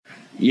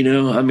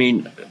I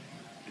mean,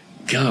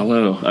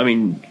 golly, I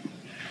mean,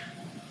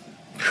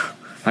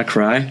 I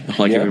cry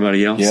like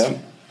everybody else. Yeah.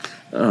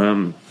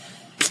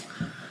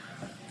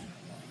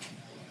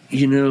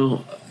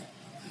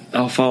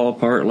 I'll fall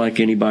apart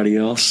like anybody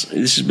else.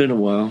 This has been a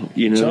while,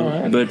 It's all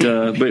right. but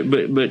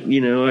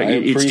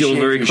it's still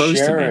very close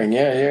to me.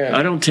 Yeah.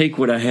 I don't take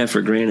what I have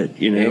for granted,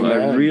 Amen.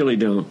 I really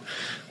don't.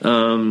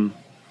 And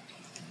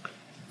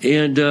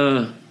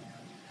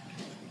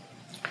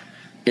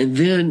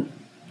then,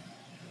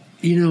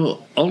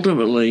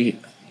 ultimately,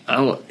 I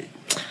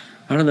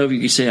don't know if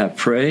you could say I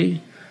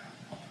pray,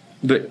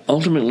 but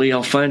ultimately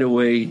I'll find a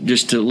way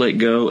just to let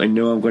go and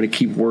know I'm going to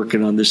keep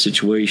working on this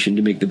situation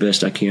to make the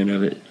best I can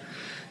of it.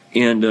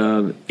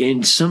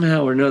 And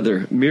somehow or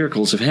another,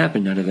 miracles have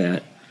happened out of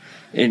that.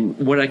 And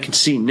what I can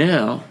see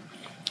now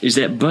is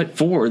that but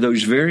for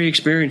those very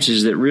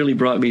experiences that really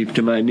brought me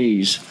to my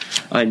knees,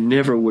 I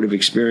never would have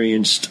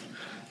experienced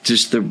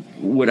just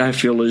what I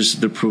feel is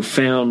the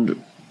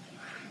profound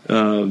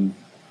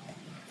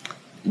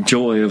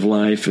joy of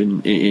life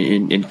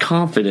and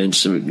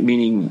confidence,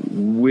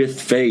 meaning with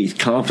faith,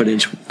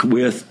 confidence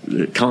with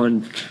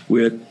fideo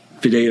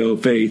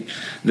faith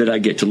that I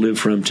get to live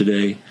from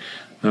today.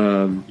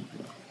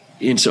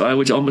 And so I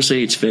would almost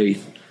say it's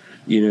faith,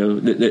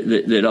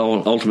 that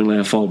ultimately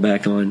I fall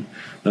back on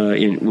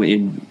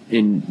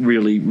in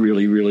really,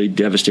 really, really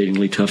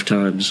devastatingly tough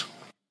times.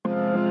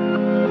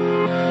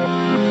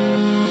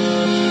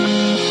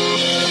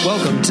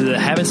 Welcome to the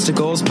Habits to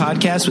Goals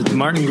podcast with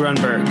Martin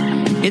Grunberg.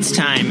 It's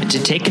time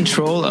to take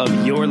control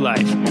of your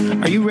life.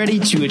 Are you ready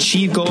to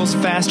achieve goals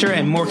faster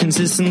and more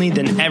consistently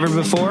than ever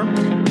before?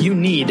 You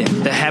need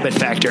the Habit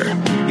Factor.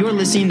 You're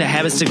listening to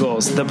Habits to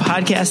Goals, the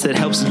podcast that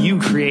helps you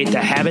create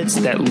the habits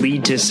that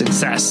lead to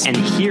success. And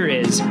here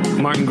is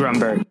Martin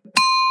Grunberg.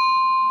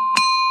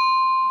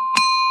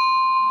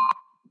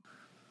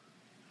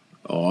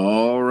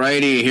 All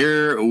righty,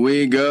 here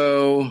we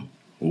go.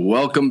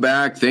 Welcome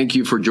back. Thank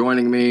you for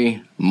joining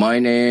me. My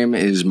name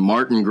is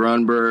Martin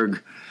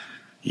Grunberg.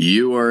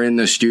 You are in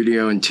the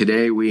studio, and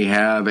today we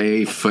have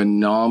a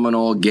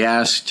phenomenal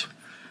guest.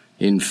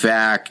 In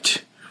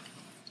fact,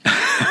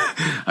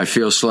 I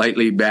feel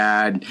slightly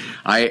bad.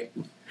 I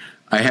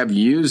have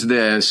used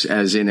this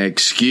as an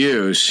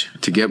excuse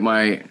to get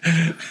my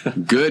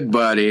good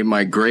buddy,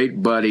 my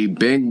great buddy,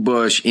 Bing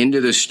Bush,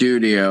 into the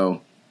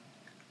studio.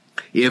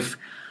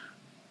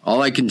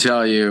 All I can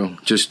tell you,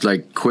 just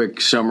like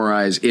quick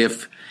summarize,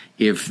 if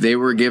they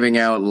were giving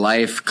out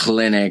life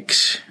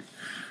clinics,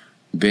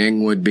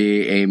 Bing would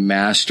be a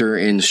master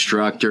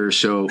instructor.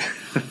 So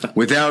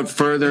without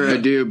further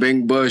ado,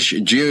 Bing Bush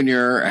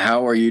Jr.,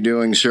 how are you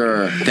doing,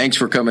 sir? Thanks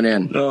for coming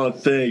in. Oh,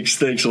 thanks.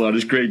 Thanks a lot.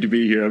 It's great to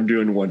be here. I'm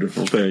doing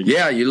wonderful. Thanks.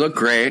 Yeah, you look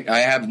great. I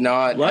have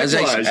not,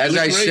 Likewise, as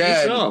I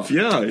said,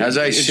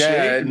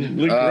 you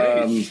look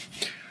great.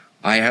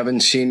 I haven't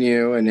seen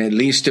you in at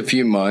least a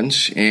few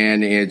months,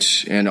 and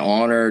it's an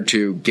honor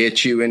to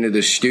get you into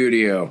the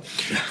studio.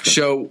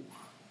 So,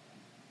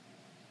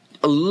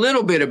 a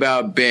little bit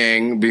about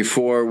Bing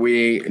before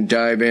we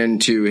dive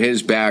into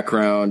his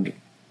background.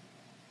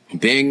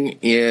 Bing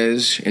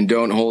is, and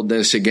don't hold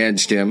this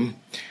against him,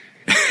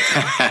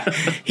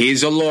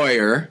 he's a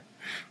lawyer.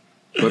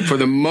 But for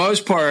the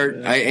most part,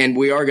 and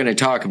we are going to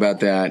talk about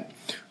that,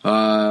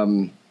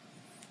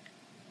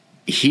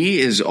 he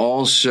is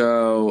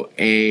also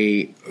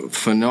a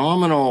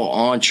phenomenal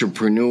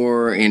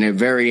entrepreneur in a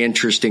very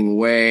interesting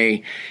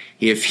way.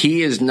 If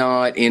he is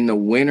not in the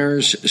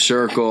winner's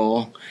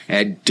circle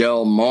at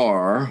Del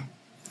Mar,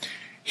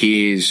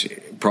 he's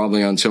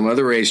probably on some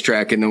other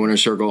racetrack in the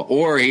winner's circle,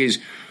 or he's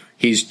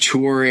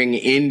touring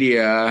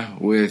India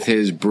with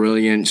his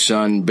brilliant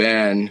son,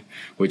 Ben,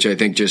 which I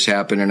think just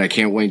happened, and I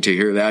can't wait to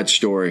hear that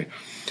story.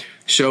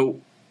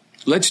 So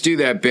let's do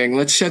that, Bing.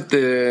 Let's set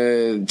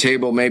the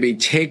table, maybe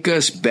take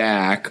us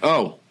back.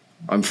 Oh,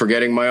 I'm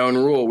forgetting my own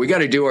rule. We got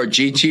to do our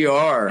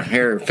GTR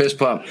here, fist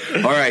pump.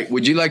 All right,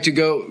 would you like to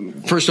go?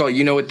 First of all,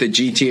 you know what the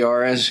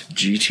GTR is?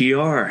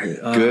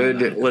 GTR.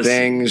 Good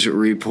Things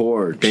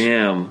Report.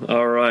 Bam.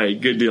 All right,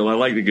 good deal. I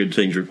like the Good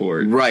Things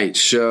Report. Right,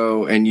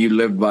 so, and you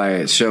live by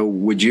it. So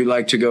would you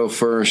like to go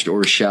first,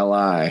 or shall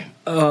I?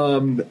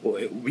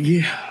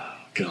 Yeah.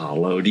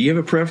 Golly, do you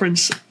have a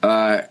preference?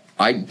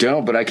 I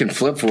don't, but I can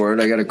flip for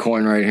it. I got a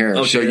coin right here.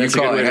 Okay, so you that's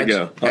call a good way heads? to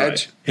go.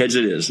 Heads? Right. Heads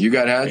it is. You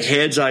got heads?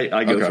 Heads,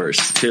 I go Okay.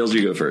 first. Tails,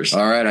 you go first.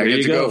 All right, I get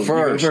to go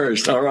first. You go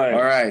first. All right.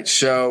 All right,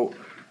 so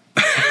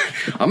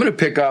I'm going to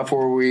pick up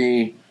where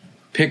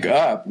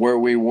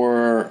we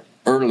were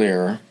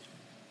earlier.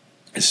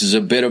 This is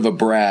a bit of a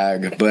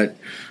brag, but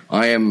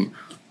I am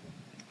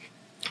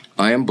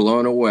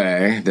blown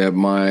away that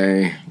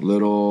my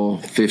little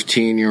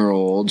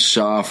 15-year-old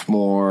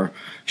sophomore,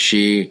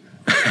 she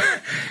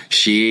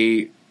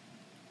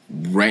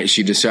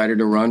decided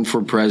to run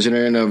for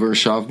president of her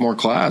sophomore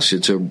class.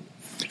 It's a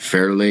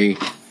fairly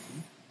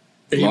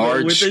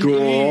large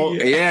school.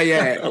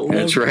 Yeah.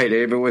 That's right.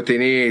 Ava with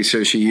an E.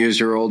 So she used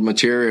her old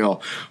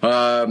material.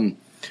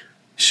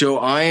 So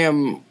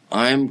I'm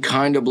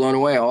kind of blown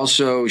away.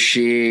 Also,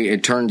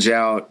 it turns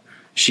out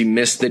she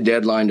missed the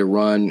deadline to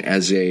run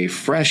as a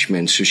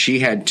freshman, so she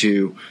had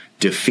to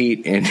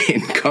defeat an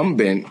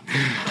incumbent,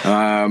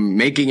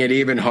 making it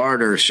even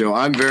harder. So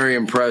I'm very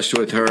impressed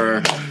with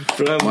her.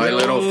 My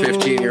little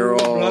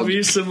 15-year-old. Love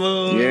you,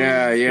 Simone.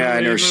 Yeah.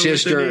 And her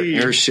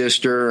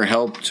sister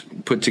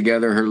helped put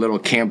together her little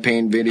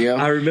campaign video.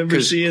 I remember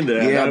seeing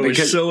that. Yeah, I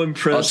was so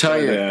impressed. I'll tell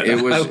you, that.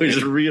 it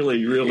was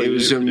really, it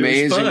was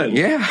amazing. It was fun.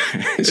 Yeah,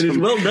 it was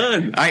well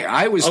done.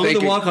 I was thinking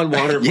the walk on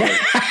water part. Yeah.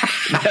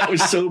 That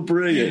was so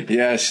brilliant.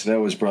 Yes, that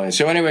was brilliant.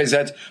 So, anyways,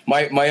 that's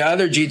my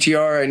other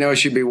GTR. I know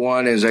should be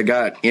one is I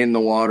got in the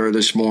water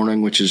this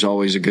morning, which is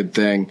always a good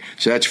thing.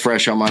 So that's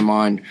fresh on my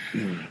mind.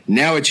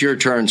 Now it's your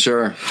turn,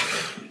 sir.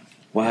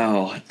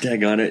 Wow,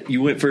 daggone it.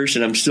 You went first,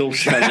 and I'm still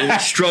kind of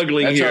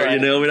struggling here,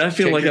 right. And I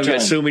feel like I've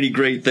got so many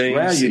great things.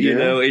 Well, you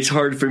do. It's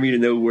hard for me to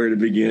know where to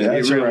begin.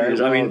 That's it really right. is.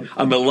 Well, I mean,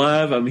 I'm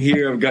alive, I'm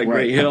here, I've got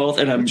great health,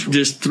 and I'm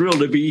just thrilled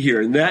to be here.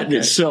 And that in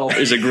itself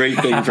is a great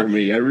thing for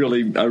me. I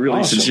really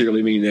Awesome.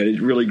 sincerely mean that. It's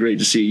really great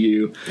to see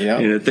you. Yeah.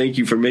 And thank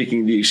you for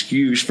making the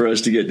excuse for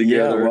us to get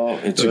together. Yeah, well,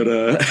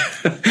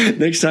 but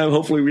next time,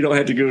 hopefully, we don't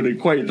have to go to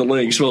quite the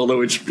lengths,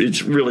 although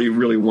it's really,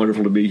 really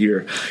wonderful to be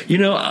here.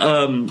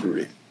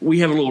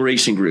 We have a little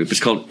racing group. It's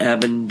called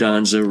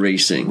Abbondanza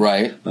Racing.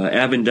 Right.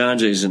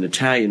 Abbondanza is an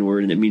Italian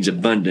word, and it means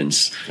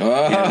abundance.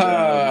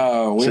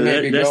 Oh, that's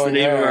the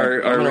name of our racing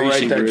group. I'm going to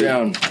write that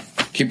down.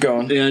 Keep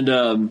going.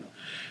 And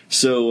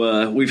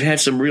so we've had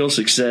some real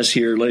success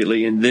here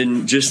lately. And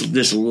then just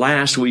this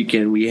last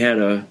weekend, we had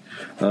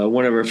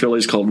one of our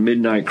fillies called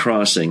Midnight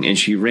Crossing, and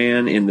she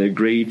ran in the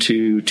Grade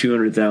 2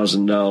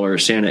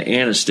 $200,000 Santa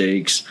Ana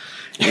Stakes.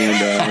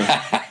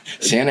 And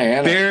Santa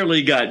Ana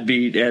barely got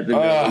beat at the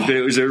nose, but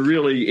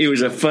it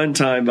was a fun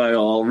time by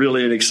all,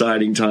 really an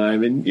exciting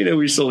time, and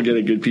we still get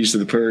a good piece of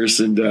the purse,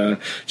 and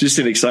just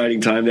an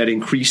exciting time that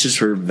increases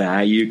her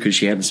value because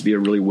she happens to be a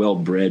really well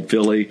bred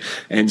filly,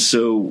 and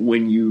so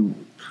when you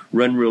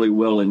run really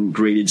well in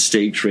graded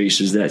stakes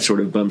races, that sort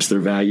of bumps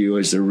their value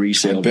as their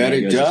resale. I bet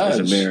it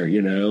does. As a mare,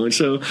 and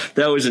so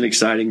that was an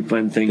exciting,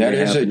 fun thing. That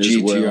is a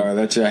GTR. As well.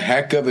 That's a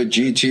heck of a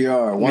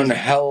GTR. One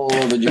hell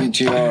of a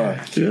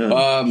GTR.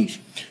 Yeah.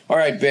 All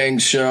right, Bing.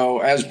 So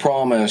as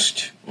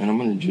promised, and I'm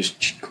going to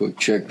just quick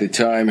check the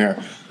time here.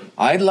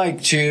 I'd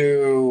like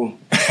to.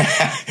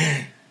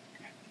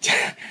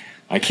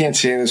 I can't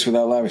say this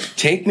without laughing.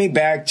 Take me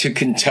back to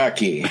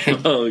Kentucky.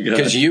 Oh, God.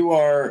 Because you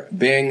are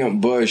Bing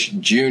Bush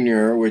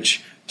Jr.,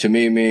 which to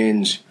me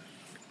means,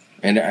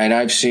 and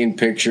I've seen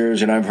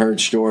pictures and I've heard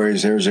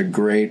stories, there's a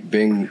great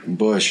Bing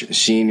Bush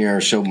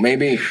Sr. So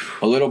maybe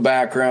a little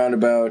background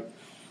about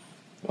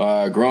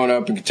growing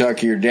up in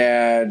Kentucky, your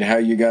dad, how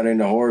you got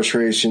into horse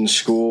racing,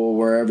 school,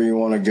 wherever you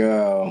want to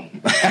go.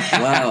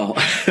 Wow.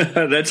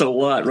 That's a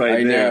lot there.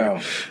 I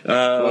know.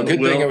 Well, good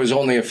thing it was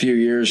only a few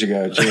years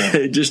ago,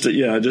 too. just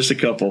a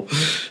couple.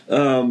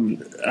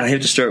 I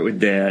have to start with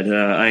Dad.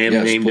 I am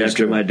named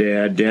after my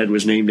dad. Dad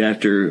was named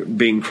after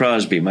Bing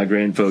Crosby. My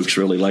grandfolks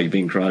really like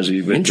Bing Crosby.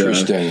 But,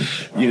 interesting.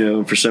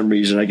 For some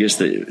reason, I guess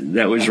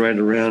that was right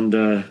around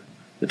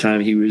the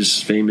time he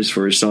was famous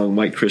for his song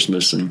White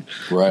Christmas, and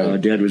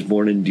Dad was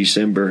born in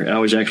December. I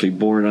was actually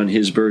born on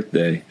his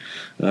birthday.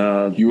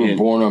 You were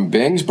born on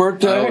Bing's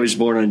birthday? I was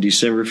born on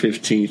December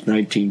 15th,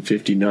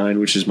 1959,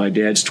 which is my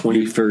dad's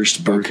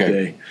 21st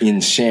birthday. Okay.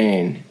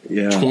 Insane.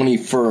 Yeah.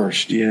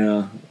 21st.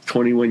 Yeah.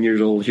 21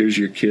 years old, here's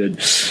your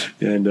kid.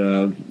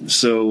 And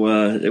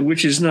so,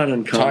 which is not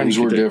uncommon. Times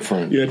were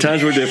different. Yeah,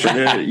 times were different.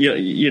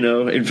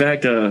 In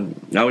fact,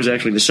 I was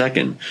actually the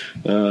second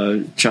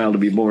child to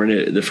be born.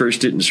 The first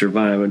didn't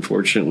survive,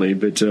 unfortunately.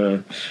 But,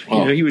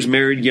 he was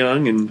married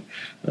young, and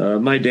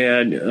my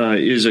dad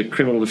is a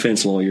criminal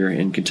defense lawyer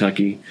in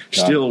Kentucky,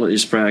 still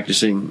is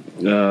practicing.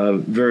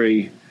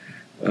 Very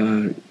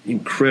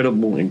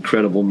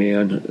incredible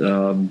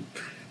man.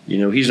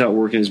 He's not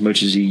working as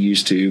much as he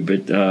used to,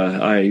 but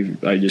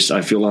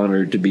I feel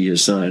honored to be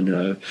his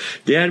son.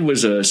 Dad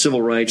was a civil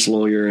rights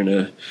lawyer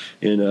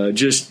and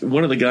just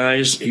one of the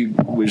guys. He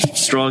was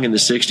strong in the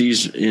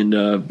 60s and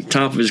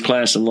top of his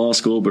class in law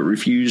school, but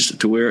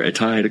refused to wear a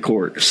tie to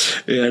court.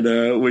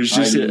 And was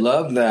just I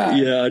love that.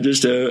 Yeah,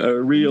 just a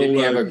real. Didn't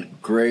he have a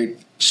great?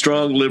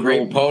 Strong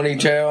liberal. Great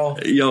ponytail?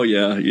 Oh,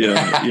 yeah. He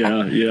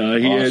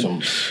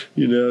awesome.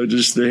 had,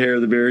 just the hair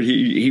of the beard.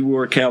 He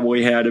wore a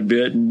cowboy hat a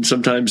bit and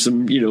sometimes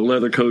some,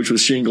 leather coats with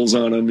shingles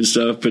on them and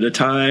stuff. But a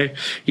tie,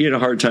 he had a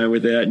hard time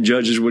with that, and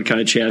judges would kind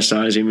of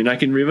chastise him. And I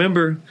can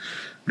remember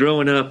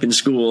growing up in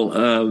school,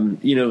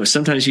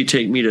 sometimes he'd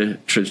take me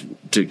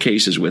to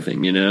cases with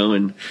him,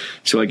 and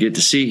so I get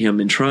to see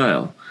him in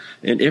trial.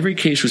 And every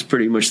case was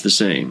pretty much the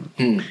same.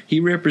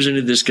 He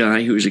represented this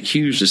guy who was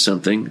accused of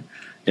something,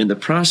 and the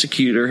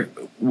prosecutor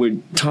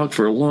would talk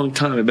for a long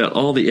time about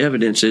all the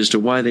evidence as to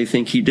why they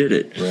think he did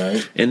it.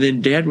 Right. And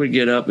then Dad would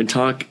get up and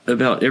talk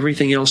about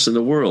everything else in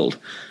the world,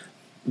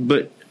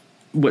 but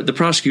what the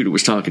prosecutor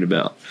was talking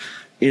about.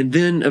 And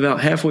then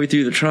about halfway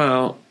through the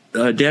trial,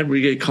 Dad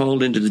would get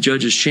called into the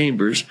judge's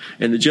chambers,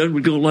 and the judge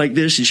would go like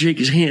this and shake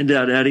his hand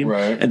out at him,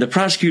 right. And the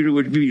prosecutor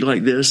would be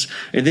like this,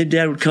 and then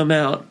Dad would come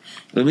out,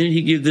 and then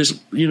he'd give this,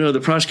 the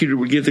prosecutor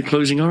would give the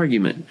closing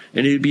argument,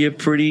 and it'd be a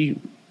pretty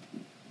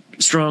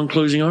strong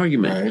closing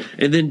argument. Right.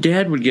 And then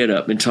Dad would get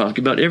up and talk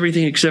about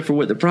everything except for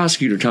what the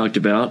prosecutor talked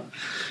about,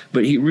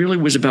 but he really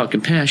was about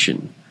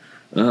compassion.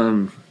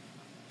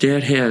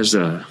 Dad has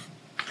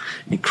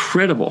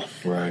incredible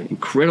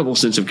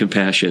sense of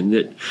compassion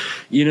that,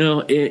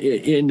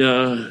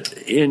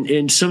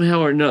 and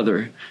somehow or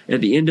another,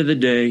 at the end of the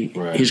day,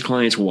 his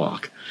clients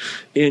walk.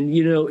 And,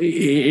 and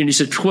it's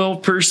a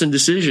 12-person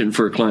decision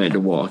for a client to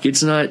walk.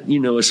 It's not,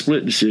 a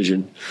split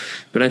decision.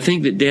 But I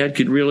think that Dad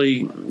could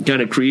really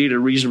kind of create a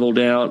reasonable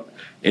doubt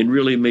and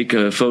really make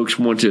folks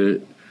want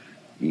to,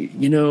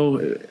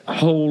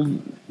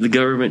 hold the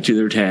government to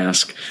their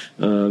task.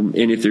 And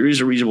if there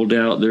is a reasonable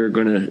doubt, they're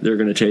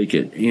gonna take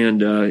it.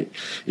 And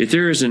if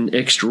there is an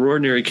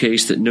extraordinary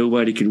case that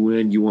nobody can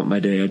win, you want my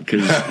dad,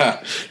 because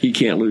he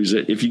can't lose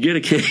it. If you get a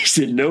case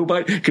that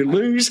nobody can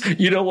lose,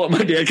 you don't want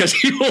my dad, because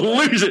he will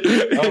lose it.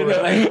 Oh,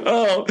 really?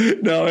 Oh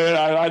no,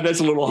 man,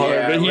 that's a little hard.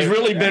 Yeah, but he's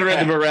really better at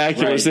the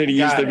miraculous than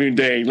he is the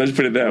mundane. Let's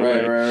put it that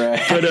way.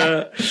 Right.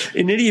 But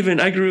in any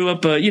event, I grew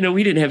up.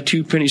 We didn't have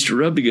two pennies to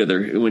rub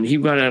together. When he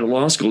got out of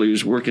law school, he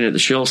was working at the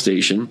Shell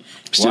station.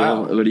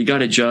 Still, but he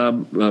got a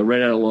job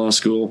right out of law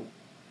school,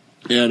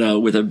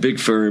 and with a big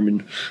firm,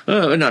 and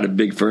not a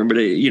big firm, but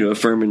a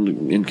firm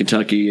in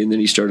Kentucky. And then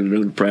he started his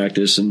own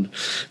practice, and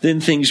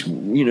then things,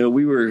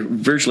 we were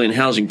virtually in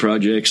housing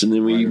projects, and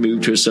then we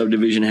moved to a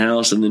subdivision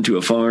house, and then to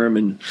a farm.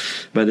 And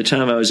by the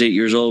time I was 8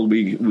 years old,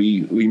 we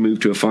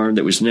moved to a farm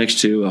that was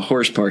next to a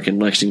horse park in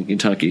Lexington,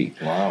 Kentucky.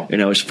 Wow!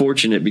 And I was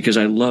fortunate because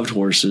I loved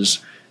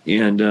horses.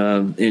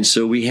 And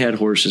so we had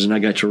horses, and I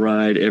got to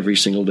ride every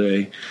single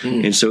day.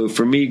 And so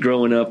for me,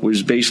 growing up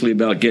was basically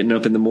about getting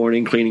up in the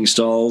morning, cleaning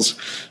stalls,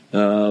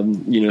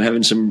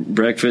 having some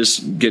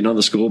breakfast, getting on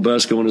the school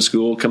bus, going to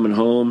school, coming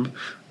home,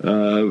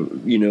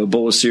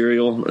 bowl of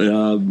cereal,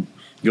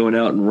 going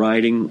out and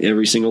riding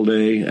every single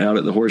day out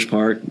at the horse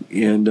park,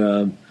 and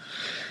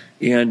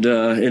then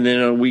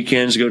on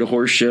weekends go to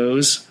horse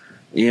shows,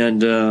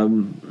 and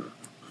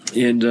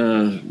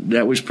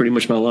that was pretty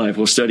much my life.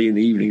 Well, study in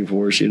the evening, of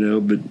course,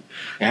 but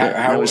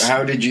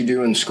how did you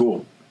do in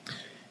school?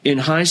 In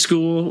high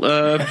school,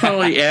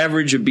 probably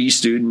average, a B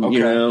student,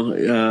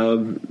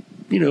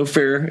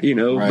 fair,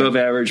 above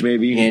average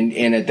maybe.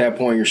 And at that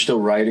point, you're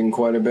still riding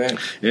quite a bit?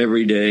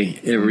 Every day,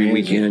 every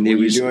weekend. Were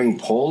you doing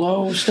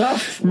polo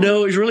stuff?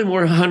 No, it was really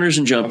more hunters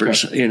and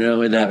jumpers.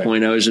 At that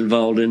point, I was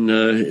involved in,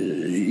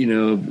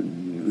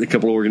 a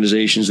couple of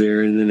organizations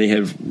there, and then they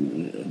have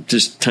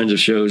just tons of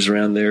shows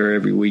around there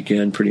every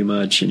weekend, pretty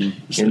much. And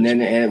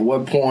then at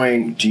what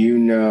point do you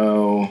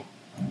know?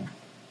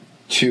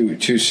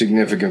 Two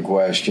significant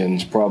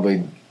questions,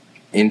 probably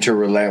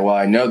interrelate. Well,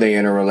 I know they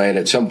interrelate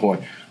at some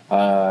point.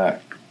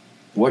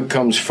 What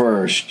comes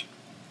first?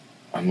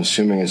 I'm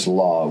assuming it's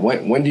law.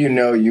 When do you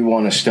know you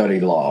want to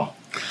study law,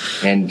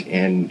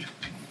 and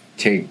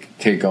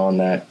take on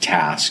that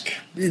task?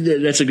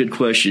 That's a good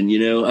question.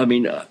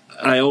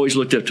 I always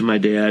looked up to my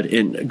dad,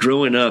 and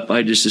growing up,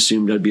 I just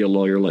assumed I'd be a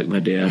lawyer like my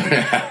dad.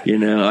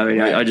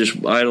 I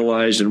just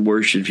idolized and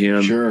worshipped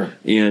him. Sure.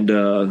 And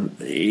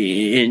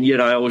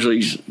yet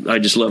I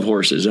just love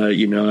horses. I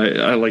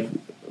like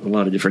a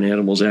lot of different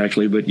animals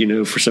actually, but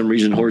for some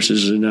reason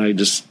horses and I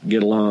just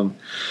get along.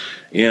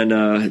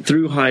 And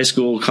through high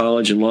school,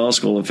 college, and law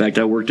school, in fact,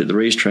 I worked at the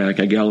racetrack.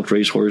 I galloped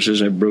race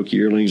horses. I broke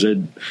yearlings.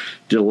 I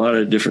did a lot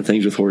of different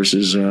things with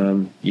horses.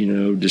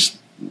 Just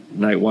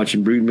night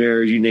watching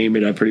broodmares, you name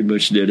it, I pretty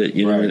much did it,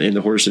 in the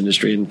horse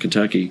industry in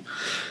Kentucky,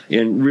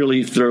 and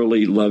really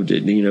thoroughly loved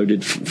it.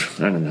 Did,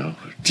 I don't know,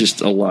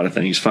 just a lot of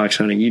things, fox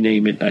hunting, you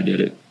name it, I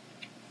did it.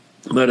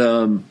 But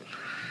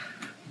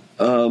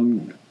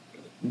when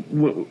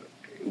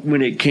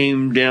it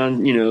came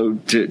down,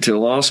 to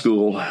law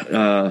school,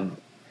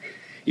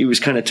 it was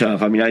kind of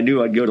tough. I mean, I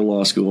knew I'd go to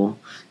law school,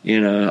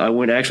 and I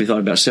actually thought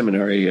about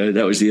seminary.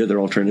 That was the other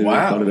alternative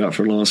I thought about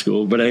for law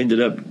school. But I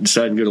ended up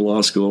deciding to go to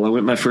law school. I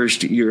went my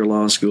first year of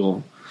law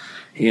school,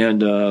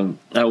 and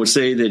I would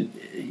say that,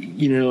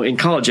 in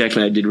college,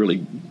 actually, I did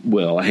really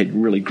well. I had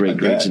really great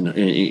grades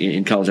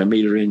in college. I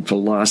majored in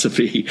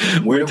philosophy.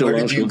 Where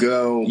did you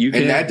go? UK?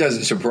 And that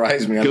doesn't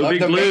surprise me. Go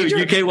Big Blue,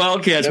 UK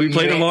Wildcats. We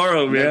play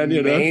tomorrow, man.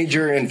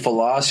 Major in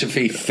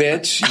philosophy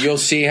fits. You'll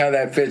see how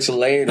that fits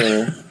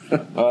later.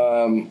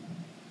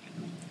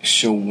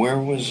 So where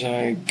was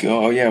I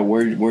go? Oh yeah,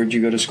 where'd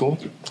you go to school?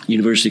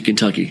 University of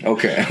Kentucky.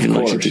 Okay, of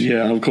course.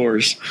 Yeah, of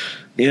course.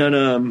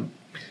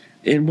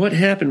 And what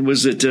happened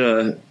was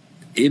that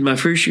in my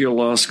first year of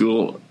law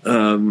school,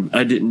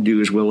 I didn't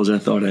do as well as I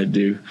thought I'd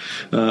do.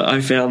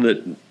 I found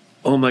that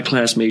all my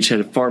classmates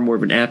had far more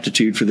of an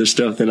aptitude for this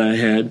stuff than I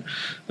had,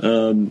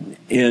 and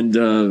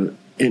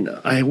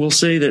I will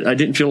say that I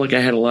didn't feel like I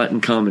had a lot in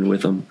common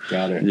with them.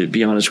 Got it. To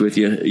be honest with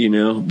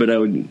you, but I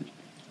would.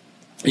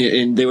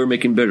 And they were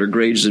making better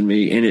grades than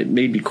me, and it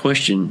made me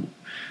question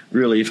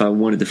really if I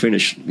wanted to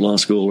finish law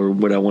school or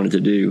what I wanted to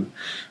do.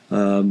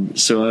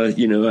 So,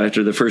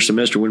 after the first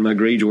semester, when my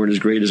grades weren't as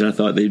great as I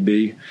thought they'd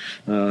be,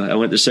 I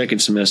went the second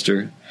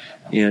semester.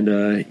 And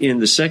in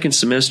the second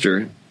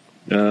semester,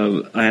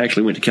 I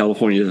actually went to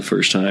California the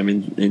first time,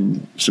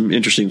 and some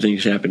interesting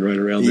things happened right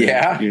around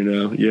there.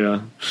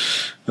 Yeah?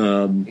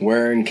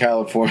 Where in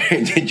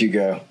California did you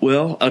go?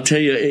 Well, I'll tell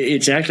you,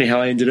 it's actually how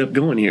I ended up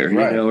going here,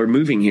 right. Or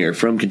moving here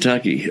from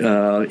Kentucky.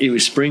 It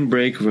was spring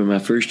break from my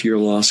first year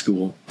of law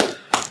school.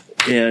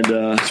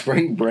 And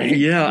spring break,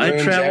 yeah, I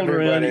traveled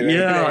around.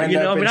 Yeah,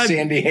 in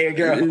San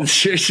Diego.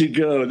 There you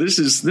go. This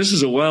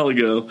is a while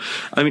ago.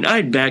 I mean,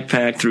 I'd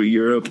backpacked through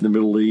Europe and the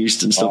Middle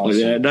East and stuff like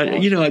that.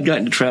 And I'd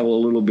gotten to travel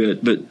a little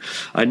bit, but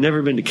I'd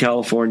never been to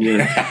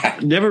California.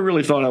 Never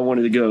really thought I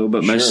wanted to go.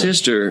 But my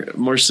sister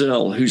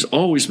Marcelle, who's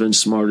always been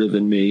smarter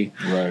than me,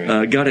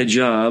 right. Got a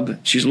job.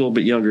 She's a little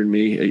bit younger than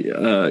me.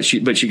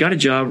 But she got a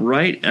job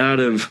right out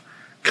of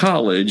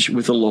college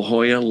with the La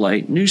Jolla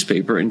Light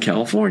newspaper in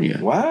California.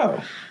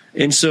 Wow.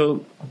 And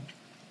so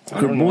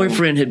her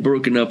boyfriend had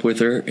broken up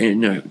with her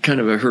in kind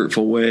of a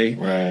hurtful way.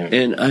 Right.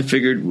 And I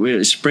figured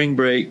with spring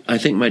break, I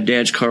think my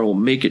dad's car will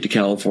make it to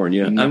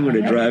California. Nice. I'm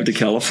going to drive to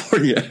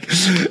California.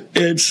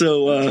 And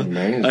so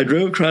I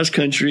drove cross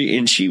country,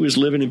 and she was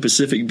living in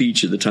Pacific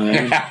Beach at the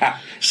time.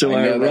 So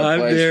I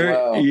arrived there.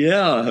 Well.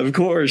 Yeah, of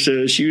course.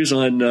 She was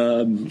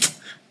on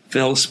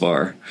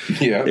Feldspar.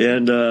 Yeah.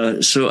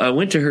 And so I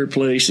went to her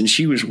place, and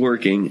she was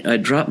working. I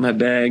dropped my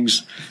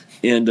bags.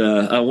 And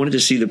I wanted to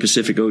see the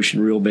Pacific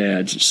Ocean real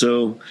bad.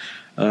 So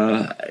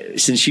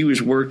since she was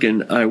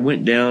working, I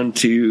went down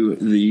to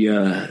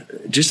the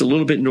just a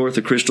little bit north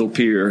of Crystal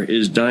Pier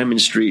is Diamond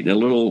Street, and a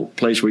little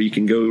place where you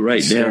can go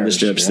right down the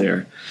steps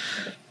there.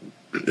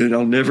 And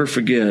I'll never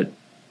forget,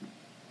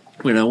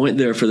 when I went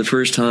there for the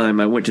first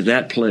time, I went to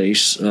that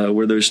place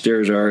where those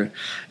stairs are,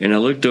 and I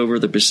looked over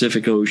the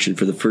Pacific Ocean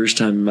for the first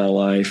time in my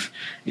life.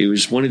 It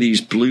was one of these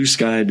blue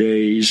sky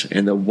days,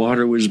 and the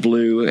water was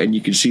blue, and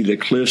you could see the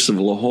cliffs of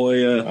La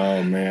Jolla.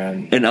 Oh,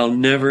 man. And I'll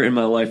never in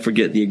my life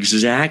forget the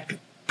exact,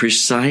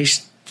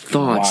 precise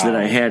thoughts that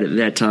I had at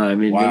that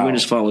time. And they went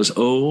as follows: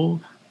 oh,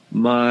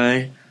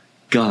 my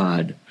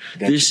God.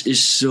 This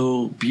is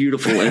so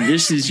beautiful, and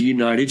this is the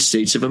United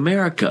States of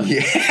America.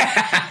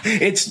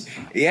 It's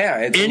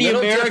a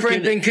little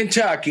different than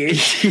Kentucky.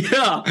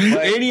 Yeah,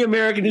 any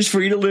American is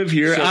free to live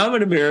here. So, I'm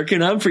an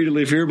American. I'm free to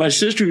live here. My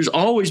sister, who's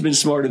always been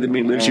smarter than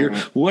me, lives here.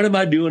 What am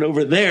I doing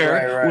over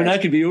there when I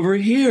could be over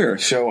here?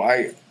 So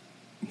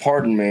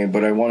pardon me,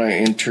 but I want to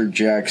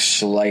interject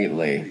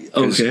slightly.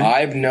 Okay.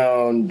 I've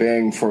known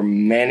Bing for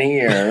many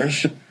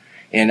years,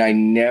 and I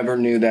never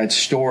knew that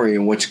story.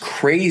 And what's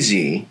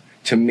crazy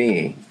to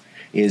me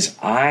is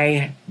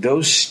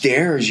those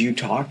stairs you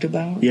talked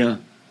about. Yeah.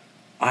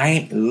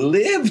 I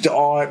lived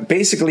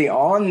basically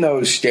on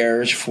those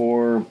stairs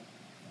for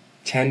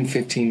 10,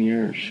 15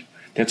 years.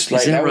 That's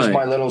like that was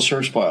my little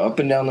search spot, up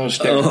and down those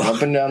stairs,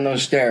 up and down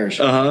those stairs,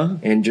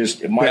 and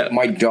just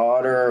my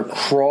daughter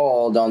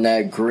crawled on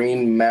that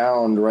green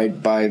mound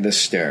right by the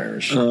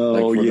stairs.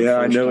 Oh yeah,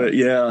 I know it.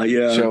 Yeah,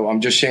 yeah. So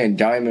I'm just saying,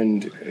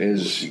 Diamond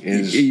is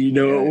you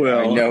know it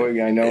well. I know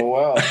it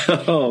well.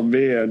 Oh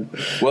man.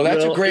 Well,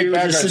 that's a great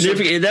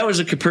background. That was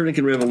a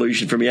Copernican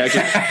revolution for me.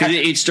 Actually,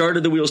 it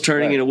started the wheels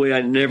turning in a way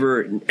I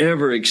never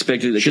ever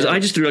expected. Because I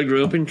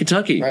grew up in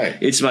Kentucky. Right.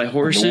 It's my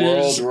horses. The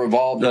world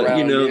revolved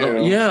around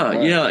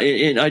you. Yeah,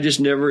 and I just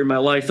never in my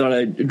life thought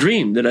I'd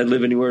dreamed that I'd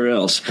live anywhere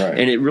else. Right.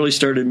 And it really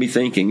started me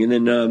thinking. And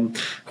then,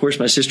 of course,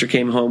 my sister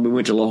came home. We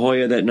went to La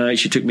Jolla that night.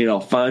 She took me to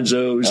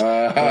Alfonso's, which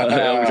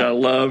I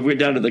loved. Went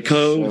down to the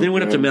Cove. Then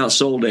went up to Mount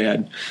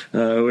Soledad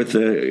with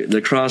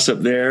the cross up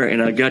there.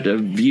 And I got a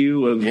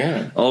view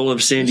of all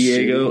of San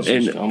Diego.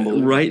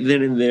 And right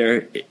then and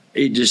there,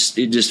 it just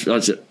I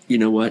said, you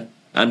know what?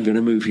 I'm going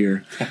to move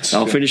here.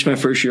 I'll finish my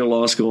first year of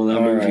law school and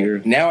I'll move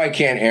here. Now I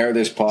can't air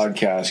this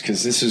podcast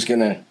because this is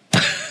going to...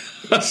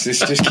 This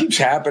just keeps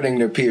happening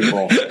to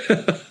people.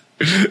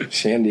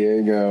 San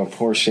Diego,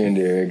 poor San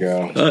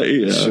Diego.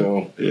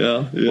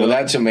 Yeah. Well,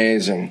 that's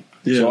amazing.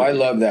 Yeah. So I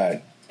love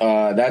that.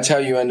 That's how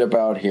you end up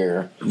out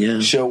here.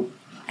 Yeah. So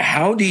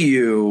how do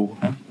you...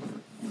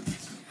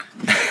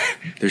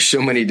 There's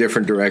so many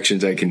different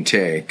directions I can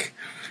take,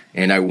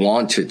 and I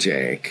want to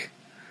take.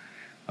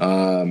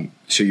 So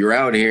you're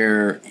out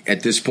here.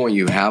 At this point,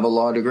 you have a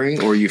law degree,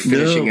 or are you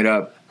finishing it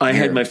up? I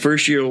had my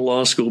first year of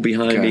law school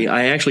behind me.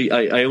 I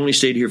only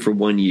stayed here for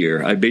 1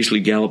 year. I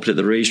basically galloped at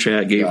the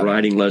racetrack, gave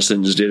riding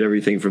lessons, did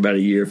everything for about a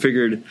year.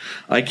 Figured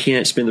I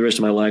can't spend the rest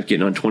of my life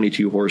getting on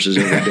 22 horses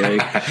every day,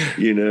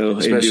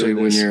 especially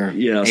when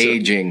you're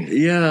aging.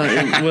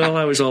 Well,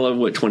 I was all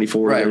of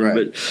 24 right.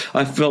 But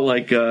I felt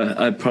like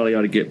I probably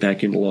ought to get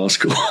back into law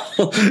school.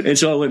 And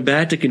so I went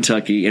back to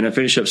Kentucky and I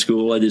finished up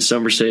school. I did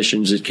summer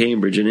sessions at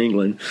Cambridge in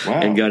England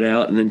and got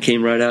out, and then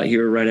came right out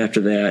here right after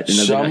that. And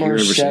summer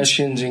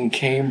sessions in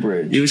Cambridge.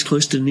 It was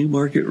close to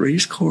Newmarket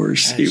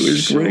Racecourse. It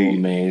was great.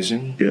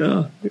 Amazing.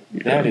 Yeah.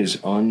 That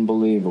is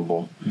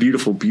unbelievable.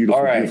 Beautiful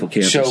All right. Beautiful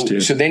campus,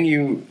 too. So then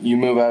you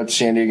move out to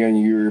San Diego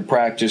and you're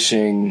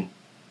practicing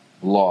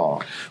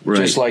law. Right.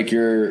 Just like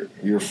your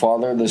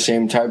father, the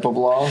same type of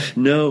law?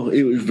 No,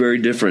 it was very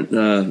different.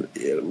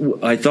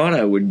 I thought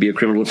I would be a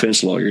criminal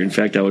defense lawyer. In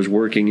fact, I was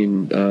working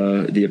in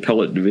the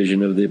appellate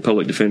division of the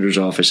Public Defender's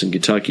Office in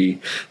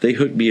Kentucky. They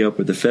hooked me up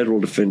with the Federal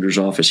Defender's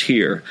Office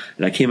here,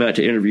 and I came out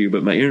to interview,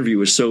 but my interview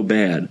was so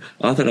bad,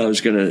 I thought I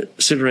was going to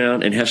sit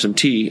around and have some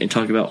tea and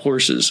talk about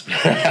horses.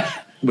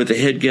 With the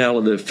head gal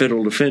of the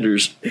federal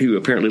defenders who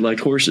apparently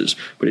liked horses.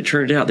 But it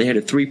turned out they had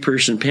a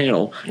 3-person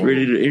panel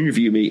ready to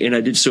interview me, and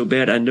I did so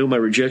bad I know my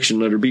rejection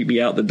letter beat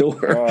me out the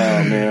door.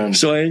 Oh, man.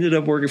 So I ended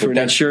up working for an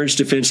insurance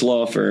defense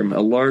law firm,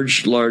 a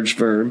large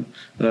firm,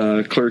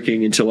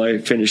 clerking until I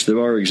finished the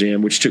bar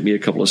exam, which took me a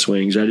couple of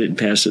swings. I didn't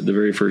pass it the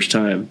very first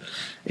time.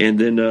 And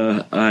then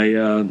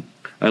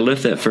I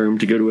left that firm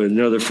to go to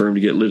another firm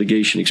to get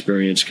litigation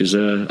experience because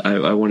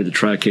I wanted to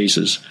try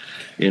cases.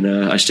 And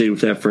I stayed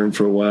with that firm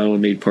for a while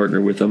and made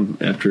partner with them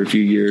after a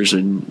few years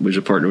and was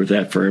a partner with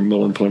that firm,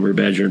 Mullen, Plummer,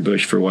 Badger, and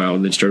Bush for a while,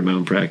 and then started my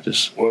own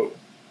practice. Well,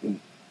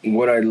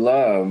 what I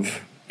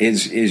love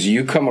is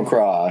you come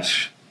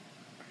across,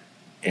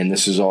 and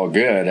this is all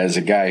good, as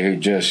a guy who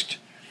just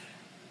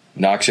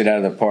knocks it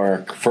out of the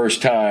park,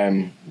 first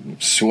time,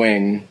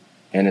 swing,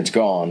 and it's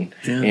gone.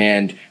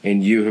 Yeah.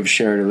 And you have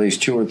shared at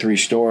least 2 or 3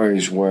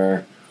 stories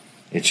where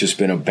it's just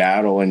been a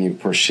battle and you've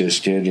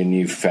persisted and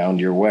you've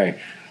found your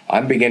way.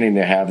 I'm beginning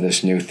to have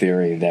this new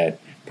theory that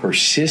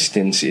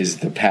persistence is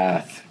the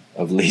path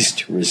of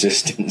least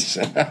resistance.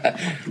 Wow.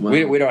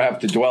 We don't have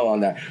to dwell on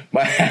that.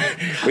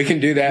 We can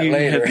do that you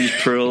later. Have these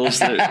pearls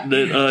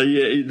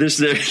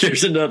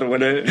there's another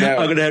one. I'm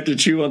going to have to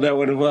chew on that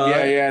one a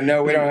while.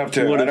 No, we don't have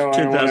to. I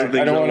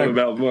don't want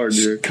about Martin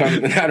here.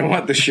 I don't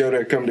want the show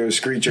to come to a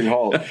screeching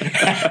halt.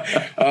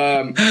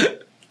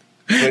 But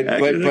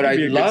I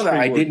love it.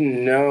 I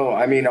didn't know.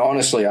 I mean,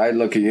 honestly, I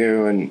look at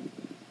you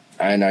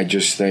and I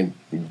just think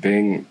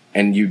and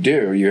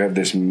you have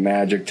this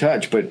magic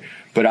touch. But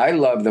I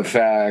love the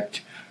fact,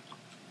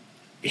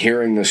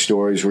 hearing the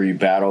stories where you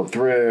battled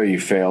through, you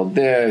failed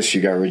this,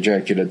 you got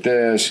rejected at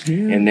this,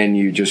 and then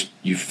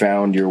you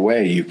found your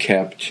way. You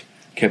kept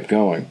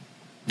going.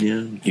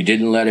 Yeah. You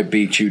didn't let it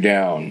beat you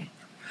down.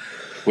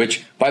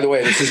 Which, by the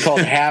way, this is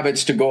called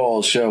Habits to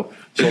Goals. So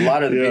a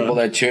lot of the people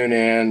that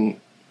tune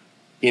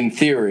in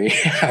theory,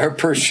 are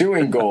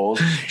pursuing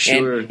goals.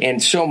 Sure.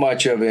 And so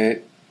much of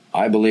it,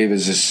 I believe,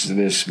 is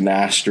this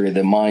mastery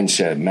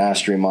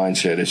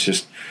mindset. It's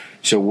just,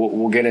 so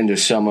we'll get into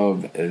some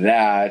of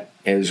that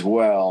as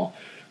well.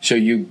 So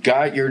you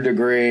got your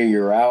degree,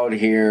 you're out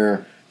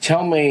here.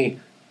 Tell me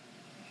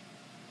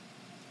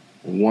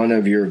one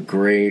of your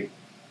great,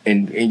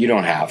 and you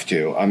don't have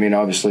to, I mean,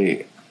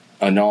 obviously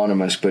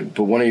anonymous, but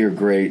one of your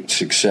great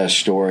success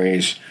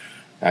stories.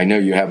 I know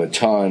you have a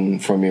ton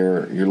from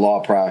your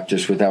law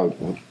practice without,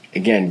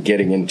 again,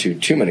 getting into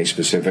too many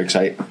specifics.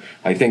 I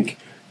think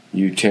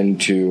you tend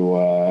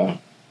to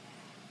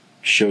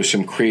show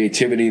some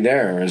creativity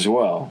there as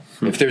well.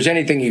 If there's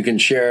anything you can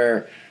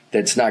share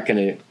that's not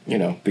going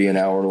to, be an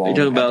hour long. Are you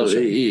talking about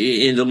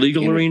in the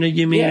legal arena,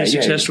 you mean, a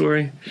success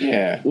story?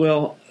 Yeah.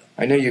 Well,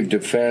 I know you've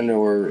defended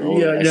or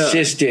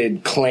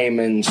assisted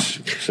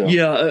claimants.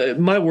 So.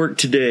 My work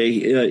today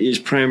is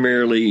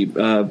primarily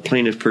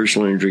plaintiff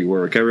personal injury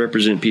work. I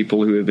represent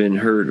people who have been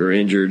hurt or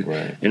injured,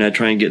 and I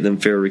try and get them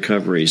fair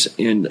recoveries.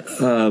 And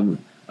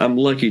I'm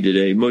lucky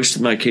today. Most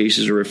of my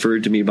cases are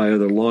referred to me by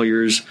other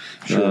lawyers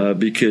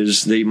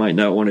because they might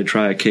not want to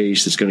try a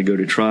case that's going to go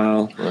to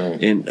trial.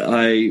 Right. And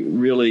I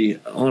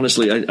really,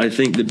 honestly, I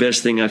think the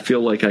best thing I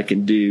feel like I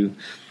can do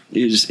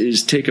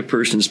is take a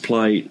person's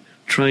plight,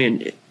 try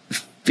and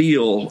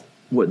feel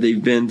what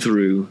they've been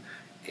through,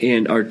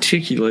 and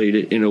articulate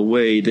it in a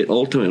way that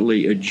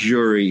ultimately a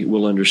jury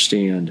will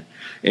understand.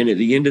 And at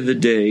the end of the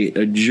day,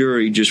 a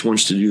jury just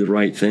wants to do the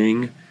right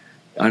thing.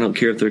 I don't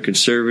care if they're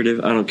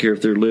conservative. I don't care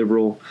if they're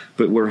liberal,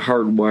 but we're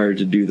hardwired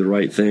to do the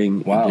right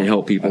thing to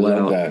help people out. I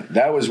love out.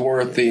 That was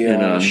worth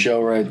the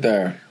show right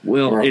there.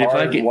 Well, we're and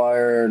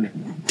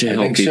hardwired to help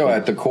think people. So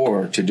at the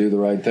core to do the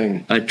right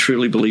thing. I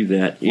truly believe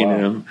that, you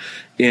know,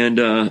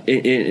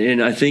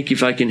 and I think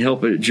if I can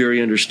help a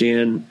jury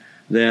understand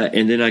that,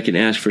 and then I can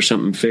ask for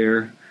something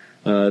fair,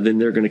 then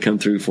they're going to come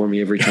through for me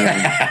every time.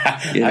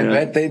 I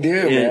bet they do.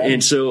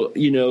 And so,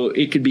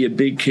 it could be a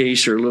big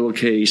case or a little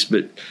case,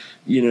 but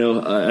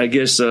I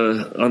guess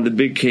on the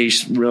big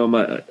case realm,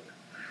 I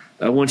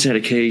once had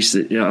a case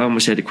that I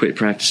almost had to quit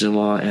practicing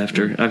law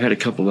after. I've had a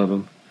couple of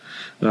them.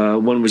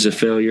 One was a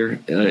failure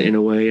in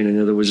a way, and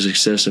another was a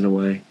success in a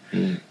way.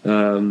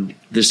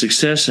 The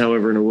success,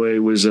 however, in a way,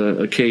 was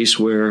a case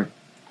where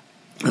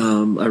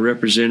I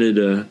represented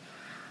a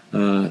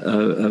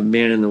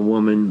man and a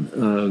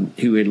woman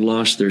who had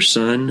lost their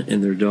son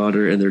and their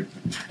daughter and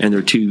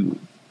their 2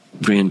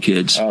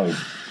 grandkids. Oh.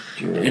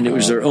 And it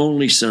was their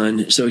only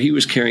son, so he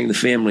was carrying the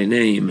family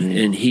name,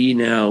 and he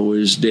now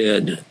was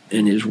dead,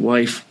 and his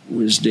wife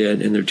was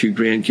dead, and their 2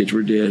 grandkids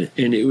were dead,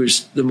 and it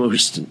was the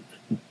most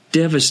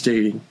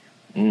devastating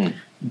thing.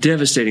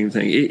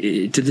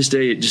 To this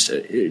day, it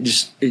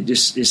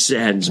just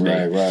saddens me.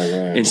 Right.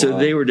 And so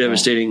they were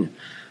devastating.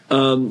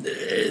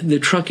 the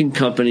trucking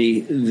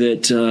company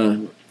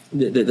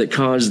that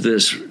caused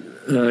this,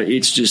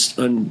 it's just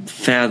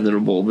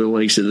unfathomable the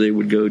lengths that they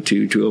would go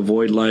to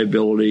avoid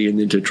liability and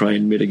then to try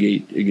and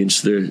mitigate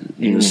against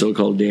the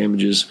so-called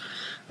damages.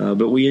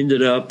 But we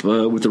ended up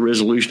with the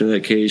resolution of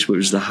that case, which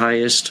was the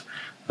highest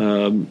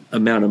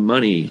amount of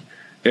money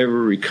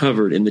ever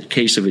recovered in the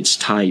case of its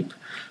type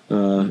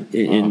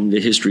in the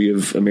history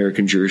of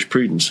American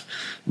jurisprudence.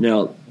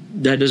 Now,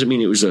 that doesn't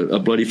mean it was a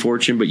bloody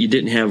fortune, but you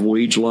didn't have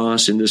wage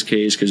loss in this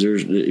case because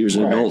it was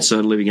an adult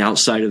son living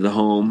outside of the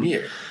home.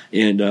 Yeah.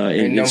 And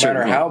no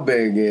matter how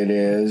big it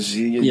is,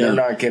 they're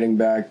not getting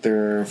back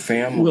their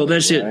family. Well,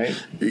 that's it.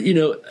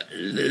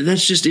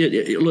 That's just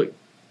it. Look,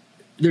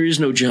 there is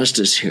no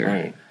justice here.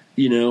 Right.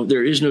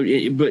 There is no.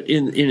 But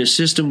in a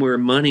system where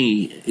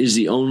money is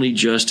the only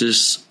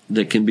justice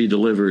that can be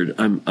delivered,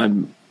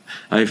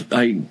 I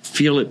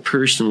feel it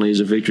personally as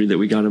a victory that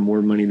we got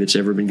more money that's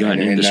ever been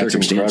gotten in the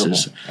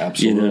circumstances. Incredible.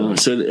 Absolutely.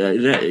 So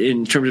that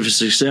in terms of a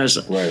success,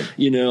 right.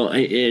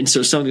 And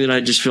so something that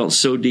I just felt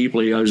so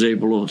deeply, I was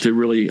able to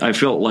really, I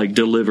felt like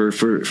deliver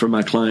for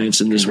my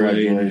clients in this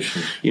way. And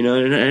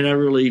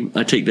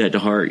I take that to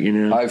heart.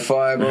 High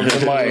five over the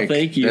mic. Well,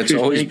 thank you. That's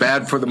always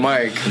bad for the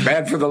mic,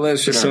 bad for the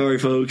listener. Sorry,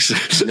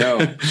 folks. No,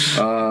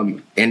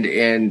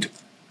 and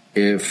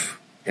I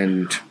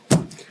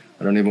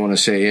don't even want to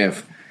say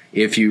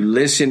if you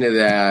listen to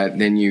that,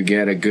 then you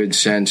get a good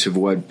sense of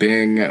what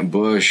Bing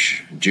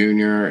Bush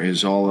Jr.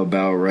 is all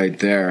about right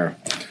there.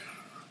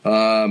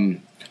 All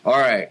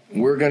right,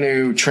 we're going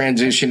to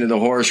transition to the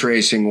horse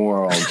racing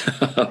world.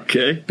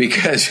 Okay.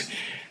 Because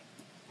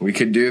we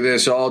could do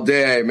this all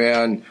day,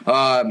 man.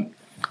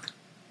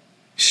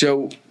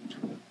 So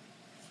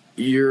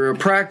you're a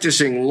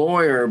practicing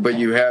lawyer, but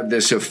you have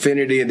this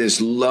affinity, this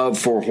love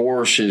for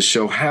horses.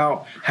 So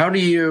how do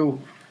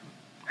you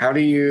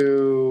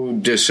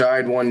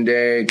decide one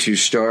day to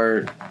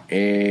start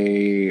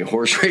a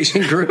horse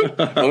racing group,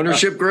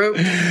 ownership group?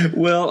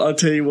 Well, I'll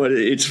tell you what.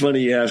 It's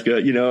funny you ask.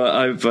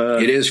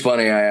 It is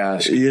funny I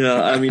ask.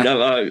 Yeah, I mean,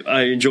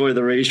 I enjoy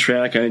the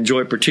racetrack. I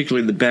enjoy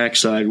particularly the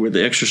backside where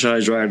the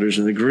exercise riders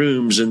and the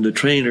grooms and the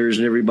trainers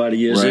and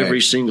everybody is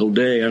every single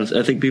day.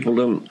 I think people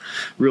don't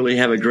really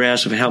have a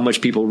grasp of how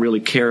much people really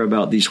care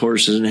about these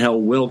horses and how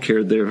well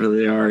cared they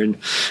are, and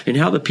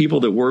how the people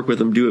that work with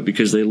them do it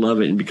because they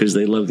love it and because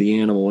they love the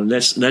animal. And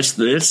that's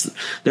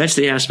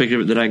the aspect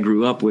of it that I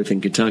grew up with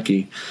in Kentucky.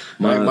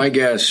 My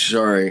guess,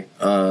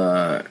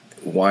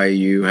 why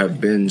you have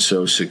been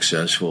so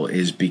successful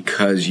is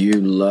because you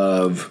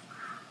love,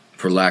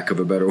 for lack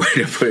of a better way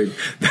to put it,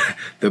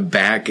 the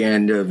back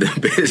end of the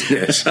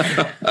business.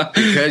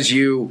 Because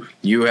you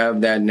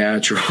have that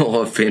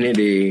natural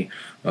affinity,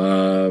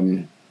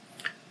 where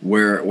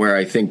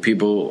I think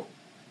people,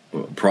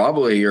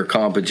 probably your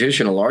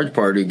competition, a large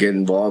part who get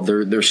involved,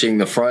 they're seeing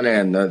the front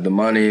end, the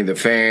money, the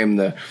fame,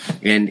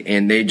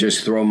 and they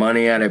just throw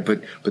money at it,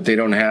 but they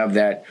don't have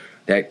that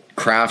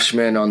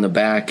craftsman on the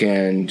back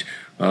end.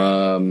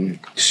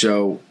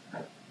 So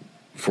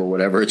for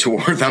whatever it's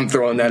worth, I'm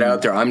throwing that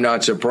out there. I'm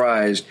not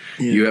surprised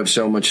you have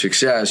so much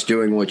success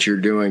doing what you're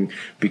doing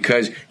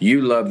because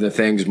you love the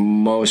things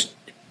most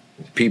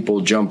people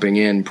jumping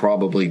in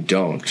probably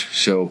don't.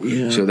 So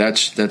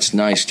that's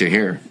nice to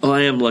hear. Oh,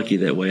 I am lucky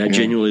that way. I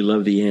genuinely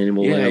love the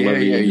animal and I love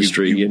the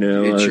industry.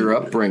 It's your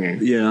upbringing.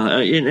 Yeah,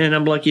 and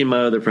I'm lucky in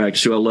my other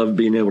practice too. I love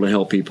being able to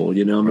help people. I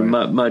mean,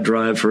 my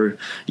drive for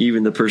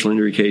even the personal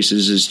injury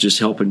cases is just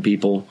helping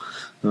people.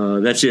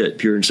 That's it,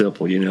 pure and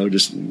simple.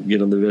 Just get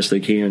them the best they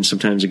can.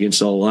 Sometimes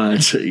against all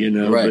odds.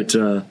 Right.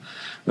 But.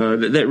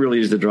 That really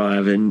is the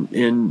drive,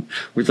 and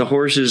with the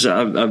horses,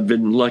 I've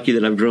been lucky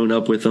that I've grown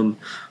up with them,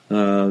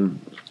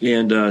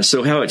 and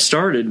so how it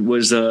started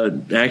was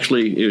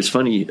actually it was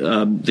funny.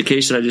 The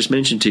case that I just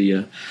mentioned to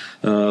you,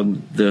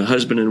 the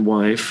husband and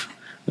wife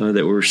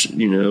that were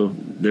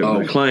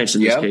my clients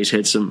in this case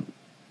had some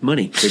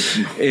money.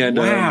 And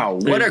wow,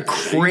 what a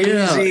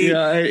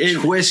crazy,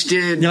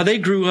 twisted. Now they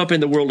grew up in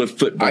the world of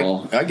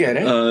football. I get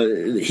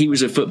it. He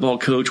was a football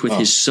coach with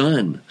his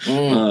son,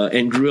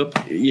 and grew up,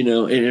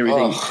 and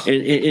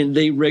everything. And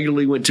they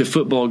regularly went to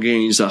football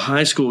games,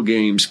 high school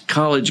games,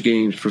 college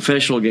games,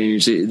 professional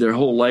games. Their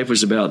whole life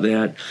was about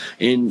that,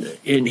 and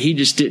he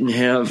just didn't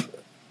have.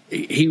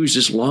 He was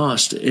just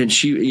lost, and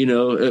she,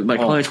 my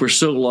clients were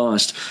so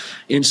lost,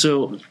 and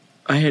so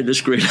I had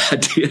this great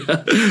idea.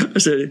 I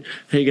said,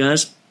 "Hey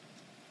guys,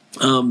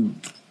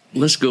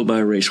 let's go buy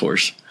a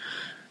racehorse."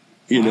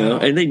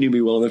 And they knew me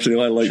well enough to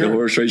know I liked the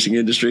horse racing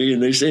industry,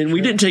 and they said we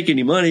didn't take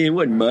any money; it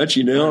wasn't much,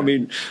 I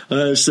mean,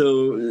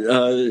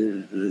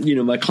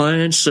 my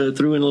clients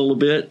threw in a little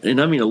bit,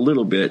 and I mean a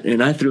little bit,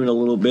 and I threw in a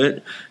little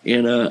bit,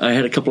 and I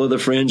had a couple other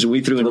friends, and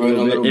we threw in a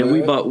little bit, and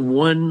we bought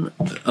one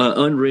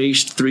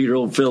unraced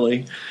 3-year-old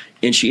filly.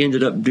 And she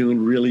ended up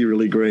doing really,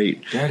 really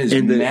great. That is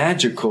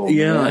magical.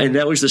 Yeah, man. And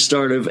that was the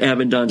start of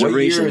Avendanza Racing.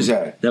 What year is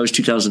that? That was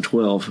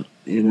 2012.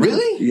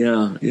 Really?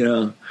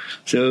 Yeah.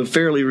 So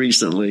fairly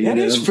recently. That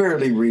is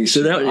fairly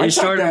recent. So I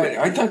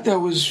thought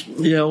that was.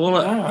 Yeah, well,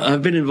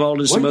 I've been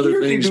involved in some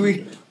other things.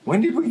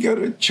 When did we go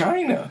to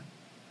China?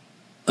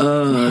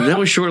 That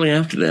was shortly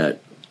after that.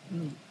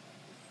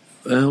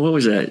 What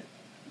was that?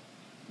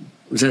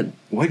 Was that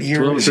what year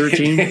 12, was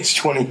 13? it? It's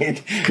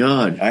 28.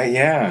 God.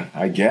 Yeah,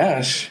 I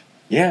guess.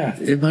 Yeah.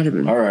 It might have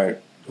been. All right.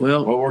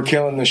 Well, we're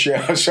killing the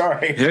show.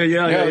 Sorry.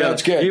 Yeah.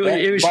 That's good.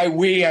 It was, by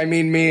we, I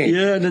mean me.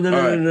 Yeah,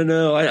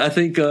 no. I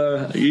think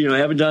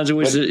Abendanza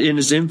was in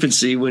its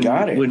infancy when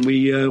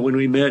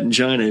we met in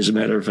China. As a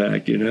matter of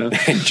fact,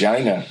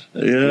 China.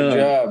 Yeah. Good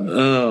job.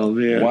 Oh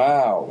man.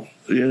 Wow.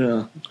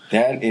 Yeah.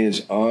 That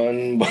is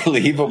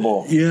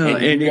unbelievable. Yeah,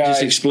 and it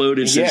just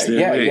exploded since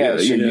then. Yeah.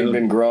 So you've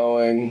been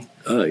growing.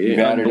 You've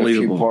added a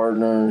few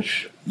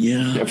partners.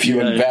 Yeah, a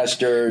few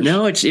investors.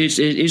 No,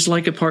 it's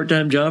like a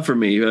part-time job for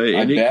me,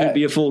 and it could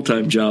be a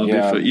full-time job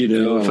if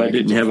I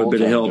didn't have a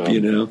bit of help,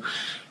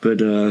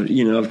 But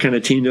I've kind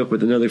of teamed up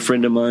with another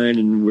friend of mine,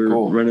 and we're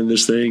running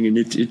this thing, and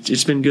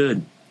it's been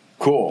good.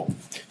 Cool.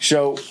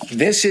 So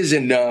this is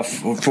enough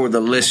for the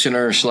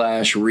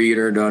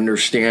listener/reader to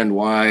understand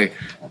why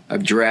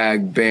I've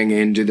dragged Bing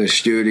into the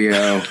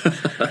studio.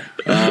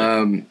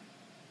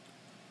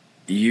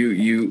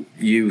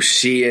 You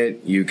see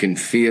it, you can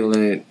feel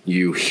it,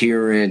 you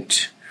hear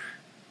it,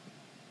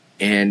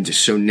 and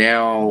so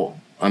now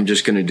I'm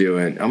just going to do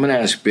it. I'm going to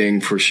ask Bing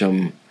for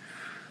some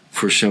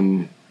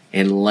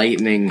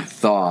enlightening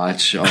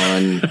thoughts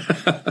on.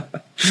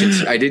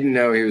 Since I didn't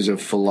know he was a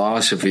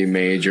philosophy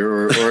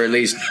major, or at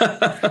least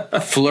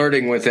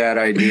flirting with that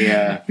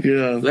idea.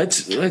 Yeah.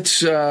 Let's.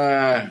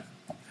 And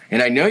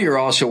I know you're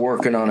also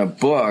working on a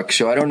book,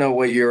 so I don't know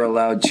what you're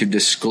allowed to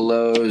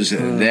disclose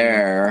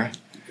there.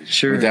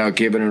 Sure. Without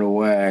giving it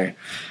away.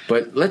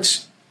 But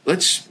let's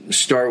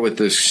start with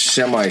this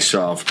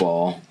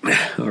semi-softball.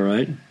 All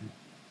right.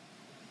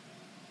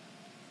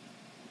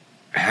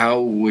 How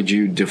would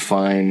you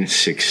define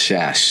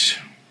success?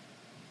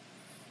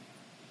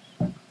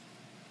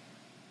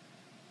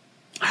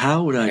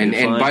 How would I define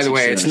And by the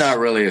way, success? it's not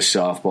really a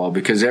softball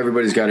because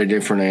everybody's got a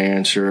different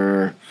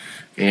answer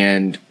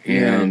and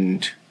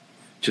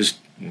just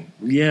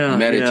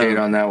meditate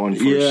on that one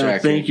for a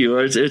second. Thank you.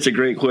 It's a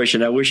great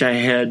question. I wish I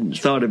had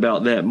thought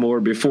about that more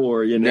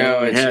before.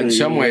 No, in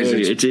some ways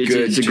it's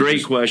a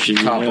great question.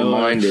 Top of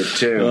mind it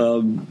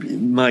too.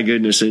 My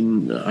goodness,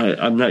 and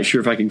I'm not sure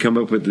if I can come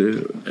up with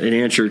an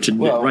answer to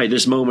right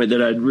this moment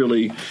that I'd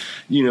really,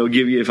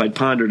 give you if I'd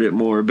pondered it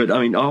more. But I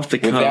mean, off the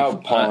cuff,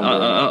 without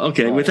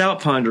pondering. Without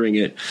pondering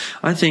it,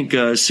 I think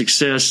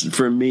success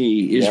for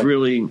me is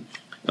really.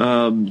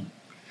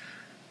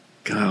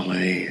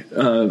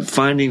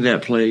 Finding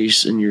that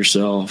place in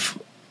yourself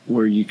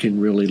where you can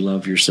really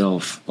love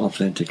yourself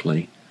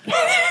authentically.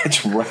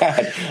 It's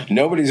rad.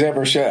 Nobody's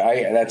ever said.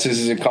 This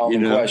is a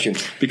common question.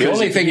 Because the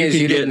only thing is,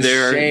 you didn't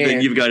there, say then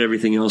it. You've got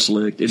everything else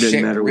licked. It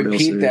doesn't matter what else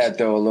there is. Repeat that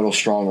though a little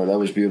stronger. That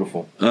was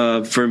beautiful.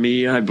 For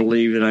me, I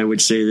believe that I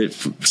would say that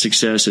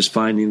success is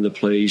finding the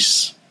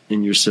place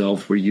in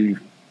yourself where you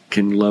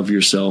can love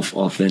yourself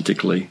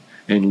authentically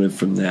and live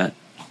from that.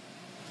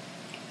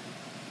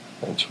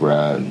 That's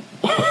rad.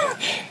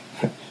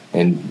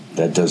 And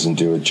that doesn't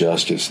do it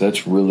justice.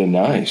 That's really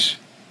nice.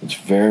 It's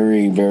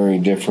very, very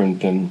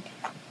different than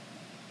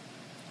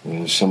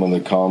some of the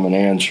common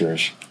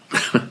answers.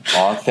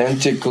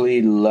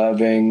 Authentically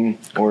loving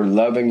or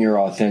loving your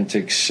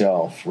authentic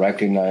self,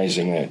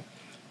 recognizing it.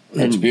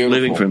 That's beautiful.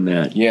 Living from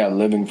that. Yeah,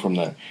 living from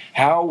that.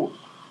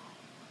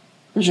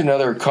 Here's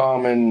another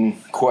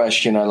common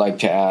question I like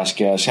to ask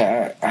guests.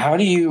 How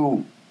do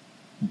you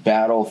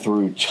battle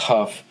through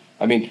tough...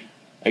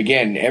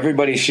 Again,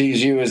 everybody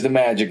sees you as the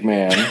magic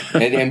man,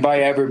 and by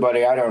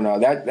everybody, I don't know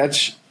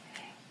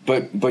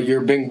but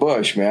you're Bing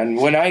Bush, man.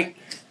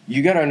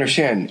 You got to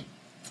understand,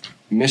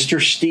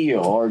 Mr.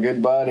 Steele, our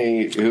good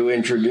buddy who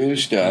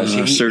introduced us,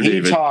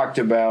 he talked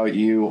about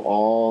you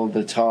all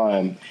the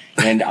time,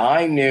 and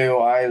I knew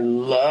I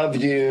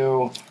loved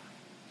you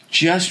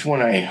just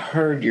when I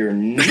heard your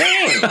name.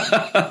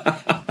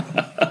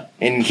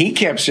 And he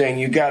kept saying,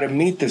 "You got to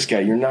meet this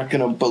guy. You're not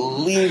going to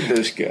believe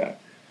this guy."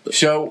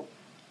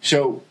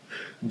 So,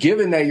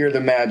 given that you're the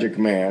magic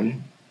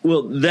man...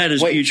 Well, that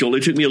is mutual.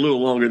 It took me a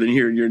little longer than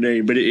hearing your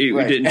name, but it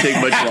didn't take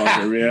much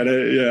longer,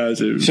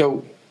 man.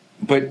 So,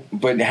 but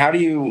how do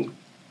you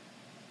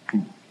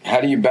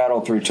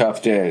battle through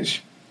tough days?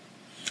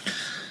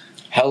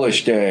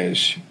 Hellish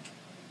days.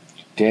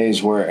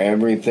 Days where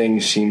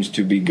everything seems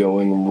to be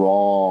going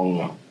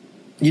wrong.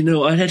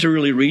 I had to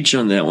really reach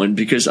on that one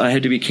because I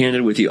had to be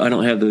candid with you. I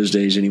don't have those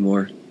days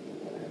anymore.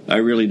 I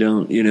really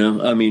don't,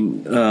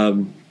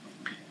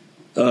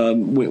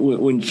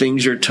 when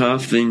things are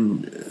tough,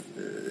 then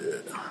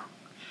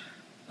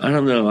I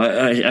don't know.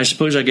 I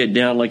suppose I get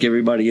down like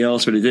everybody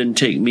else, but it didn't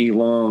take me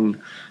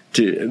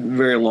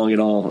very long at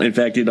all. In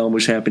fact, it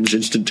almost happens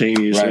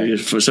instantaneously. Right.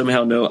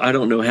 Somehow, I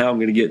don't know how I'm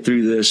going to get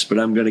through this, but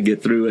I'm going to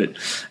get through it,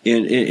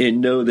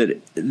 and know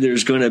that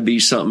there's going to be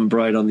something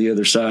bright on the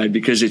other side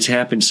because it's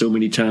happened so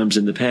many times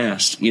in the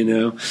past. So,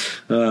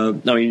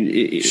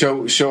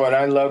 and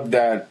I love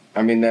that.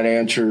 That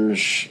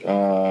answers.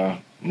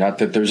 Not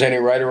that there's any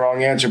right or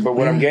wrong answer, but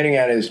what I'm getting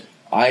at is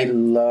I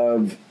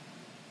love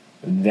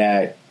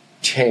that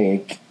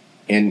take,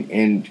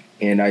 and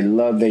And I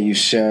love that you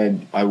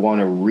said, I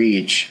want to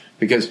reach,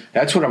 because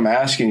that's what I'm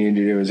asking you to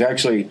do, is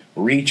actually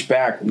reach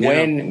back.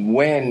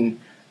 When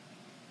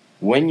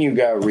you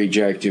got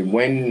rejected,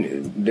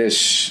 when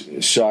this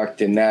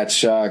sucked and that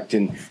sucked,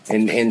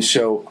 and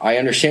so I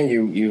understand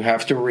you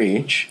have to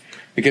reach,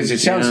 because it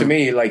sounds to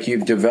me like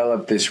you've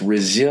developed this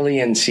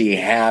resiliency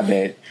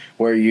habit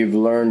where you've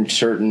learned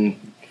certain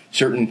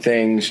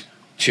things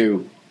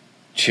to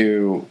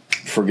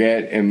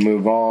forget and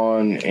move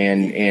on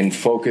and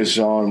focus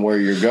on where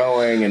you're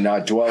going and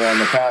not dwell on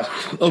the past.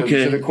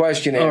 Okay. So the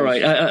question is... All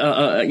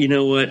right. You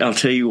know what? I'll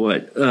tell you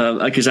what.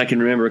 Because I can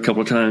remember a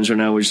couple of times when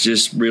I was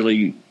just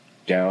really...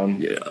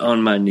 down?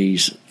 On my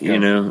knees, you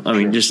know? I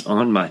mean, just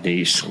on my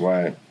knees.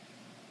 Right.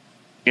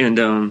 And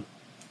I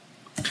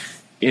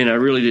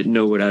really didn't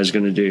know what I was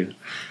going to do.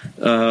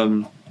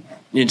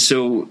 And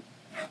so...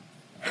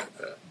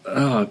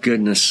 Oh,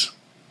 goodness.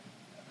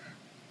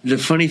 The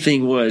funny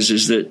thing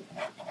is that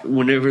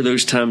whenever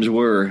those times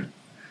were,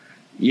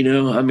 you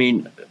know, I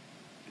mean,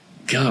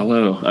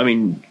 God, I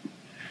mean,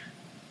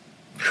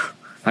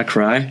 I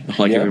cry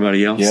like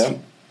everybody else. Yeah.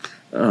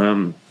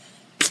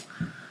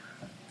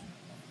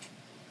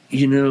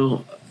 You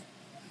know,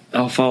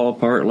 I'll fall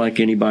apart like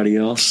anybody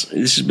else.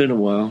 This has been a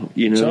while,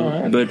 you know, all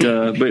right. but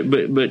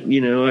you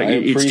know,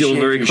 it's still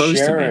very close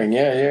sharing. to me.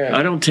 Yeah.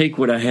 I don't take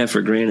what I have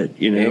for granted,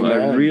 you know.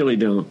 Amen. I really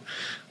don't.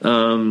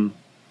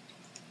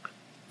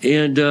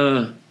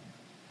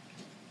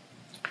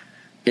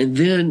 And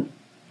then,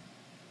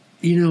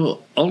 you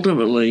know,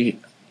 ultimately,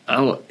 I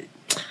don't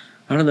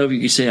know if you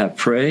could say I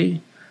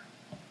pray,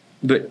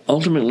 but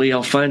ultimately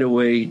I'll find a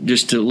way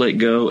just to let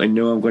go and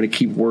know I'm going to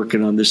keep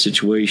working on this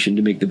situation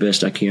to make the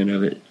best I can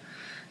of it.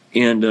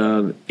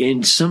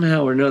 And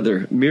somehow or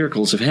another,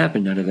 miracles have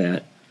happened out of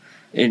that.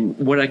 And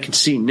what I can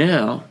see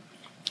now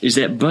is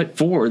that but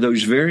for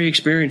those very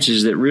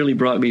experiences that really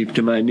brought me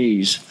to my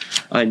knees,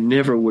 I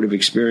never would have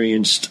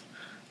experienced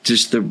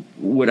just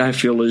what I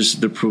feel is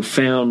the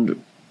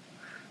profound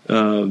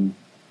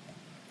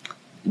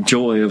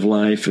joy of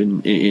life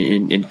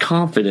and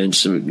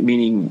confidence,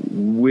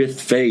 meaning with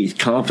faith,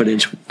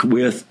 confidence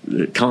with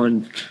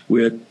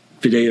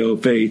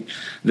fideo, faith,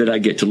 that I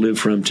get to live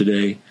from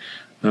today.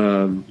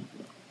 And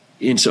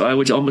so I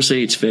would almost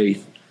say it's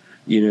faith,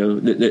 you know,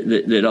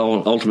 that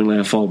ultimately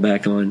I fall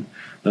back on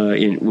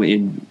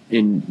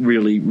in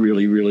really,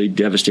 really, really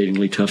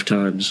devastatingly tough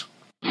times.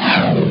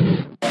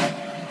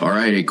 All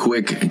right, a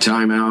quick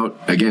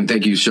timeout. Again,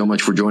 thank you so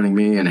much for joining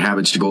me in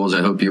Habits to Goals.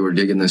 I hope you are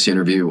digging this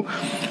interview.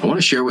 I want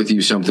to share with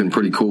you something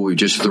pretty cool we've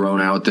just thrown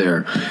out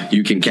there.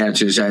 You can catch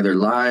this either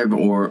live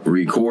or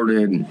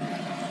recorded.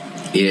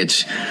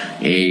 It's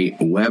a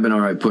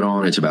webinar I put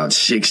on. It's about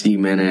 60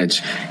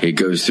 minutes. It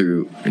goes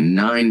through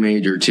 9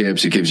 major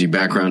tips. It gives you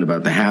background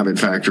about the habit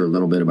factor, a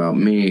little bit about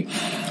me,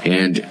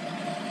 and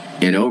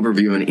an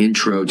overview and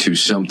intro to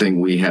something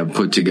we have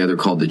put together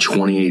called the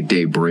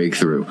 28-Day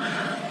Breakthrough.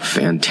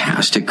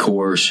 Fantastic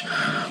course.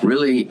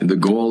 Really, the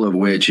goal of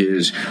which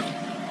is,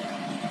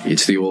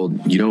 it's the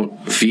old, you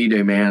don't feed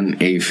a man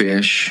a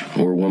fish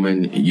or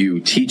woman, you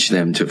teach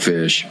them to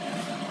fish.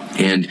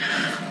 And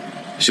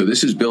so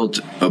this is built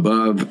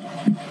above,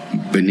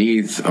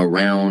 beneath,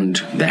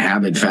 around the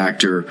habit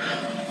factor,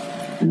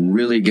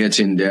 really gets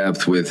in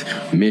depth with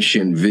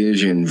mission,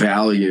 vision,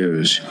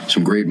 values,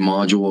 some great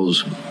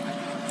modules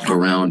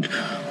around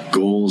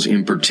goals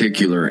in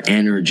particular,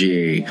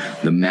 energy,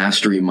 the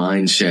mastery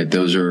mindset.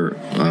 Those are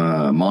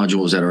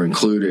modules that are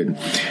included.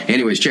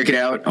 Anyways, check it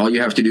out. All you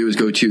have to do is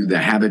go to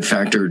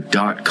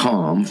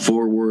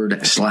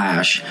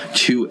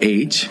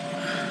thehabitfactor.com/28.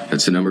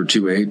 That's the number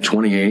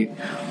 28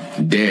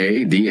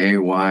 day,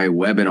 D-A-Y,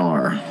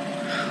 webinar.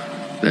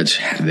 That's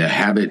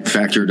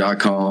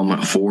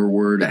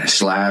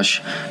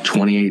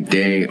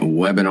thehabitfactor.com/28-day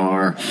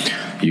webinar.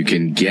 You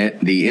can get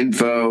the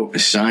info,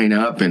 sign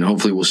up, and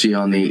hopefully we'll see you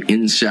on the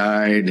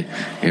inside.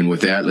 And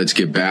with that, let's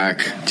get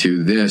back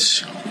to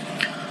this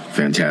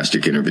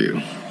fantastic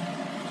interview.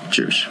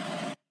 Cheers.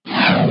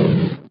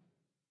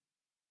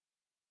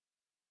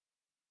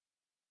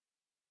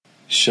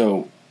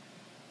 So,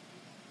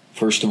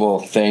 first of all,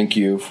 thank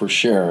you for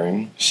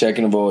sharing.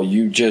 Second of all,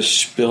 you just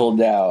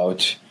spilled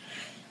out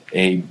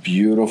a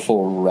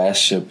beautiful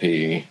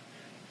recipe,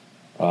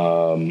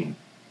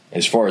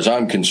 as far as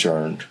I'm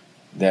concerned.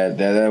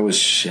 That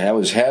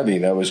was heavy.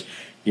 That was,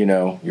 you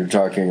know, you're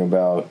talking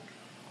about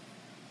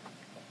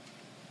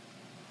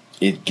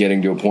it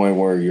getting to a point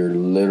where you're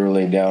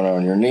literally down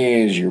on your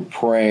knees, you're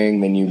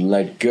praying, then you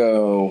let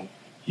go,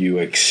 you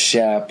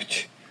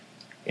accept,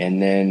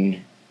 and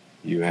then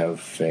you have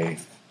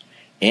faith.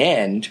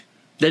 And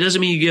that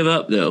doesn't mean you give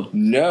up, though.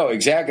 No,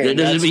 exactly. That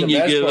doesn't mean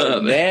you give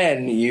up.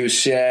 Then you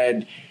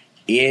said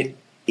it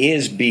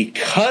is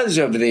because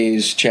of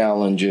these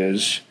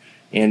challenges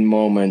and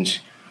moments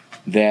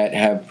that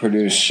have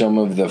produced some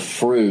of the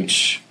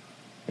fruits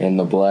and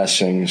the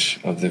blessings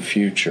of the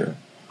future.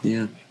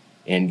 Yeah.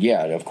 And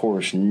yeah, of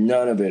course,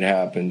 none of it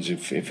happens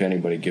if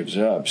anybody gives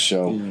up.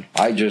 So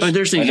I just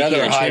there's things another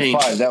you can't high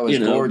change, five. That was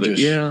gorgeous.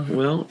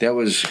 That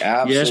was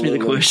absolutely. You asked me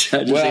the question.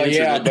 I just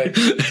answered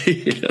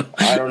it.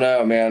 But I don't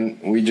know, man.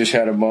 We just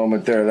had a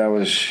moment there. That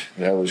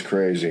was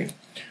crazy.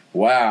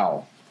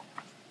 Wow.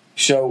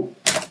 So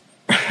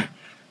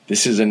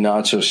this is a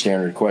not so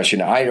standard question.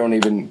 I don't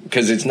even,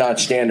 because it's not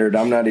standard.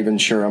 I'm not even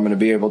sure I'm going to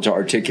be able to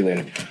articulate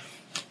it.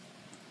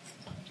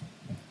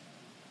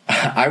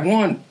 I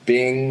want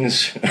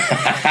Bing's.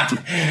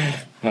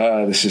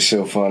 This is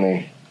so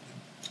funny.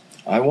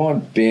 I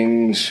want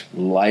Bing's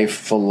life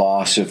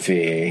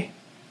philosophy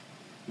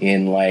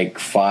in like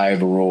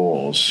 5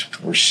 rules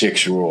or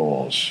 6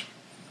 rules.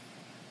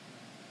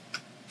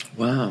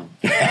 Wow.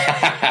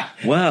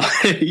 Wow.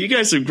 You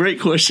got some great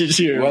questions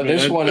here. Well,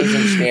 this one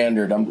isn't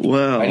standard.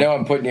 Wow. I know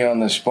I'm putting you on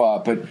the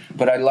spot,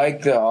 but I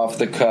like the off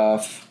the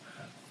cuff.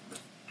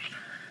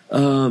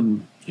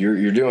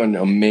 You're doing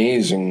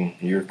amazing.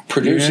 You're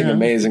producing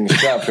amazing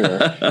stuff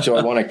here. So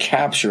I want to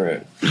capture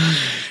it.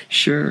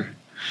 Sure.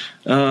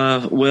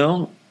 I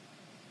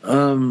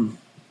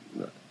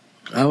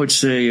would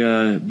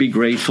say be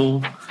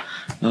grateful.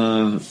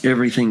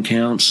 Everything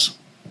counts,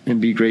 and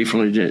be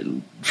grateful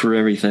for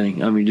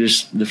everything. I mean,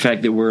 just the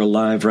fact that we're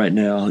alive right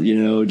now,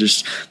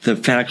 just the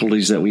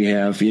faculties that we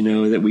have,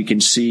 that we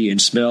can see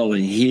and smell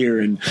and hear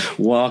and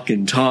walk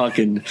and talk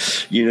and,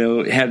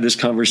 have this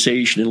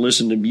conversation and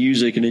listen to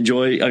music and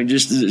enjoy. I mean,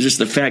 just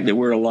the fact that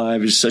we're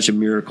alive is such a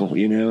miracle,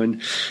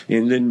 and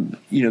then,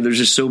 there's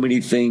just so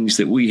many things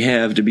that we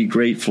have to be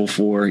grateful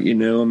for, I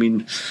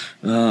mean,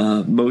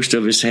 most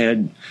of us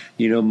had,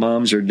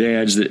 moms or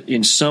dads that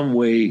in some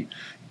way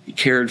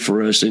cared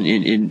for us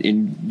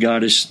and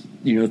got us,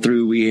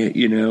 through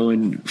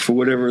and for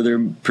whatever their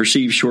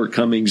perceived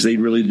shortcomings, they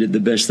really did the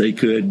best they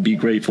could. Be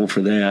grateful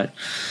for that,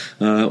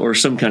 or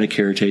some kind of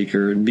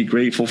caretaker, and be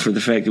grateful for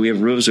the fact that we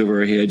have roofs over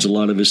our heads. A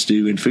lot of us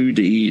do, and food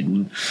to eat,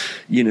 and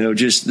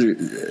just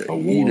a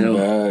warm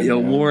bed,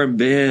 warm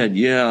bed.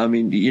 Yeah, I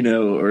mean,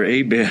 or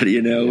a bed.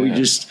 We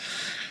just.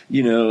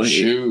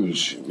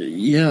 Shoes,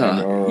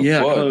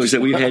 clothes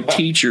that we've had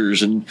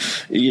teachers and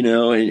like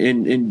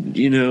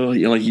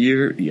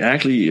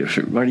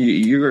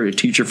you're a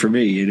teacher for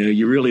me,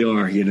 you really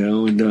are,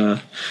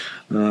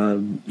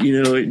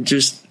 and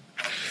just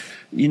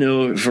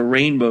for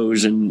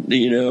rainbows and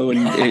all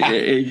right,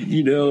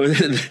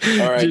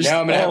 just now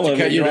I'm gonna have to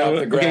cut you off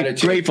the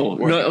gratitude. Okay, grateful.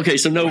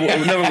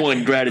 Number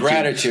 1, gratitude.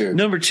 Gratitude.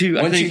 Number 2,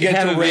 once I think you get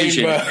have to a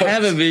vision. rainbows.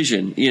 Have a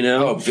vision.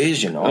 Oh,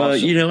 vision.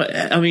 Awesome.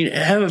 I mean,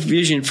 have a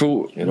vision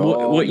for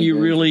what you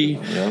really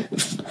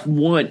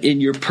want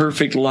in your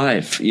perfect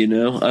life.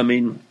 I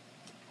mean,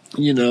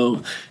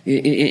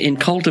 and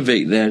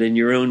cultivate that in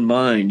your own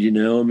mind.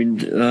 I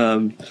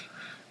mean.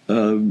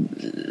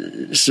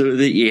 So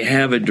that you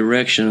have a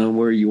direction on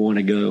where you want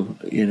to go,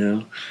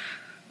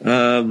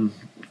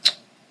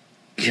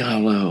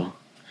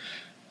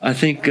 I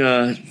think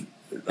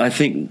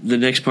the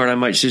next part I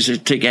might say is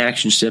take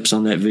action steps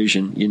on that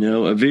vision.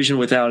 A vision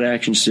without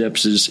action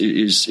steps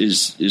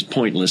is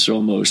pointless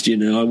almost.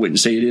 I wouldn't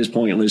say it is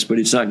pointless, but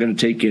it's not going to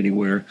take you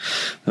anywhere.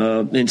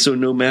 And so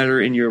no matter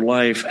in your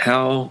life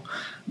how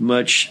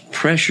much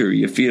pressure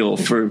you feel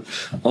for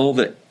all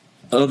the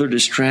other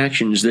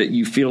distractions that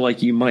you feel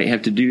like you might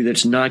have to do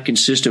that's not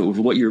consistent with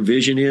what your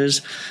vision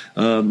is,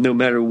 no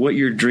matter what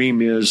your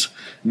dream is,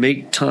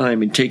 make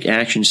time and take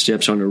action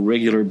steps on a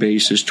regular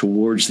basis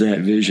towards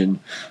that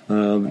vision.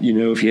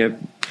 If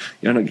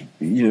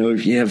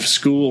you have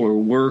school or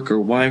work or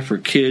wife or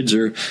kids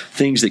or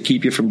things that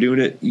keep you from doing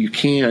it, you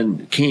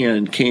can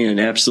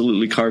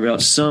absolutely carve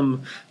out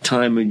some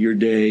time in your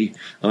day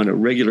on a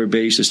regular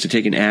basis to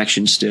take an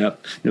action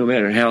step, no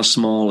matter how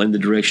small, in the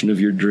direction of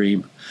your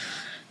dream.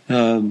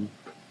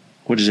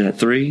 What is that,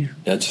 3?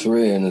 That's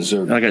 3, and is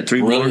there? I got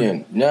 3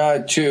 brilliant. more.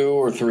 No, 2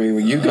 or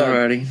 3. You got.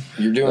 Alrighty.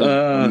 You're doing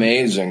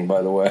amazing,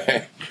 by the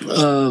way.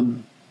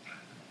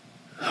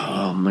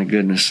 Oh my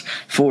goodness.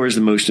 4 is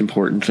the most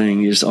important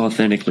thing. Is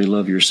authentically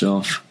love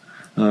yourself.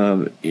 Be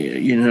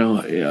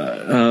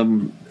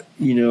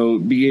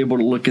able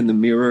to look in the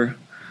mirror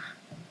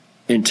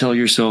and tell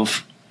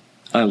yourself,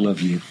 "I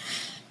love you,"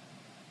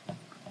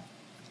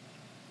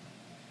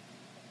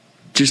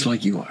 just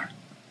like you are.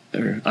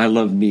 Or I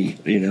love me,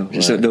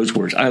 just those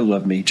words. I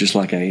love me just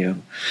like I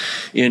am.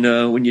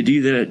 And when you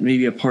do that,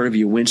 maybe a part of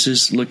you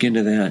winces. Look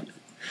into that.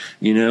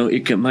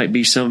 It might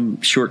be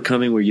some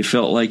shortcoming where you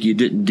felt like you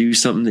didn't do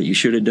something that you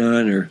should have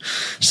done, or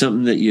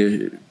something that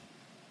you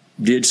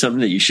did something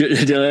that you shouldn't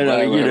have done,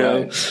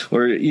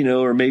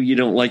 or maybe you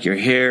don't like your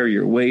hair,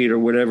 your weight, or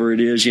whatever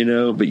it is,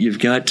 but you've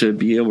got to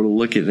be able to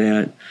look at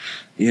that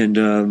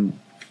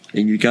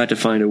and you got to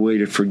find a way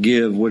to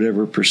forgive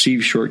whatever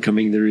perceived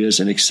shortcoming there is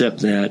and accept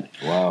that.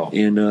 Wow.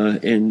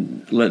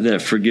 And let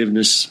that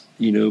forgiveness,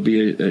 be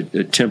a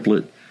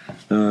template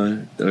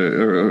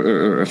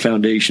or a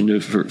foundation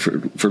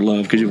for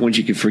love. Because once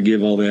you can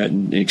forgive all that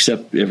and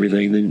accept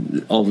everything,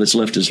 then all that's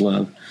left is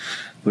love.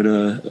 But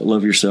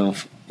love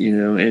yourself,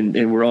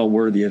 and we're all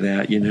worthy of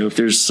that. If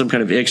there's some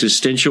kind of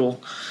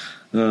existential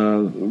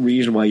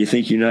reason why you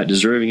think you're not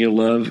deserving of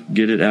love,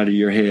 get it out of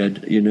your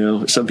head.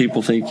 Some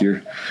people think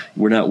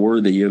we're not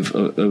worthy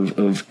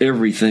of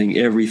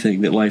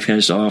everything that life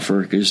has to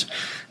offer,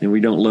 and we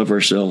don't love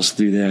ourselves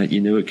through that.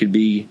 It could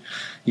be,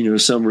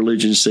 some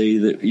religions say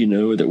that,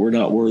 that we're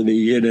not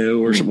worthy,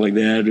 or something like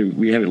that, or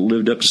we haven't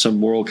lived up to some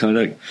moral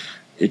conduct.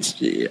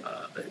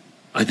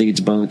 I think it's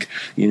bunk.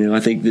 I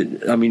think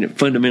that,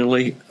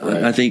 fundamentally,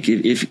 right. I think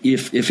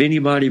if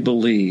anybody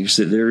believes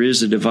that there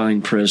is a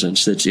divine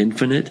presence that's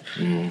infinite,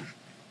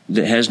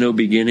 that has no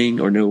beginning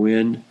or no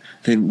end,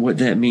 then what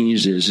that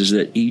means is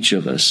that each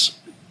of us,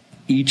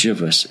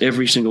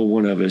 every single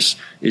one of us,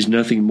 is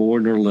nothing more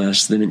nor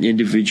less than an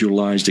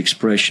individualized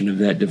expression of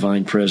that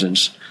divine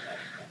presence.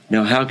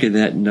 Now, how could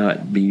that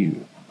not be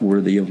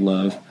worthy of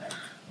love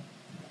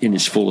in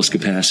its fullest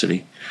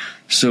capacity?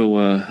 So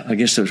I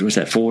guess was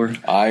that 4?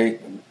 I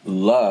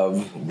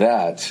love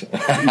that.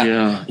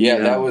 Yeah.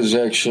 That was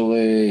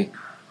actually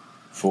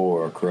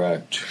 4,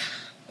 correct.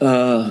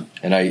 And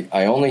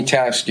I only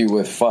tasked you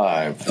with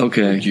 5.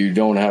 Okay. But you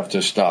don't have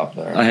to stop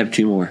there. I have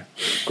 2 more.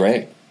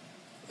 Great.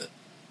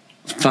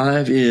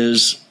 5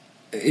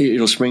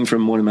 it'll spring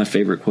from one of my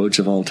favorite quotes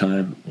of all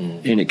time.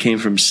 And it came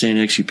from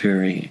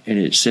Saint-Exupéry. And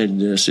it said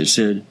this. It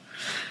said,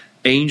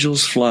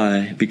 "Angels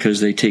fly because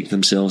they take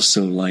themselves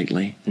so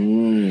lightly."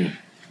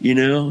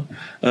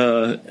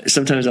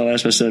 Sometimes I'll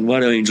ask my son,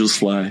 why do angels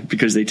fly?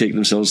 Because they take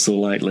themselves so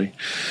lightly.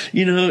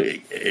 You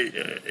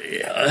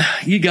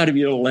got to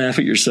be able to laugh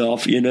at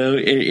yourself,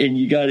 and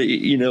you got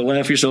to,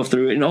 laugh yourself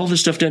through it. And all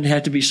this stuff doesn't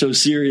have to be so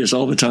serious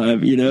all the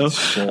time, Sure.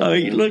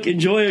 Look,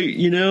 enjoy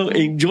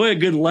a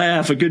good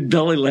laugh, a good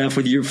belly laugh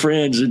with your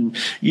friends. And,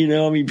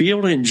 be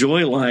able to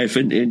enjoy life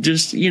and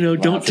just,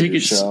 don't take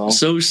it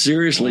so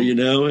seriously,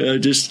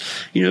 just,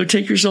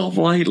 take yourself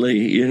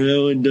lightly,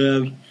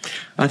 and,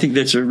 I think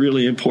that's a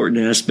really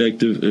important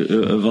aspect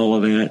of all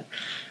of that.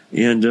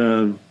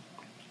 And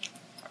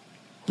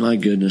my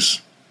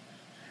goodness.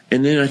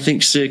 And then I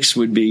think 6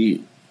 would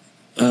be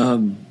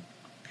kind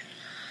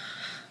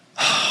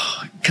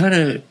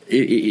of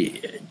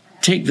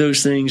take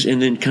those things and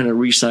then kind of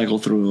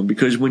recycle through them.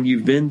 Because when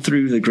you've been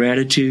through the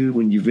gratitude,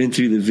 when you've been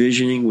through the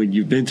visioning, when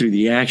you've been through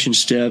the action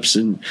steps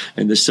and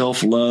the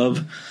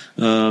self-love,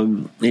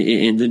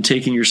 and then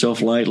taking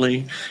yourself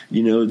lightly,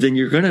 then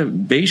you're going to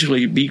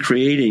basically be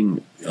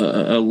creating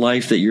a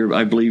life that you're,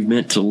 I believe,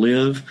 meant to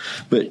live.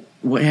 But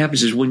what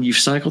happens is when you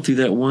cycle through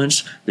that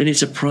once, then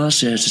it's a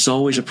process. It's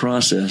always a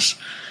process.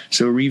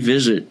 So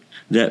revisit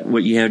that,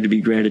 what you have to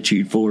be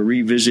gratitude for.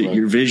 Revisit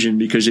your vision,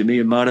 because it may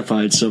have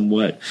modified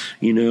somewhat.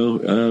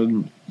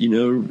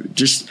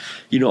 Just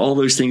all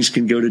those things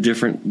can go to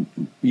different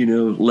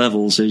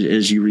levels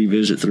as you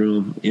revisit through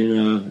them.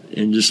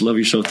 And just love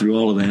yourself through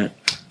all of that.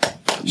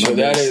 So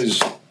that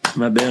is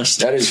my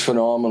best. That is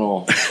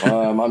phenomenal.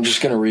 I'm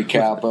just going to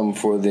recap them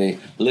for the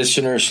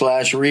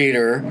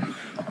listener/reader.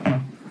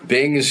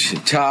 Bing's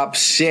top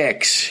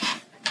 6.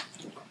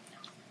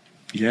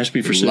 You asked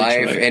me for 6.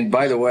 Life, right? And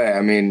by the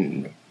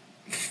way,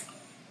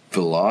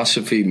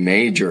 philosophy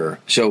major.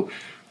 So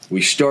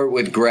we start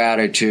with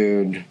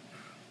gratitude.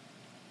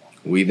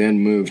 We then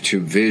move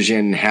to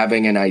vision,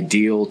 having an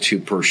ideal to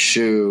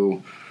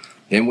pursue.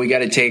 Then we got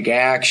to take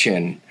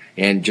action.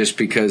 And just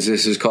because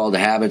this is called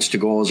Habits to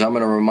Goals, I'm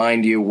going to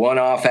remind you,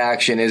 one-off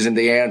action isn't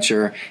the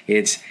answer.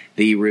 It's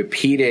the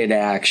repeated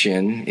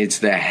action. It's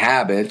the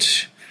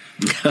habits.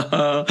 Wait. It's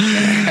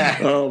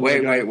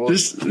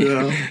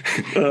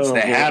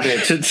the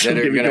habits that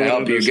are going to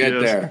help you get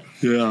there.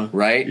 Yeah.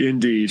 Right?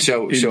 Indeed.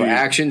 So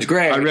action's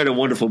great. I read a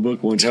wonderful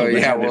book once called The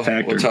Habit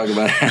Factor. We'll talk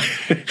about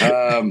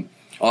it.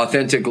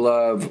 Authentic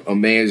love,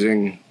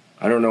 amazing.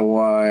 I don't know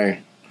why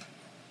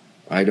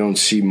I don't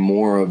see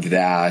more of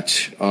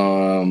that.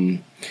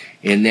 And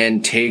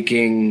then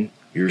taking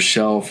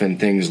yourself and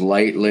things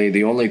lightly.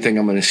 The only thing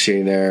I'm going to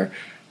say there,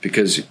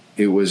 because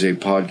it was a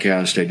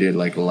podcast I did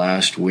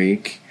last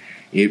week,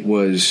 it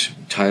was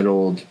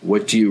titled,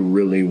 "What Do You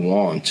Really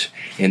Want?"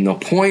 And the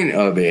point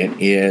of it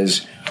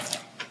is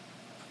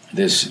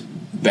this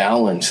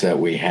balance that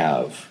we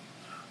have,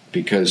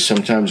 because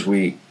sometimes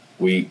we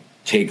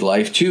take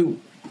life too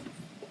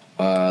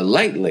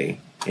lightly.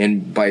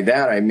 And by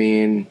that I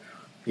mean,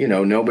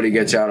 nobody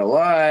gets out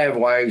alive.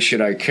 Why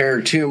should I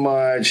care too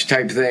much?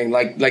 Type thing.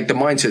 Like the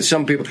mindset.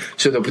 Some people.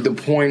 So the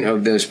point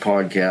of this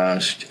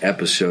podcast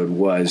episode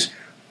was,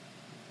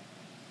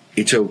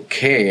 it's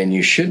okay and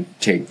you should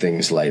take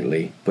things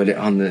lightly. But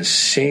on the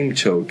same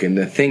token,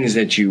 the things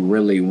that you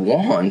really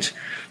want,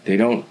 they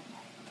don't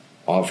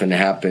often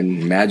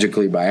happen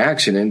magically by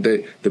accident.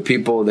 The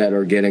people that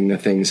are getting the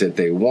things that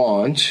they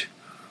want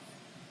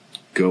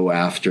go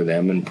after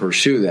them and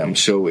pursue them.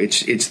 So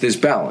it's this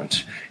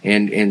balance.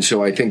 And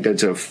so I think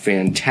that's a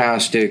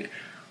fantastic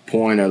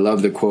point. I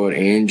love the quote,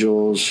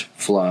 "Angels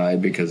fly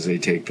because they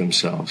take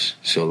themselves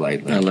so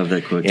lightly." I love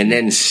that quote. And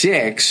then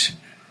 6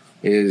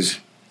 is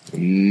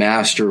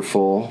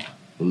masterful,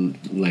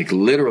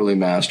 literally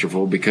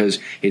masterful, because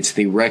it's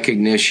the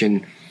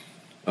recognition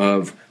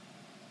of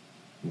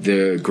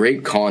the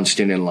great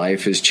constant in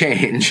life is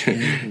change.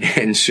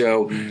 And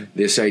so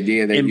this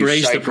idea that embrace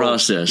you cycle, the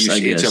process, I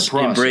guess. It's a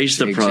process. Embrace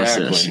the process.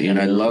 Exactly. And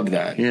I love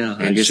that. Yeah,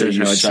 and I guess so that's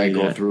you how I'd say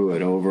cycle that. through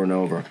it over and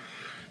over.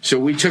 So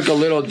we took a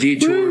little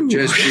detour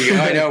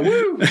I know,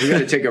 woo! We got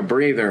to take a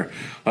breather.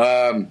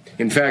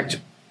 In fact,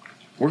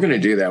 we're going to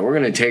do that. We're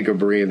going to take a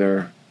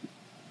breather.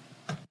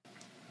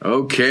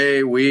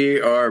 Okay,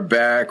 we are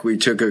back. We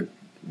took a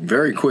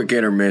very quick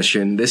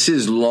intermission. This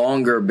is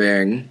longer,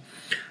 Bing,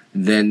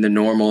 than the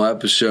normal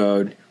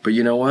episode. But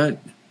you know what?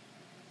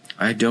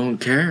 I don't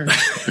care.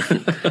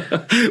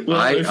 Well,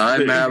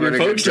 I'm having a good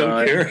folks don't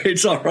time. care.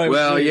 It's all right.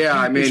 Well, yeah,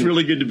 I mean, it's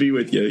really good to be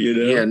with you. You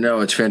know. Yeah, no,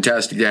 it's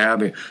fantastic to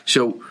have you.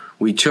 So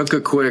we took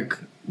a quick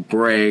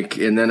break,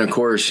 and then of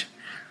course,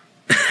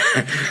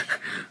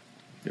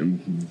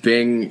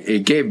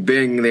 it gave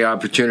Bing the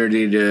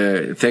opportunity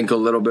to think a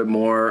little bit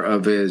more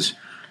of his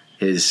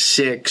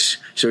 6.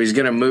 So he's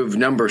going to move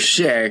number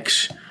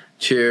 6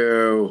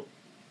 to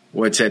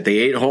what's at the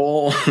 8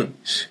 hole.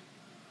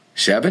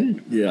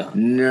 7? Yeah.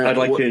 No, I'd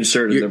like to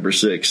insert a number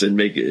 6 and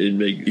make it.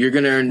 You're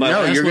going to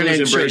you're going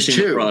to insert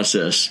 2. The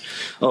process.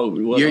 Oh,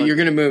 well, you're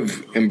going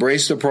to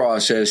embrace the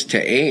process to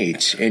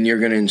 8, and you're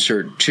going to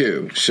insert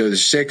 2. So the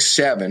 6,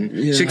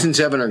 7, 6 and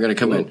 7 are going to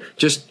come in.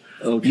 Just.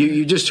 Okay.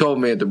 You just told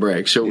me at the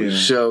break. So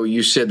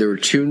you said there were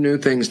 2 new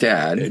things to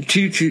add.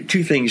 Two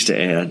things to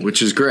add,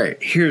 which is great.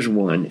 Here's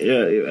one.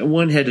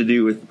 One had to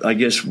do with, I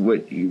guess,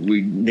 what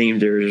we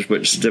named there is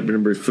what step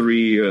number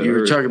 3. You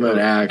were talking about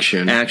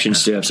action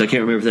steps. I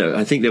can't remember that.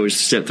 I think that was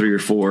step 3 or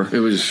 4. It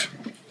was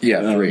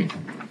 3.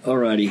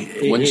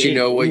 Alrighty. Once you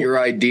know what your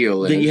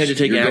ideal is, then you had to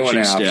take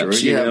action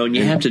steps. You know, and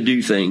you have to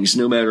do things,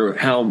 no matter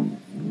how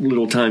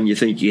little time you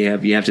think you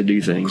have to do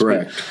things.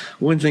 Correct.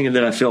 But one thing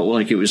that I felt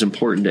like it was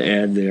important to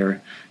add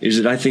there is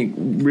that I think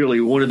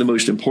really one of the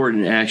most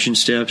important action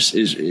steps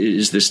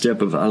is the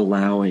step of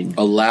allowing,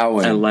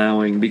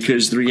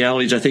 because the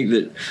reality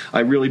is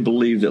I really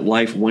believe that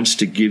life wants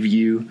to give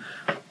you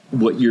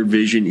what your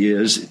vision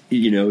is.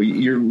 You know,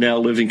 you're now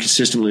living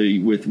consistently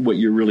with what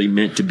you're really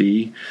meant to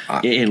be,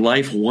 and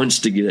life wants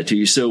to give that to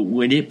you. So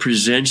when it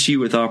presents you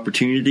with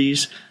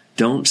opportunities,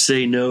 don't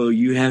say no.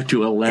 You have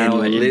to allow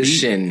and it.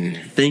 Listen.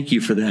 Thank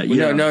you for that.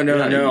 Yeah. No.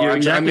 You're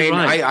exactly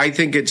right. I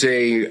think it's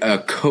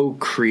a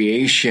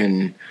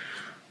co-creation.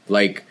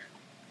 Like,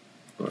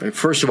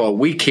 first of all,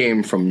 we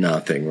came from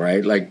nothing,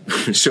 right? Like,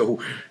 so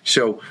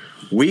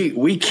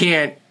we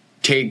can't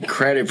take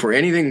credit for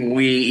anything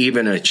we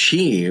even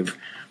achieve.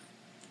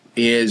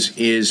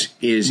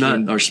 Is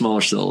not our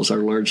smaller cells, our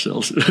large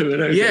cells.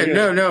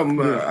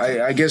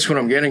 I guess what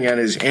I'm getting at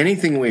is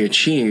anything we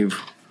achieve.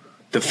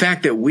 The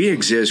fact that we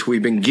exist,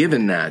 we've been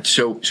given that.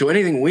 So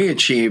anything we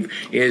achieve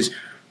is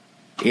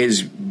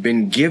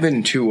been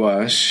given to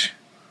us.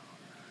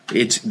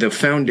 It's the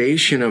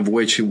foundation of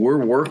which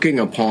we're working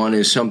upon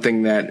is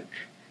something that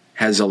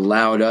has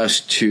allowed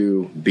us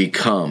to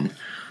become.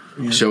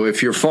 Yeah. So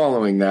if you're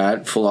following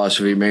that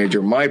philosophy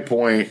major, my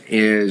point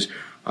is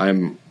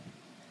I'm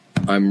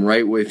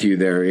right with you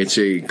there. It's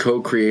a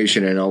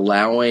co-creation and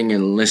allowing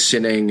and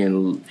listening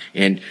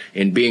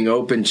and being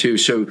open to.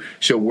 So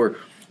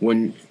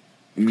when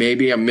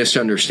maybe I'm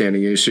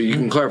misunderstanding you, so you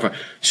can clarify.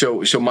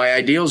 So my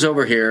ideal's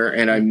over here,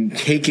 and I'm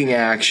taking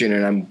action,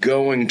 and I'm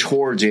going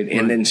towards it,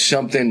 and then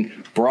something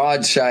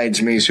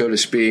broadsides me, so to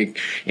speak,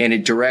 and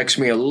it directs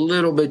me a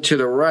little bit to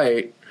the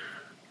right,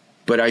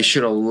 but I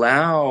should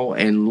allow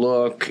and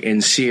look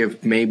and see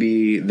if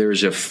maybe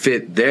there's a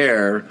fit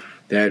there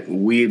that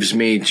weaves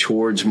me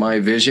towards my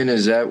vision.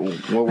 Is that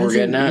what we're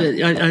getting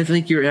at? I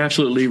think you're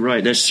absolutely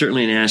right. That's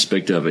certainly an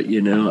aspect of it.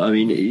 You know, I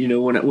mean, you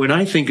know, when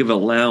I think of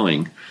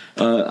allowing,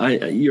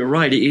 you're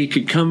right. It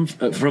could come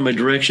from a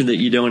direction that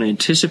you don't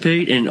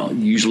anticipate,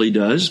 and usually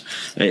does,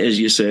 as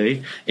you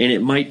say. And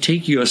it might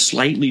take you a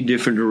slightly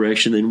different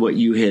direction than what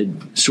you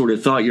had sort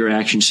of thought your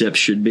action steps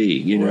should be.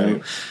 You know,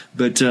 right.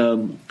 But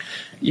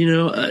you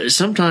know,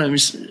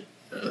 sometimes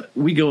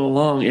we go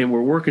along and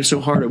we're working so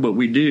hard at what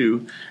we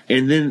do,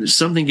 and then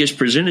something gets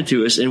presented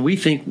to us, and we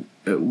think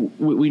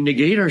we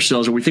negate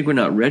ourselves, or we think we're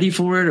not ready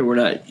for it, or we're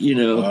not, you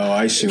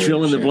know,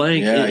 fill in the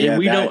blank, and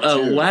we don't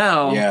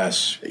allow.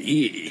 Yes.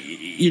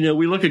 You know,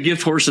 we look a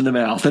gift horse in the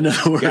mouth. In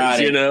other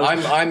words, you know,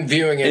 I'm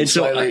viewing it and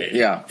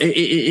slightly.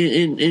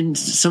 And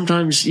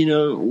sometimes, you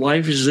know,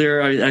 life is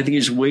there. I think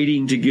it's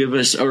waiting to give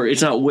us, or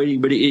it's not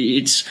waiting, but it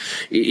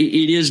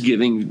is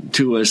giving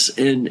to us.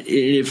 And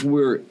if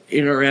we're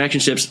in our action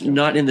steps,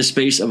 not in the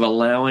space of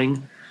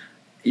allowing,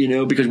 you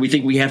know, because we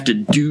think we have to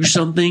do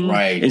something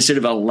instead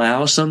of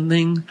allow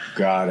something.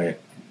 Got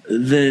it.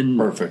 Then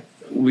perfect.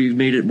 We've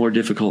made it more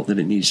difficult than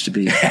it needs to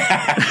be.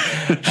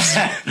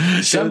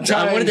 Sometimes,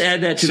 I wanted to add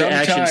that to the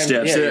action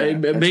steps.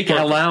 Make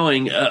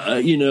allowing,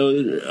 you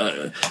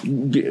know,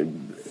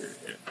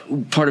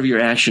 part of your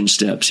action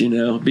steps. You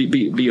know,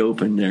 be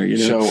open there. You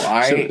know, so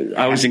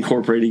I was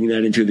incorporating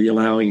that into the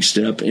allowing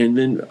step, and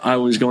then I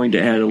was going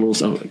to add a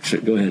little. Oh,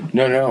 go ahead.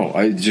 No.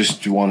 I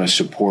just want to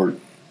support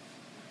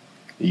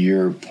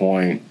your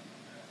point.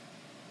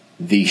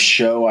 The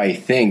show, I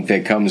think,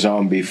 that comes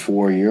on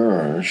before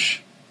yours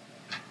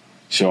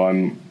So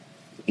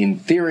in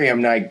theory,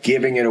 I'm not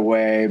giving it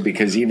away,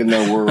 because even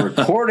though we're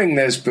recording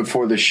this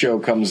before the show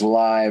comes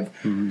live,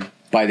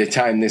 by the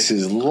time this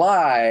is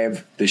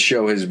live, the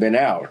show has been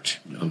out.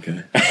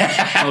 Okay.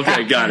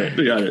 Okay, got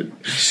it.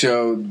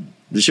 So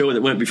the show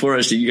that went before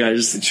us that you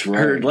guys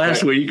heard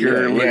last week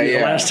or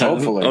last time.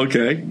 Hopefully.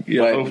 Okay.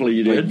 Yeah, hopefully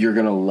you did. But you're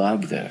going to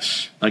love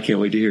this. I can't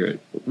wait to hear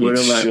it. What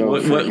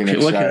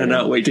can I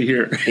not wait to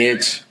hear?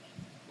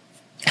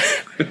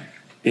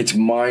 It's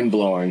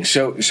mind-blowing.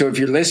 So if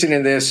you're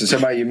listening to this and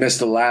somehow you missed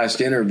the last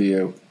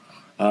interview,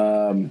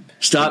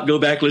 stop, go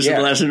back, listen to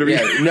the last interview.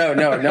 Yeah,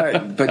 no.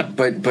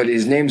 But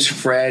his name's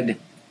Fred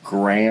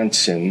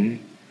Gratzon,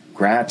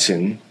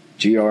 Gratzon.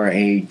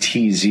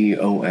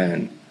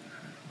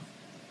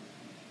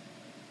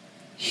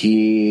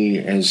 He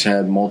has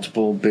had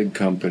multiple big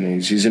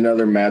companies. He's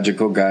another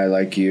magical guy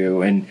like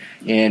you, and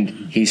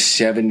he's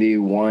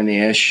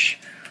 71-ish,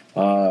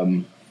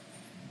 and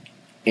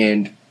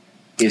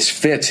this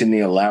fits in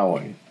the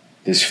allowing.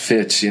 This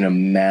fits in a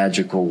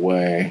magical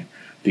way,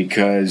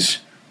 because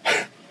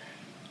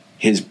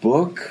his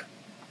book,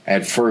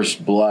 at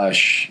first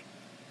blush,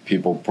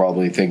 people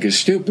probably think is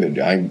stupid.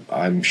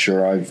 I'm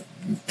sure I'm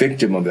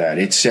victim of that.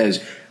 It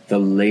says, "The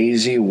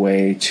Lazy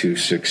Way to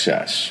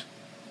Success."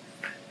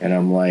 And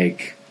I'm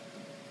like,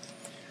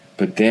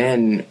 but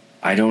then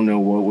I don't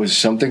know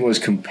something was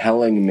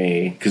compelling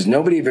me, because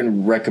nobody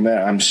even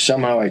recommended.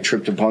 I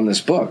tripped upon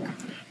this book,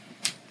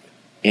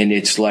 and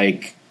it's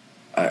like,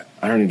 I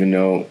don't even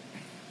know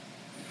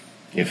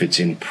if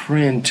it's in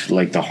print,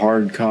 like the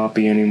hard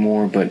copy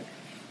anymore, but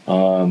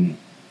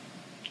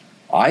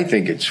I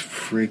think it's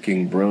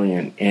freaking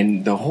brilliant.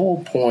 And the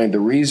whole point, the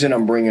reason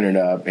I'm bringing it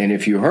up, and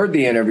if you heard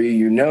the interview,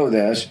 you know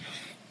this.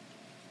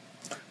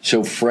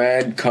 So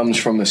Fred comes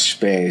from a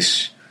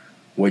space.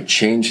 What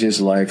changed his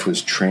life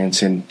was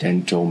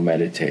transcendental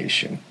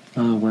meditation.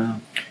 Oh,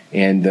 wow.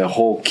 And the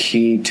whole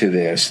key to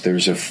this,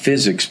 there's a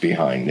physics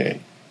behind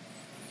it.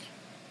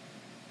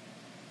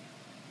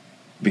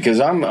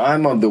 Because I'm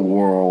of the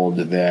world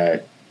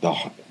that,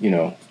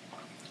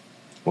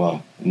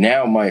 well,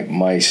 now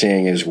my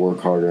saying is work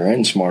harder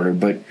and smarter,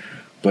 but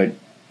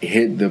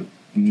the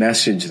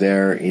message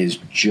there is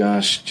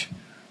just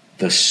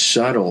the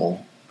subtler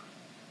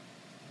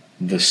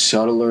the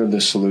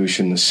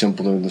solution, the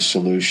simpler the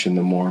solution,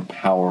 the more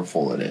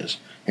powerful it is.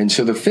 And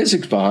so the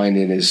physics behind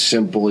it is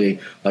simply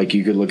like,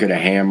 you could look at a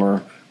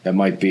hammer that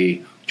might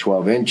be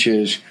 12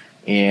 inches,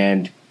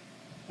 and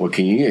what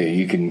can you do?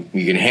 You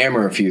can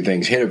hammer a few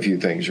things, hit a few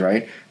things,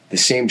 right? The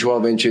same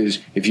 12 inches,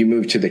 if you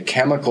move to the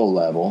chemical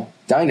level,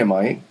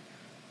 dynamite,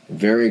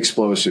 very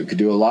explosive, could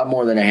do a lot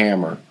more than a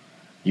hammer.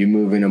 You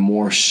move in a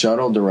more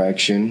subtle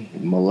direction,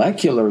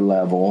 molecular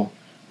level,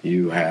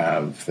 you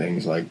have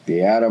things like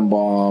the atom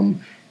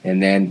bomb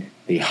and then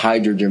the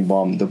hydrogen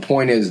bomb. The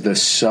point is, the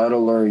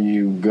subtler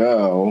you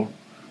go,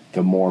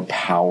 the more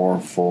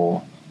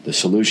powerful the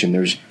solution.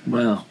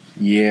 Wow.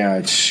 Yeah,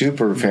 it's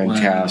super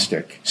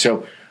fantastic. Wow.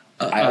 So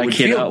I would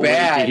feel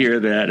bad to hear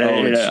that.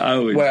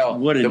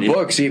 The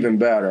book's even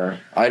better.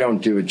 I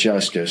don't do it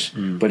justice.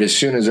 But as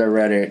soon as I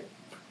read it,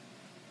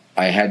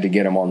 I had to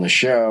get him on the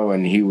show,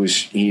 and he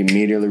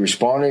immediately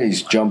responded.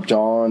 He's jumped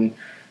on,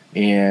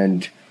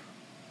 and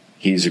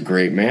he's a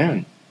great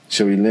man.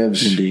 So he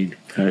lives, indeed,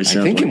 I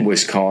think, in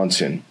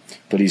Wisconsin,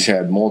 but he's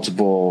had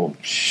multiple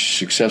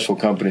successful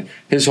companies.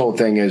 His whole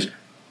thing is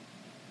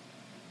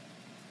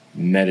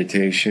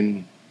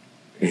meditation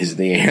is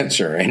the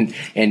answer.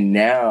 And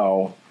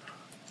now,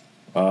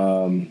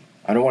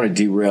 I don't want to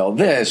derail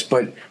this,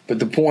 but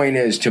the point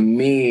is, to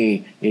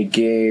me, it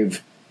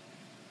gave.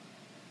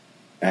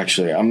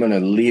 Actually, I'm going to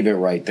leave it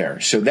right there.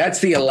 So that's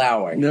the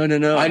allowing. No.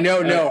 I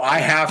know. I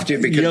have to,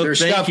 because there's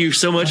thank stuff. You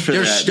so much for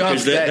there's that. Stuff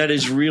because that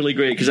is really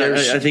great, because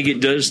I think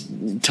it does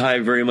tie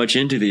very much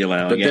into the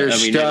allowing. But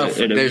there's stuff.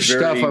 There's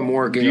stuff I'm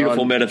working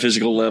beautiful on,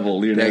 metaphysical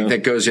level.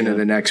 That goes into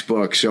the next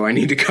book. So I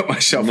need to cut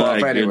myself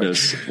off anyway.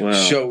 Goodness. Wow.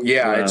 So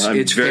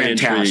it's very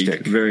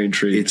fantastic. Very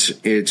intrigued.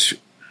 It's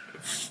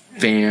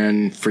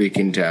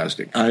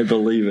fan-freaking-tastic. I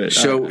believe it.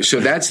 So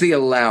that's the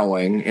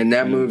allowing, and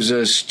that moves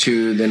us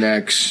to the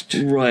next.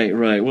 Right.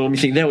 Well, I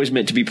think that was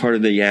meant to be part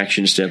of the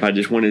action step. I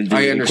just wanted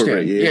to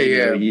incorporate.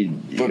 Yeah.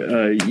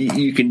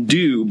 You can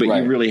do, but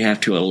you really have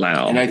to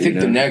allow. And I think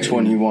the next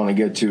one you want to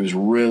get to is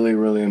really,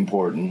 really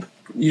important.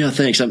 Yeah,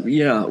 thanks.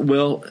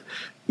 Well,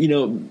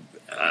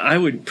 I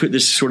would put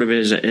this sort of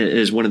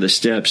as one of the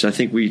steps. I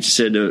think we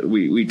said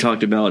we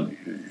talked about.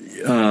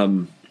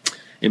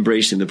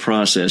 Embracing the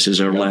process is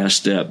our last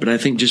step. But I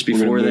think just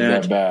before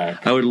that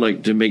I would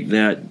like to make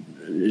that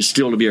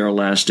still to be our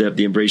last step,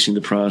 the embracing the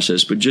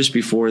process. But just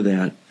before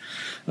that,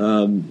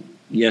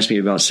 you asked me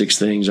about 6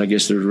 things. I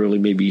guess there's really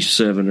maybe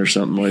 7 or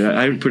something like that.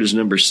 I would put as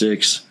number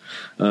 6.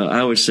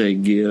 I would say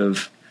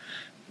give.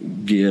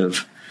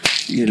 If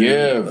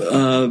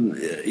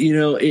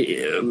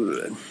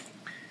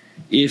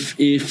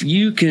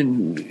you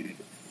can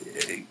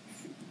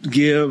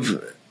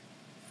give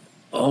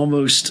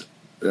almost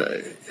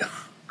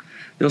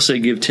they'll say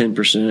give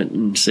 10%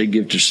 and say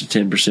give just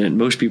 10%.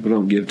 Most people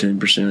don't give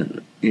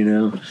 10%, you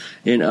know.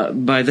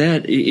 And by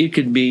that, it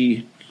could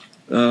be,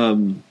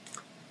 you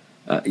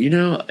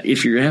know,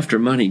 if you're after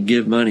money,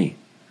 give money.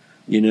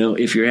 You know,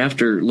 if you're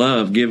after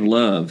love, give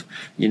love.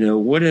 You know,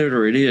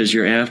 whatever it is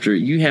you're after,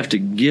 you have to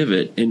give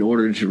it in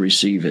order to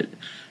receive it.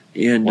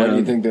 And why do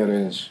you think that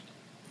is?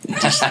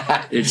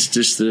 It's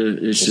just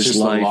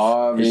life. The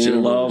law of it's the the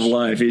law of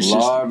life. It's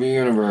law of the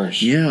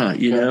universe. Yeah,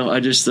 you know, I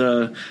just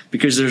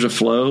because there's a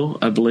flow,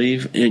 I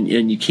believe,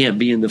 and you can't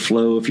be in the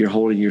flow if you're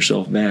holding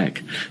yourself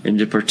back. And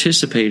to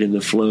participate in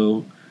the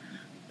flow,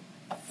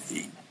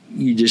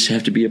 you just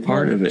have to be a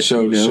part of it.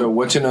 So, you know? so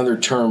what's another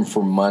term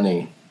for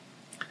money?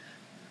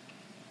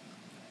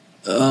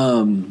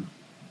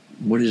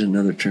 What is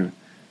another term?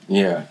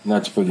 Yeah,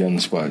 not to put you on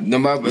the spot. No,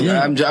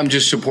 I'm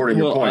just supporting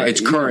your point.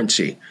 It's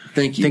currency.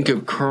 Thank you. Think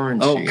of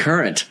currency. Oh,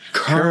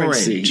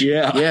 currency.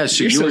 Yeah. Yeah,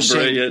 so you're you were so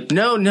brilliant.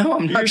 saying, no,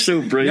 I'm not. You're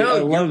so brilliant. No, I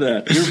love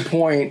that. Your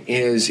point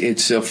is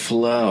it's a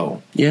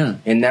flow. Yeah.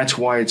 And that's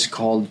why it's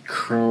called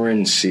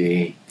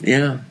currency.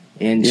 Yeah.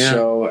 And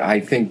so I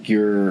think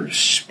you're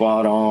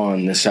spot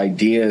on. This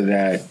idea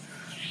that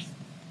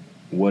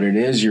what it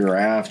is you're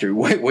after,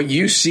 what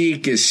you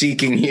seek is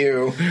seeking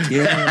you.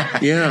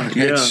 Yeah.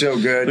 That's so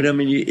good. But I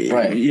mean,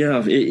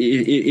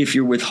 if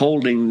you're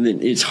withholding,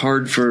 then it's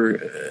hard for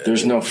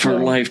there's no flow.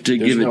 For life to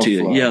give it to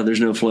you. Yeah, there's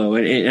no flow.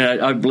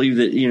 And I believe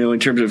that, you know, in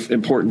terms of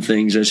important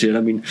things, that's it.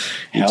 I mean,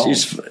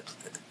 it's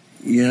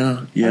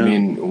yeah. I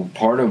mean,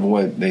 part of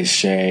what they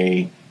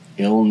say,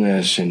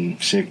 illness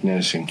and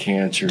sickness and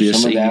cancer,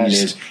 dis-ease. Some of that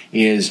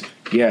is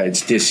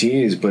it's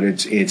dis-ease, but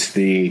it's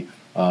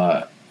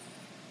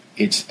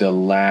the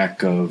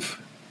lack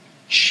of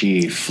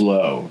chi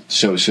flow.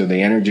 So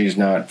the energy is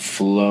not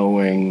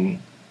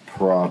flowing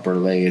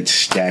properly. It's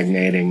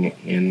stagnating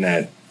in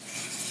that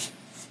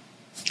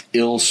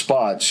ill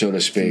spot, so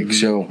to speak. Mm-hmm.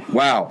 So,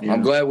 wow, yeah.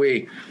 I'm glad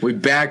we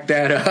backed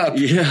that up.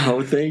 Yeah,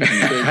 well, thank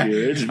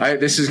you.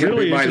 This is going to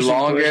be my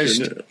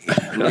longest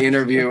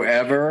interview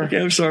ever. Okay,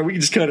 I'm sorry. We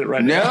can just cut it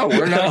right now. No,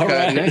 we're not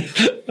cutting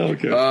it.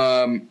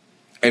 Okay.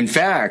 In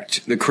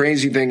fact, the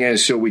crazy thing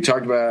is, so we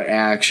talked about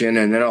action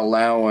and then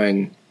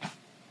allowing.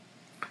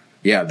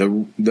 Yeah,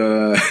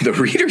 the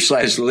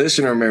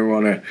reader/listener may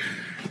want to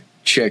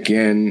check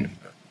in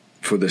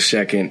for the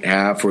second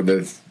half or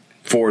the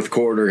fourth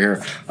quarter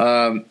here.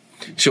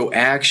 So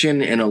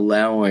action and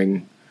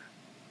allowing,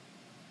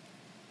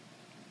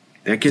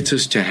 that gets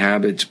us to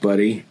habits,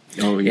 buddy.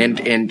 Oh, yeah.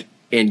 And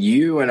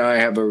you and I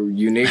have a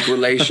unique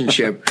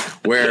relationship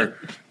where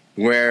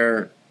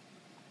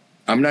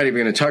I'm not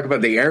even going to talk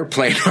about the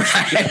airplane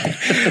ride,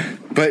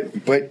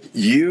 but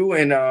you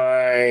and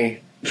I.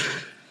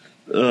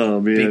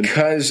 Oh, man.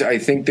 Because I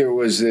think there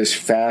was this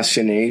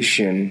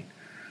fascination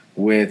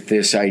with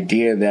this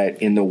idea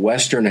that in the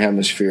Western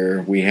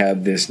Hemisphere we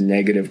have this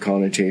negative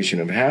connotation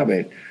of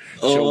habit.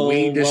 So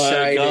we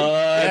decided.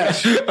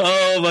 Yes.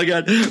 Oh my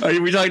God!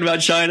 Are we talking about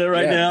China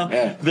right now?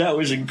 Yeah. That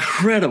was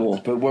incredible.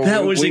 But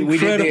that was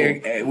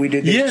incredible. We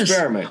did the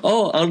experiment.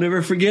 Oh, I'll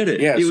never forget it.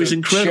 Yeah, it was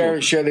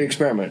incredible. Share the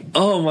experiment.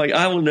 Oh my!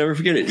 I will never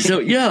forget it. So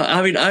yeah,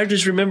 I mean, I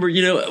just remember.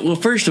 You know, well,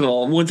 first of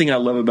all, one thing I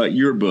love about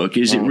your book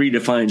is it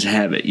redefines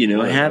habit. You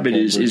know, habit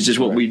is just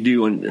what we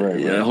do and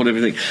a whole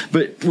different thing.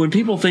 But when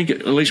people think,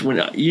 at least when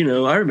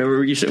I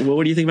remember you said, "Well,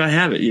 what do you think about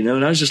habit?" You know,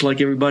 and I was just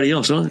like everybody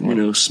else. You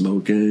know,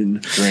 smoking,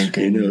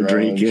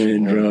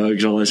 drinking,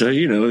 drugs, all that stuff.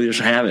 You know, there's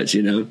habits.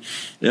 You know,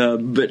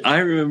 but I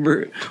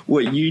remember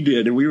what you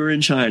did, and we were in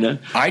China.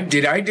 I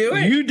do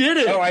it. You did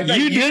it. Oh, I thought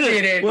you did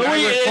it. Well,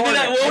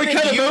 we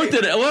kind of both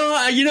did it.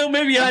 Well,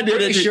 maybe I did it. I'm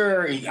pretty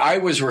sure I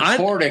was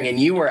recording and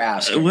you were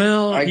asking.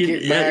 Well,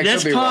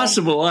 that's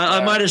possible.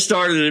 I might have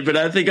started it, but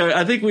I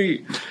think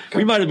we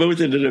might have both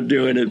ended up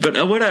doing it.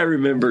 But what I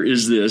remember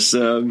is this.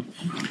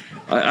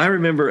 I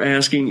remember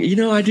asking,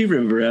 I do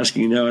remember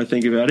asking now I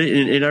think about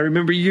it, and I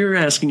remember you're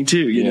asking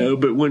too, you know,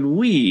 but when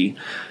we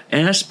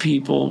asked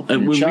people,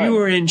 and when we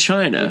were in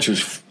China, which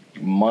was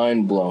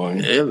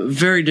mind-blowing, a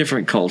very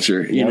different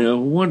culture, you know,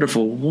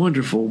 wonderful,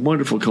 wonderful,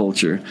 wonderful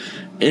culture,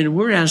 and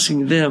we're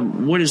asking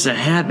them, what is a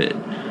habit?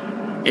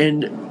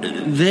 And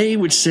they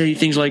would say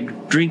things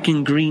like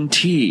drinking green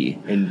tea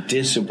and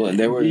discipline.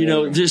 They were,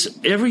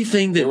 just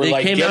everything that they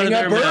came out of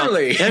their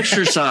mouth.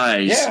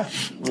 Exercise.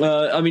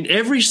 I mean,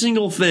 every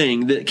single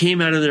thing that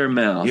came out of their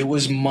mouth. It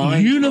was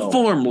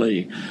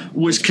uniformly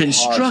was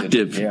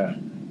constructive.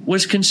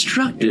 Was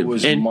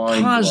constructive and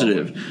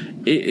positive.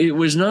 It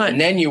was not.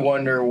 And then you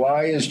wonder,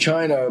 why is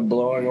China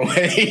blowing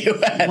away the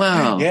U.S.?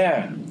 Wow.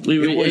 Yeah.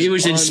 It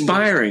was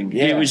inspiring.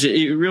 Yeah.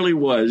 It really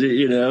was.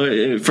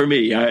 For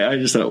me, I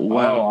just thought,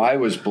 wow. I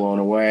was blown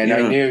away, and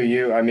I knew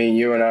you. I mean,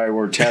 you and I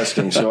were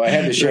testing, so I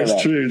had to share that.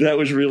 That's true. That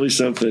was really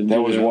something.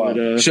 That was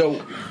one.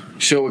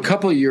 So a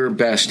couple of your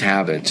best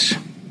habits.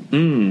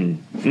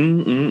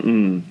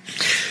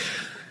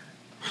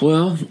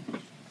 Well,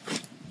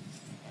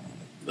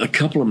 a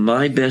couple of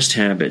my best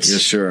habits.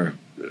 Yes, sir.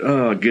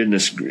 Oh,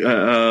 goodness.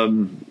 I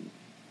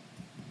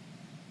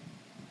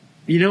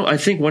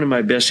think one of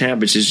my best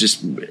habits is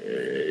just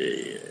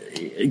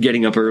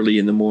getting up early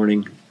in the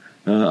morning.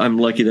 I'm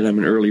lucky that I'm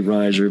an early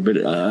riser, but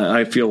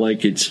I feel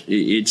like it's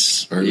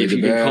early if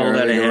you can call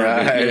that a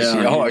habit.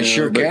 Yeah, I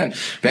sure can.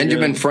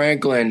 Benjamin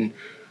Franklin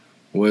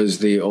was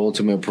the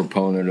ultimate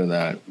proponent of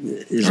that.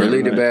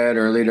 Early to bed,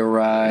 early to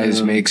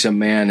rise makes a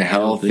man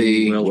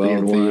healthy, wealthy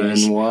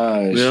and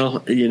wise.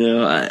 Well,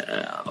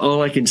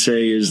 all I can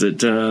say is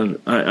that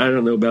I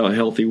don't know about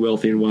healthy,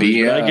 wealthy, and wise,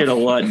 but I get a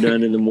lot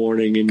done in the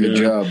morning, and good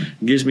job.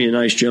 It gives me a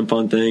nice jump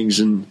on things,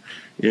 and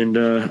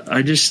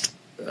I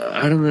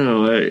don't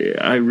know.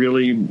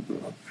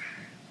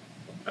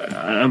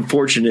 I'm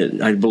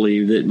fortunate. I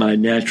believe that my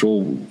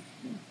natural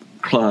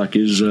clock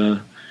is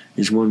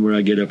one where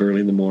I get up early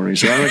in the morning.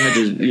 So I would have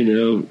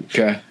to,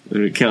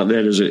 count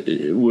that as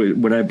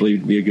what I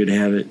believe to be a good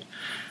habit.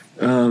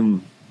 I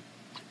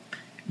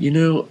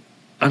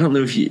don't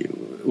know if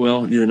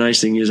the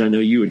nice thing is I know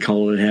you would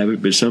call it a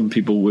habit, but some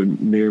people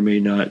may or may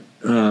not.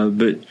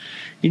 But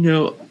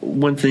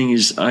one thing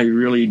is I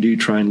really do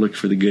try and look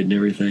for the good in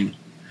everything.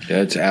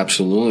 That's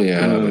absolutely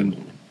a habit.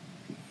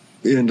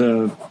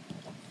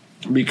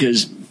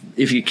 Because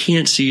if you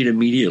can't see it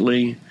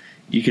immediately,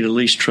 you can at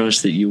least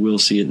trust that you will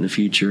see it in the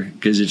future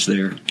because it's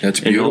there. That's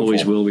beautiful. And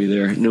always will be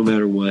there, no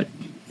matter what.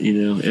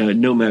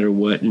 No matter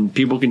what. And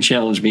people can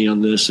challenge me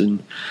on this,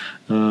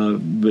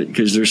 but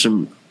because there's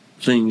some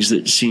things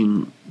that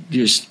seem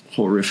just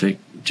horrific.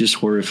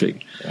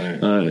 Right.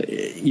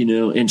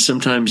 And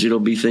sometimes it'll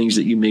be things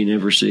that you may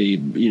never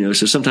see.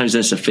 So sometimes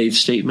that's a faith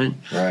statement.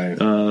 Right.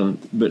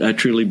 But I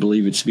truly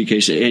believe it's the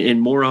case,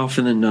 and more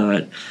often than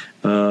not,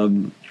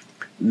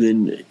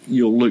 then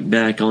you'll look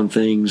back on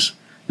things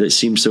that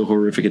seem so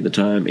horrific at the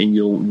time, and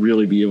you'll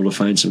really be able to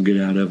find some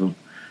good out of them.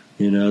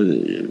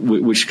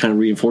 Which kind of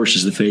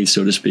reinforces the faith,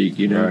 so to speak.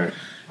 Right.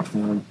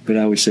 But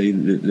I would say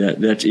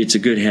that it's a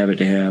good habit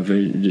to have,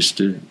 just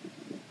to.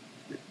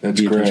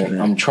 That's great.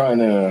 I'm trying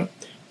to.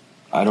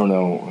 I don't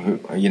know.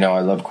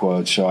 I love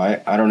quotes, so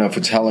I don't know if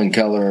it's Helen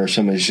Keller or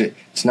somebody.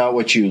 It's not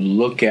what you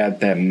look at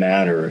that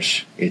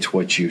matters; it's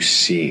what you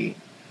see.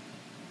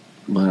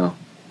 Wow.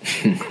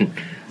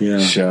 Yeah.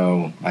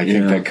 So I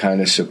think that kind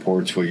of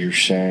supports what you're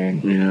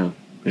saying. Yeah.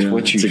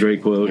 It's a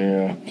great quote.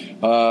 Yeah.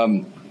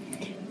 All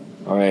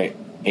right.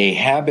 A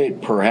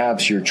habit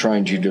perhaps you're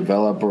trying to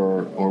develop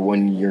or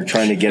when you're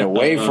trying to get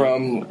away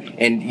from,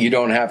 and you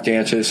don't have to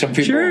answer. Some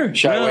people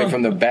shy away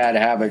from the bad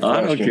habit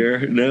question. I don't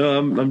care. No,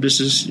 I'm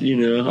just as,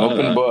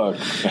 open book.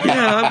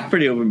 Yeah, I'm a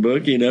pretty open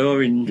book, I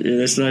mean,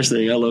 that's the nice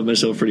thing. I love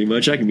myself pretty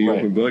much. I can be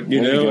open book,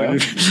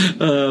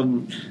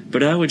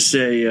 But I would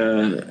say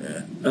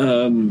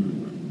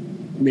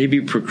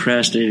maybe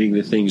procrastinating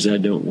the things I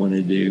don't want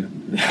to do.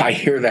 I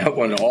hear that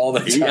one all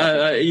the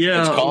time.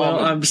 Yeah. Well,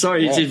 I'm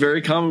sorry. It's a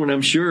very common one,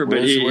 I'm sure.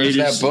 But where's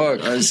that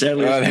book?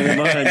 Sadly, it's in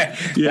my mind.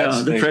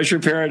 Yeah, the Pressure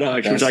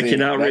Paradox, which I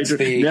cannot read.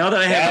 Now that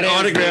I have an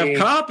autographed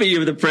copy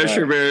of the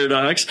Pressure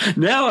Paradox,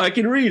 now I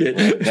can read it.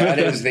 That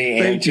is the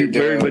antidote. Thank you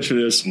very much for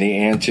this. The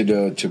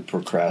antidote to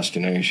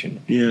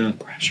procrastination. Yeah.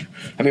 Pressure.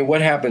 I mean,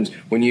 what happens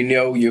when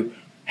you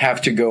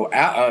have to go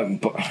out?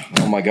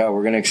 Oh my God,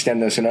 we're going to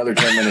extend this another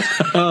 10 minutes.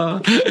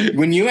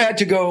 When you had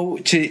to go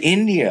to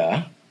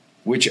India,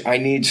 which I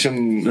need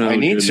some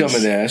some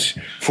of this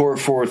for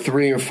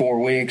 3 or 4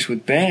 weeks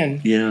with Ben.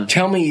 Yeah.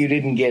 Tell me you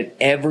didn't get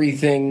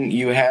everything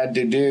you had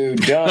to do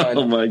done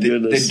oh my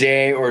goodness. The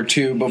day or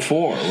two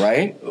before,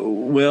 right?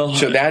 Well,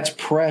 so that's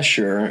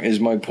pressure is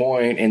my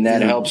point, and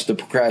that helps the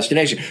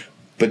procrastination.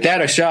 But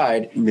that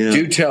aside,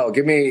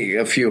 give me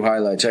a few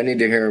highlights. I need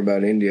to hear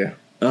about India.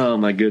 Oh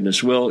my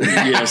goodness! Well,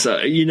 yes,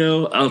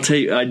 I'll tell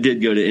you, I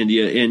did go to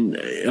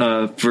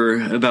India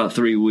for about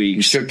 3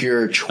 weeks. You took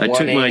your I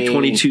took my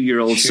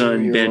 22-year-old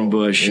son Ben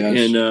Bush,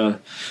 and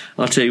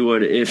I'll tell you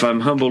what: if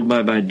I'm humbled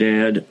by my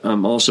dad,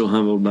 I'm also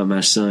humbled by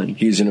my son.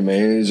 He's an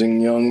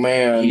amazing young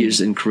man. He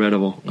is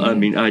incredible. I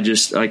mean, I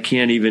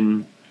can't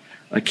even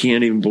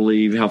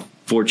believe how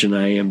fortunate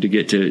I am to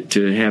get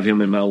to have him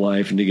in my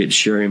life and to get to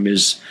share him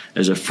as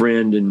a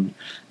friend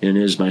and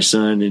as my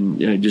son,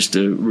 and just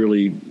a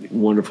really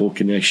wonderful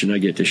connection I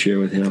get to share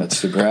with him.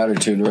 That's the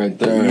gratitude right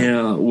there.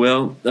 Yeah.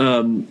 Well,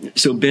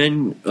 so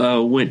Ben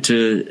went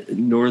to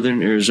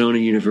Northern Arizona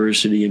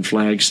University in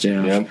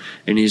Flagstaff. Yep.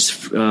 In his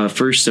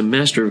first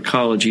semester of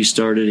college, he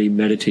started a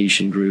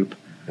meditation group.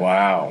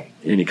 Wow.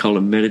 And he called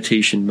them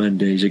Meditation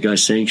Mondays. It got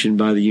sanctioned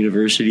by the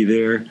university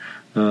there.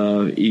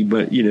 He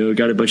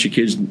got a bunch of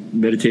kids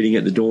meditating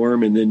at the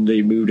dorm, and then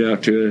they moved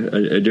out to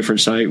a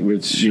different site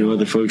with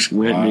other folks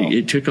went. Wow. And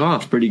it took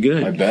off pretty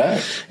good. I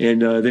bet.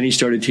 And then he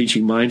started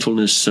teaching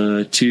mindfulness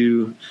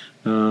to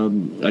the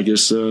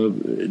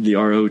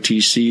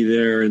ROTC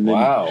there, and then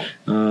wow.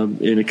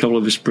 And a couple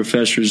of his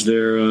professors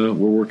there were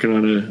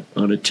working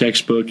on a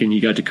textbook, and he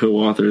got to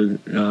co-author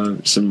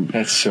some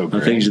That's so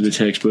great. things in the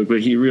textbook.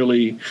 But he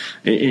really,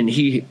 and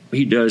he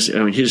does. I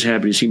mean, his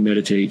habit is he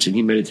meditates, and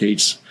he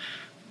meditates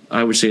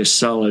I would say a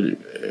solid,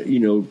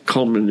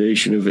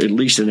 culmination of at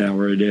least an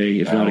hour a day,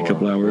 if not a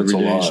couple hours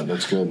every day. That's a lot.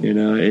 That's good.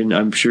 And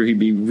I'm sure he'd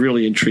be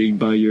really intrigued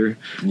by by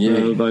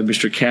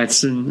Mr.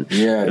 Katzen.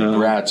 Yeah,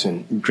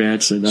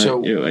 Gratson.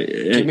 So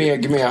give me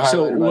a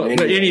highlight about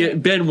India.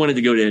 But Ben wanted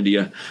to go to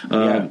India,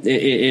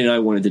 and I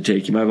wanted to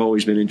take him. I've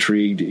always been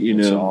intrigued.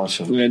 That's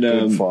awesome. And,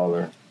 good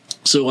father.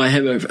 So I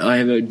have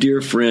a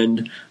dear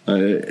friend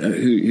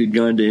who'd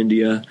gone to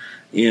India,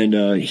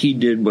 and he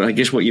did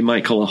what you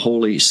might call a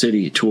holy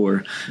city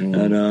tour,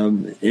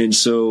 and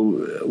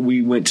so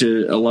we went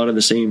to a lot of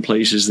the same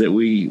places that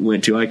we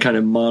went to. I kind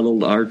of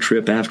modeled our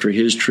trip after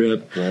his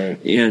trip,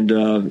 right. And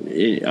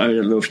I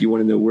don't know if you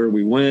want to know where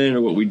we went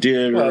or what we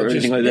did or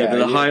anything like that. But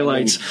the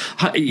highlights,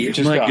 my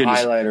goodness.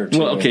 Highlight or two.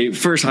 Well, okay,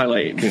 first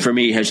highlight for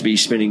me has to be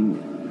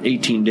spending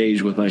 18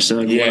 days with my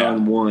son,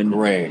 one-on-one,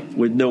 right.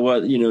 with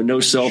no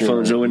cell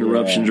phones, no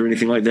interruptions or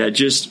anything like that.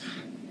 Just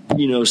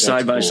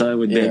side by side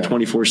with Ben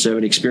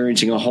 24/7,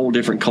 experiencing a whole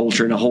different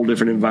culture and a whole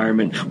different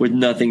environment with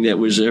nothing that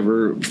was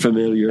ever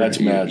familiar. That's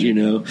magic.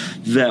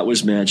 That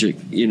was magic.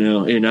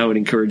 And I would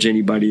encourage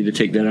anybody to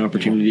take that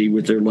opportunity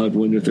with their loved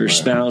one, with their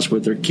spouse,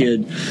 with their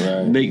kid.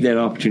 Right. Make that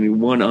opportunity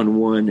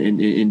one-on-one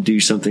and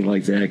do something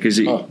like that, because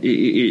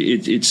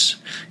it's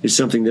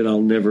something that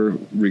I'll never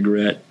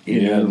regret.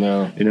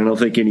 No. And I don't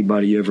think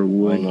anybody ever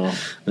would.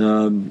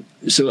 Oh, no.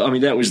 So I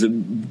mean, that was the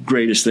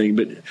greatest thing.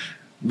 But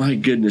my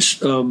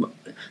goodness.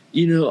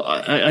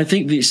 I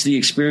think the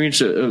experience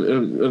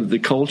of the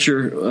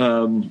culture,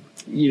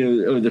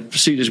 of the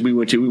cities we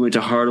went to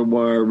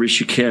Hardwar,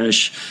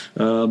 Rishikesh,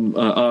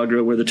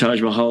 Agra, where the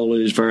Taj Mahal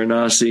is,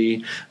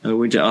 Varanasi.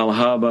 Went to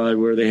Allahabad,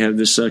 where they have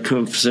this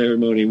Kumbh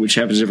ceremony, which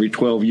happens every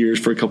 12 years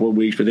for a couple of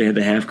weeks, but they had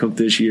the half Kumbh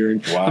this year.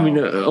 And wow. I mean,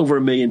 over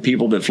 1 million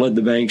people that fled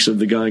the banks of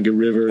the Ganga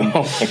River,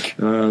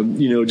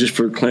 just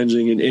for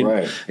cleansing.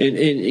 And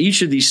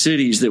each of these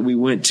cities that we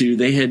went to,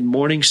 they had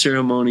morning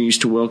ceremonies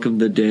to welcome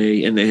the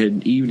day, and they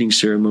had evening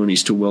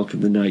ceremonies to welcome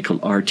the night,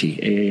 called Arti,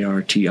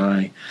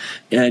 Aarti.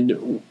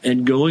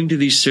 And going to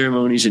these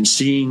ceremonies and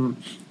seeing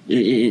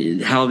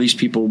how these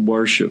people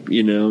worship,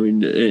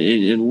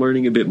 and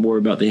learning a bit more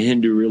about the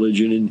Hindu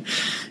religion,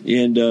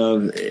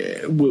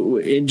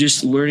 and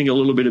just learning a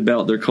little bit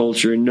about their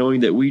culture, and knowing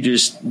that we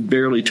just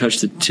barely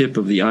touched the tip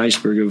of the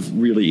iceberg of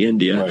really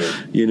India, right.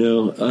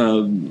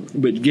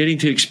 But getting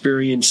to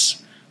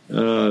experience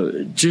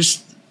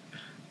just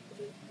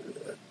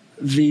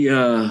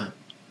the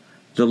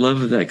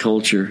love of that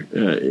culture,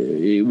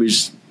 it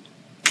was.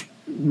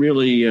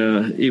 Really,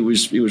 it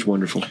was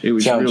wonderful. It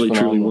was Sounds really,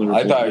 phenomenal. truly wonderful.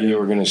 I thought you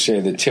were going to say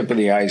the tip of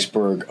the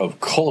iceberg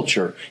of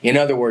culture. In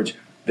other words,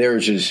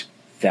 theirs is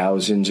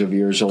thousands of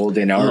years old,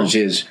 and ours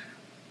is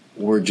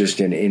we're just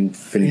an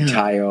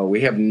infantile. Yeah.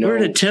 We have no. We're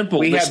in a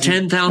temple that's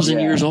 10,000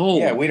 years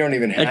old. Yeah, we don't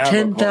even have a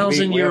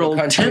 10,000-year-old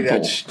temple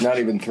that's not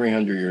even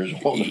 300 years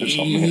old or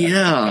something.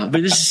 Yeah,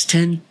 but this is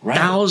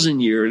 10,000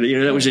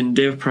 years. That was in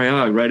Dev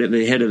Prayag, right at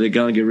the head of the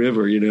Ganga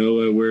River.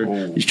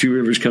 Where these two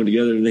rivers come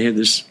together, and they have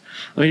this.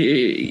 I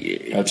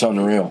mean, that's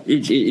unreal.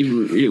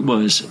 It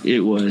was.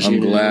 I'm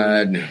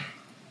glad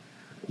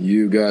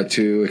you got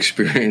to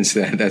experience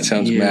that. That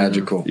sounds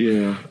magical.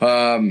 Yeah.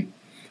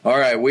 All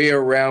right,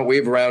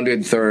 we've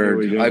rounded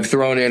third. I've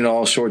thrown in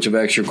all sorts of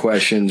extra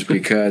questions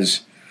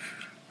because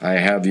I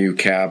have you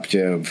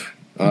captive.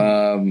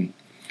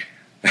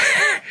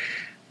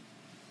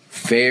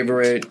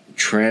 Favorite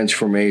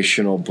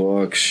transformational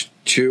books,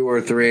 2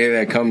 or 3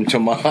 that come to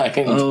mind.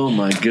 Oh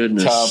my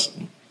goodness.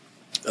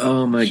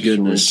 Oh my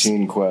goodness.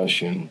 Routine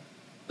question.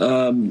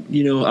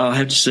 I'll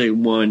have to say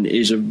one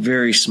is a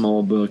very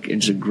small book.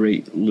 It's a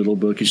great little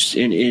book.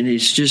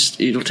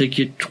 It'll take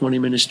you 20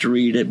 minutes to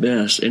read at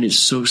best, and it's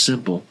so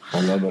simple.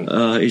 I love it.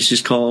 It's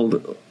just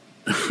called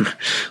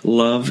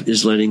Love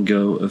is Letting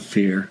Go of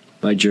Fear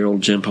by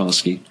Gerald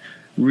Jampolsky.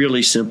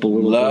 Really simple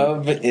little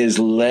book. Love is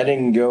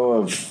Letting Go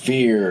of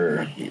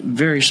Fear.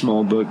 Very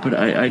small book, but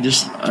I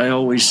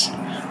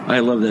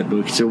love that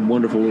book. It's a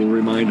wonderful little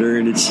reminder,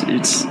 and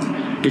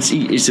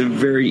it's a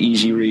very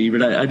easy read,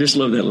 but I just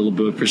love that little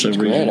book for some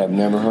reason. I've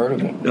never heard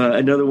of it.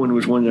 Another one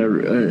that I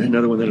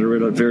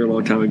read a very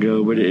long time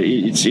ago, but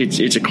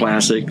it's a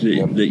classic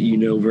that you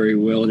know very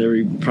well,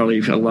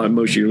 and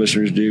most of your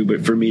listeners do.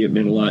 But for me, it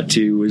meant a lot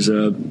too. Was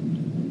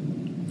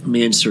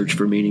Man's Search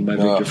for Meaning by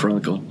Viktor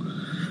Frankl.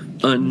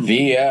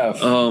 VF.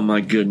 Oh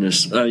my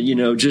goodness!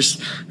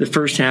 Just the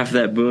first half of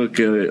that book.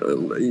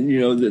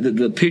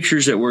 The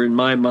pictures that were in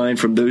my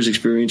mind from those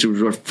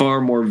experiences were far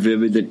more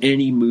vivid than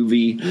any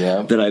movie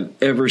that I've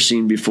ever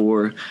seen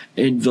before,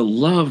 and the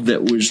love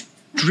that was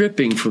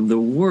dripping from the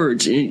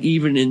words, and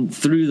even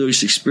through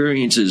those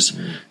experiences,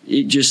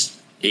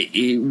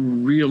 it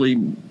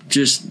really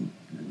just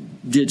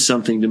did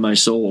something to my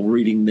soul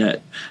reading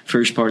that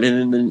first part, and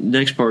then the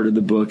next part of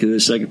the book, and the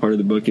second part of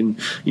the book, and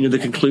the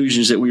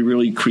conclusions that we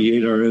really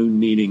create our own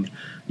meaning,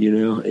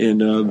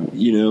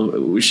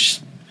 and which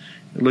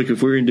look,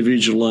 if we're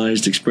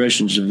individualized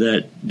expressions of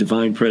that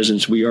divine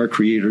presence, we are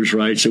creators,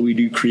 right? So we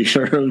do create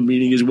our own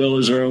meaning as well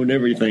as our own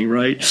everything,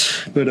 right?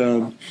 But,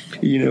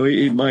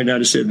 it might not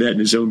have said that in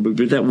his own book,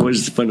 but that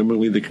was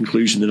fundamentally the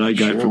conclusion that I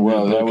got from that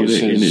book. That was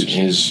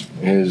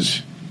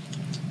his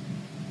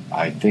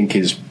I think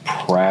his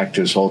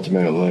practice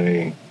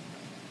ultimately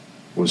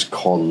was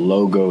called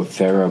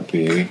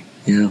logotherapy.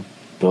 Yeah.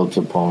 Built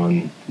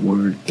upon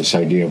this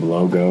idea of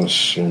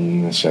logos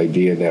and this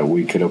idea that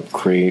we could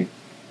create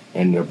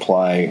and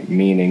apply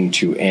meaning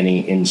to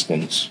any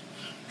instance.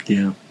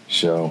 Yeah.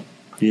 So,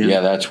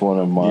 that's one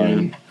of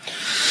mine. Yeah.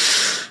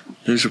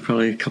 Those are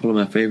probably a couple of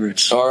my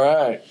favorites. All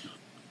right.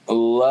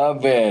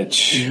 Love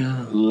it.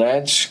 Yeah.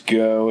 Let's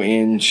go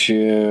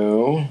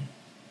into...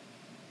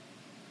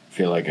 I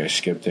feel like I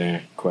skipped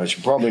a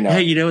question. Probably not.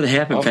 Hey, the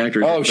happen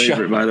factor is my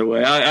favorite, by the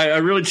way. I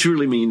really,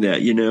 truly mean that,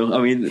 I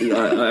mean,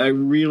 I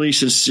really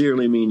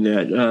sincerely mean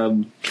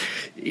that.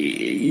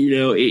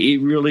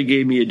 It really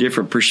gave me a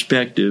different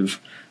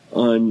perspective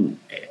on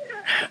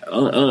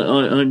my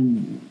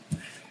life.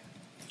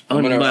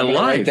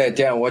 Write that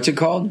down. What's it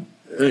called?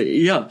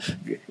 The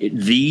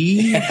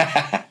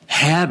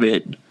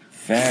habit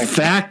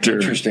factor.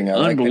 Interesting. I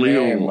like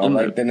Unbelievable. I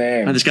like the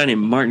name. This guy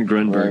named Martin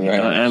Grunberg. Right.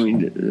 I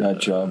mean, not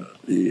John.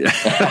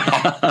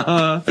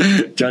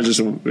 John's just,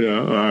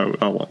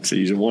 I won't say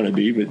he's a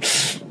wannabe, but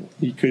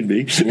he could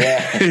be.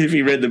 Yeah. If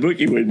he read the book,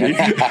 he would be.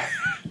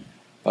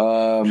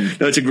 No,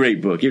 it's a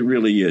great book. It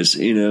really is.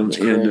 It's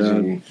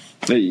crazy.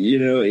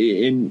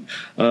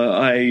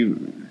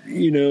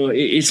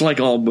 It's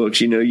like all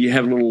books. You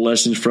have little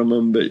lessons from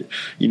them, but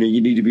you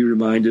need to be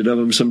reminded of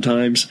them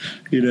sometimes.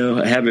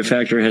 A habit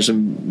factor has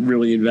some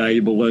really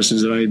invaluable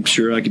lessons that I'm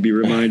sure I could be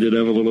reminded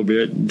of a little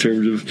bit in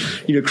terms of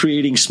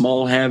creating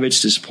small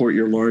habits to support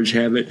your large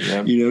habit.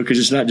 Yep. Because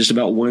it's not just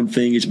about one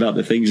thing; it's about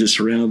the things that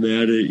surround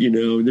that.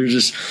 There's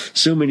just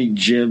so many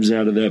gems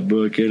out of that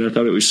book, and I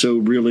thought it was so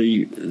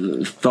really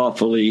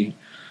thoughtfully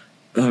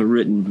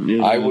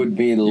written. I would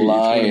be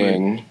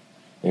lying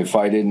if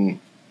I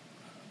didn't.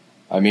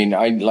 I mean,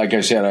 like I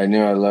said, I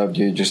knew I loved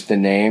you, just the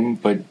name,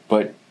 but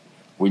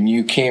when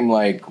you came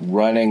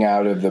running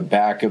out of the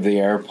back of the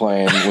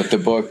airplane with the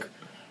book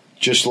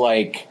just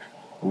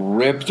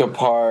ripped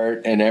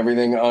apart and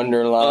everything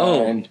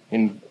underlined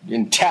and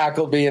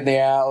tackled me in the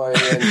alley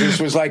and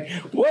just was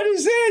what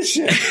is this?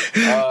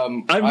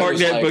 I marked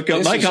that book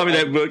up. My copy of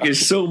that book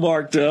is so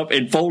marked up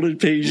and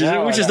folded pages,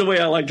 which is the way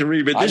I like to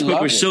read. But this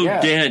book was so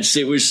dense.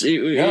 It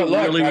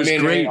really was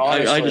great.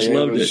 Honestly, I just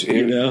loved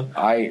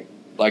it.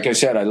 Like I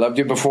said, I loved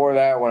you before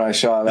that. When I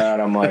saw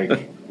that, I'm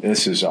like,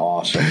 this is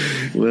awesome.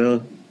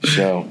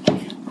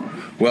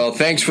 Well,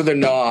 thanks for the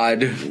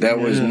nod. That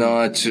was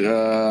not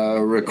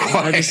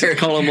required. I just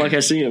call him like I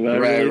see him. I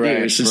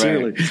really do,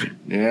 sincerely.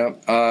 Yeah.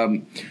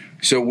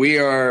 So we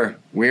are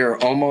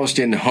almost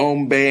in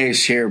home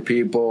base here,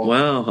 people.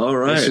 Wow. All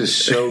right. This is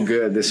so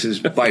good. This is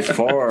by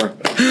far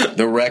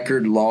the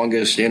record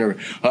longest interview.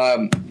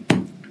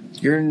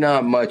 You're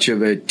not much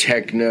of a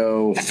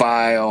technophile,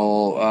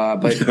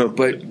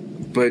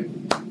 but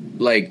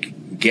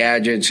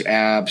gadgets,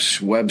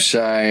 apps,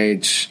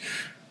 websites,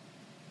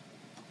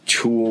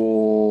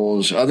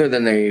 tools, other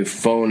than the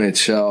phone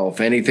itself,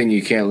 anything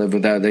you can't live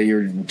without that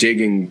you're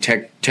digging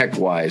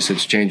tech-wise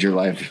that's changed your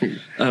life.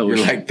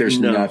 You're there's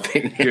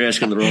nothing. You're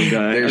asking the wrong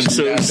guy. I'm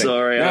so nothing.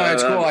 Sorry. No,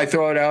 that's cool. I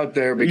throw it out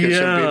there because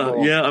some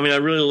people... Yeah, I mean, I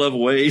really love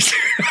Waze.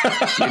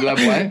 You love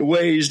what?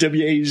 Waze,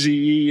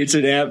 W-A-Z-E. It's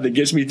an app that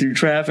gets me through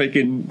traffic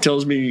and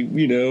tells me,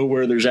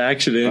 where there's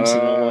accidents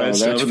and all that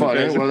stuff. That's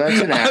funny. Well,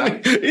 that's an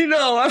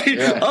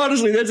app.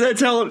 Honestly,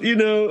 that's how,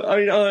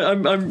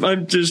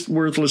 I'm just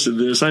worthless at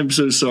this. I'm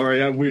so sorry.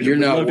 You're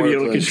not love to be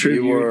able to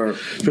contribute.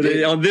 But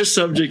on this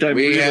subject, I'm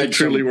really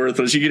truly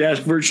worthless. You could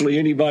ask virtually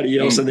anybody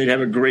else, and they'd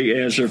have a great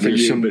answer for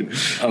you. Some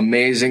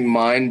amazing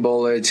mind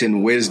bullets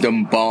and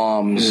wisdom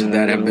bombs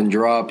that have been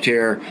dropped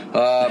here.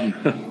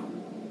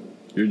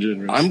 You're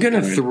generous. I'm going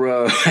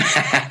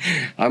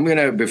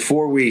to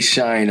before we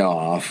sign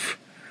off,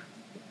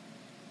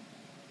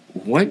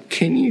 what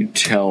can you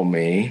tell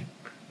me?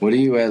 What are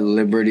you at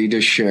liberty to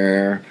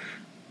share?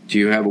 Do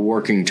you have a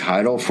working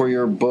title for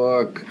your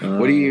book?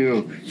 What do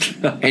you?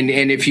 And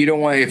if you don't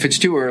want, if it's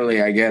too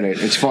early, I get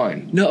it. It's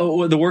fine.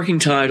 No, the working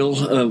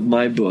title of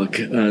my book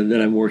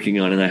that I'm working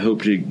on, and I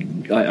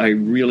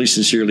really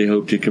sincerely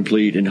hope to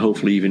complete and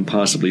hopefully even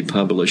possibly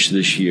publish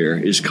this year,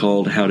 is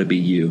called "How to Be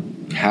You."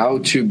 How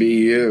to Be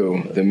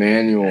You, the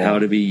manual. How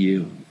to Be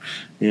You,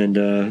 and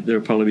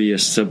there'll probably be a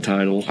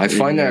subtitle. I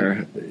find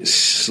that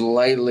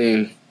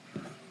slightly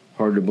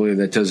hard to believe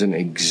that doesn't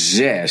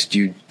exist.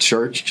 You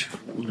searched.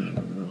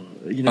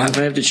 If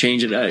I have to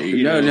change it,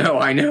 No,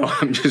 I know.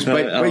 I'm just,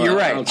 but you're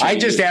right. I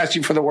just asked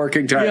you for the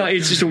working title. Yeah,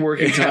 it's just a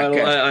working title.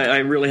 Okay. I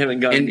really haven't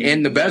gotten.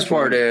 And the best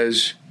part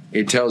is,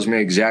 it tells me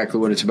exactly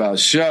what it's about.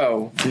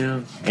 So,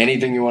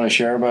 anything you want to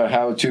share about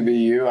How to Be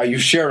You?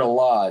 You've shared a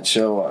lot,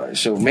 so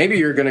maybe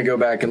you're going to go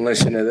back and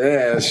listen to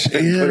this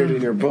and put it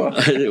in your book.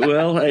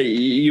 Well,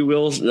 you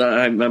will.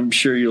 I'm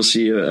sure you'll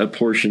see a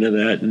portion of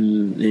that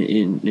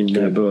in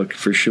that book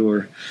for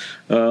sure.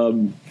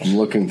 I'm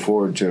looking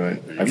forward to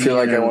it. I feel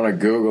like I want to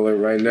Google it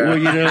right now. Well,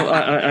 you know,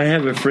 I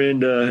have a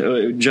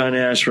friend, John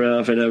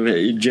Ashraf,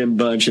 and Jim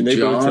Bunch, and they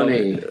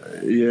Johnny.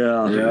 both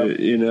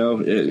you know.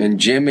 And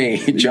Jimmy.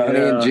 Johnny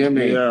and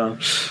Jimmy. Yeah.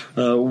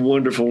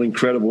 Wonderful,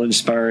 incredible,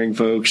 inspiring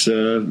folks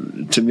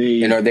to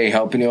me. And are they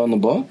helping you on the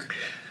book?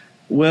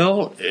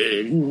 Well,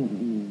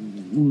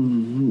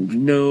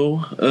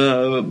 no.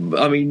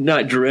 I mean,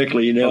 not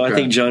directly, you know. Okay. I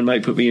think John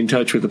might put me in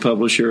touch with a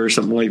publisher or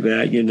something like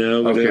that, you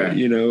know. Okay.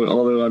 You know,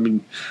 although, I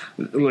mean,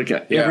 look,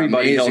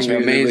 everybody helps me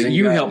with it.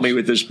 You helped me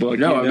with this book.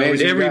 No, you know?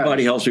 amazing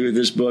everybody guys. helps me with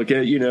this book.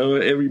 You know,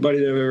 everybody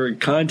that I've ever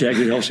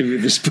contacted helps me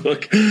with this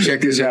book.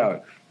 Check this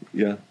out.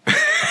 Yeah.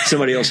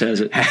 Somebody else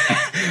has it.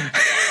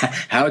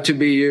 How to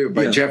Be You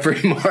by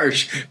Jeffrey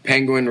Marsh,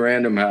 Penguin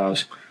Random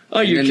House. Oh,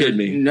 you're kidding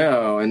me.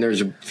 No, and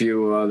there's a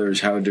few others,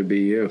 How to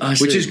Be You,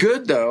 which is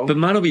good, though. But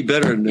mine will be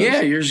better than those.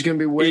 Yeah, yours is going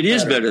to be way better. It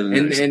is better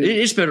than those.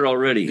 It's better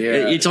already.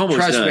 Yeah. It's almost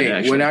Trust done, me,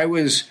 actually. when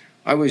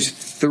I was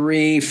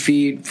 3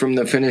 feet from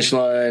the finish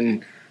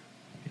line,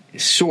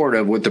 sort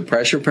of, with the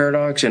Pressure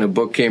Paradox, and a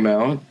book came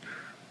out,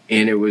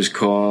 and it was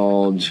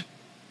called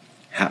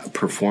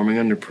Performing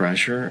Under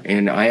Pressure,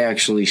 and I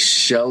actually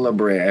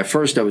celebrated. At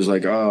first I was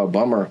like, oh,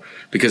 bummer,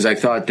 because I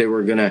thought they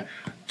were going to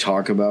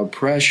talk about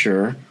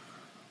pressure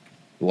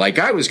like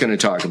I was going to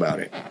talk about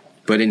it.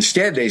 But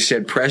instead they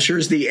said pressure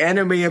is the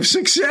enemy of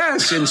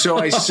success, and so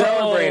I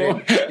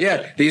celebrated.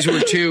 Yeah, these were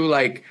two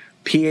like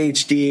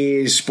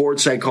PhDs,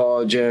 sports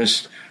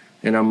psychologists,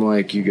 and I'm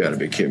like, you got to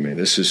be kidding me.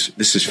 This is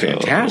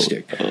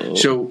fantastic.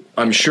 So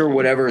I'm sure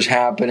whatever is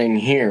happening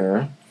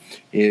here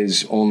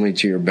is only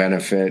to your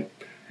benefit.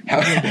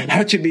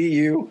 How to Be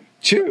You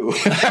 2.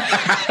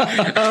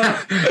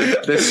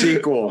 The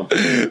sequel.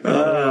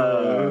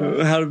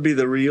 How to Be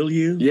the Real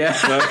You? Yeah.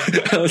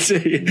 Let's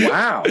see.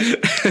 Wow.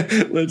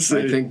 Let's see.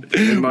 I think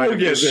we might have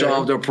just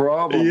solved a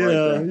problem. Yeah, right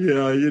there.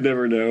 yeah, you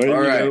never know.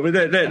 All right.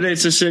 But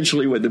that's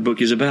essentially what the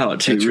book is about,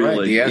 too, That's really.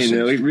 right, the essence. You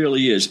know, it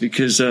really is,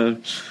 because you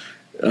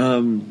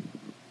know,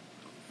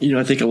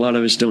 I think a lot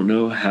of us don't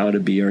know how to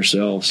be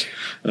ourselves.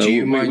 Do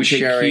you mind take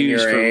sharing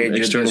cues your from age at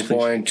external this things.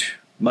 point?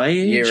 My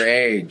age? Your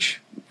age.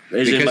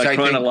 Is it my I think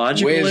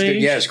chronological wisdom,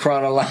 age? yes,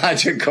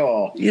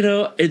 chronological. You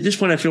know, at this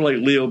point, I feel like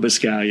Leo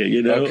Biscaglia,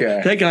 you know? Okay.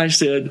 That guy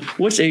said,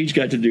 what's age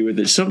got to do with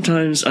it?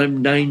 Sometimes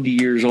I'm 90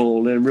 years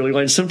old, and I'm really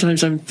like,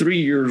 sometimes I'm 3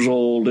 years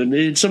old,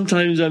 and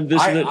sometimes I'm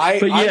this and that.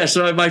 But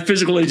so my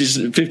physical age is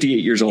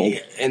 58 years old.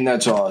 And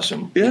that's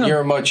awesome. Yeah. And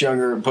you're much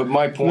younger. But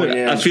my point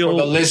is, I feel for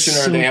the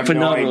listener, so they have no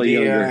phenomenally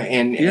idea.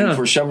 younger. And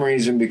for some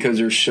reason, because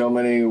there's so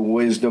many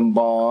wisdom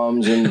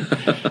bombs and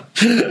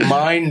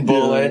mind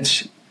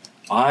bullets,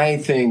 I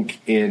think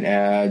it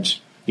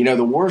adds... You know,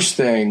 the worst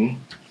thing,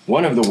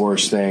 one of the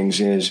worst things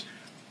is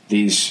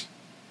these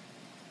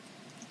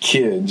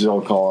kids,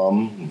 I'll call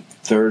them,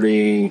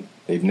 30,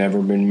 they've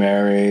never been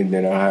married,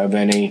 they don't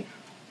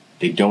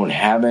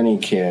have any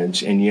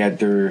kids, and yet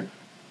they're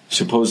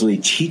supposedly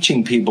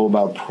teaching people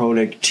about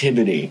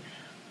productivity.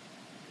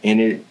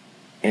 And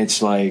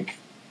it's like,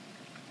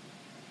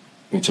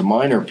 it's a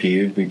minor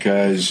peeve,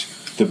 because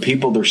the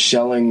people they're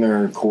selling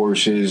their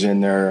courses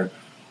and their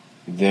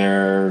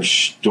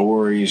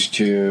stories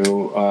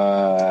to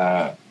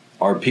are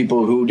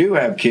people who do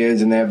have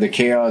kids, and they have the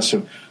chaos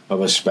of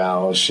a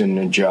spouse and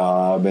a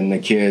job and the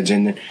kids,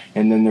 and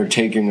then they're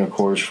taking a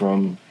course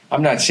from...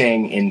 I'm not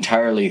saying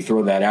entirely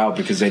throw that out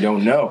because they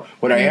don't know.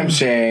 What I am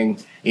saying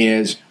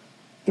is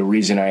the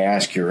reason I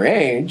ask your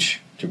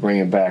age, to bring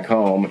it back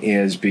home,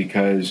 is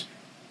because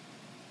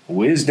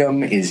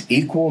wisdom is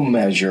equal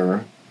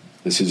measure,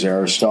 this is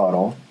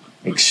Aristotle,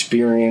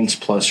 experience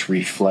plus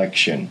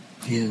reflection.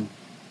 Yeah.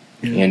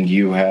 And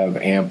you have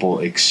ample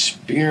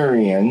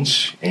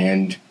experience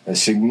and a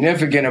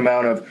significant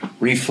amount of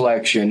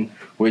reflection,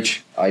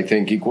 which I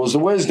think equals the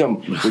wisdom,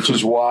 which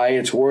is why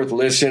it's worth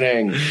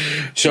listening.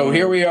 So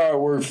here we are.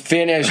 We're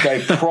finished.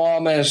 I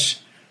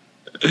promise.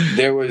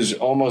 There was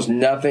almost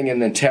nothing in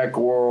the tech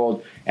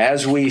world.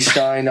 As we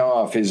sign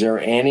off, is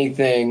there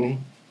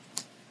anything...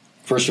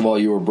 First of all,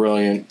 you were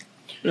brilliant.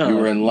 No, you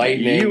were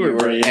enlightening. You were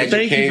brilliant.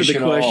 Thank you for the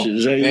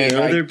questions.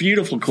 They're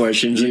beautiful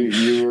questions.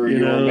 You were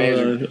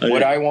amazing.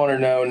 What I want to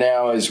know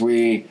now as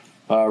we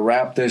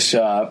wrap this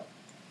up,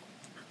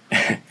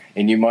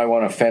 and you might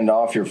want to fend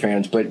off your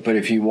fans, but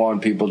if you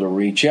want people to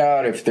reach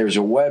out, if there's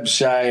a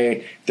website,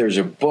 if there's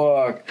a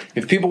book,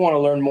 if people want to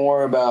learn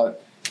more about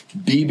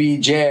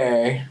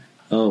BBJ...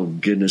 Oh,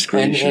 goodness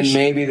gracious. And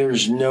maybe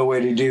there's no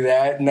way to do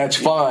that, and that's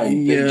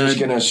fine. They're just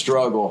going to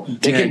struggle.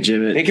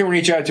 They can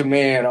reach out to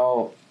me, and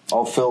I'll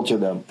filter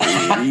them.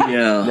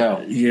 Yeah.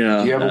 No.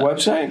 Yeah. Do you have a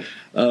website?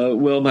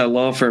 Well, my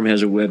law firm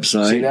has a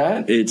website. See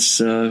that? It's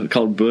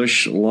called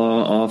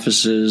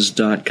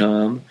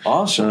BushLawOffices.com.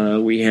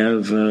 Awesome. We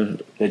have...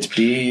 it's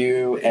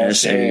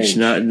BUSH.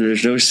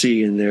 There's no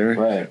C in there.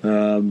 Right.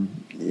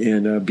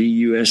 and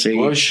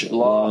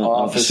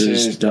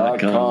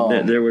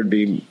BUSHLawoffices.com. There would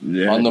be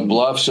on the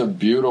bluffs of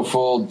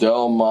beautiful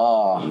Del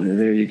Mar.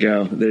 There you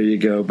go.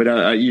 But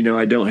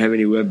I don't have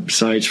any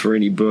websites for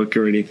any book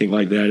or anything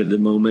like that at the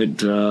moment.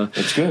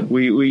 That's good.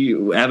 We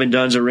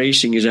Avendanza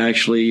Racing is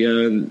actually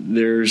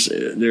there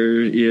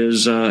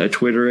is a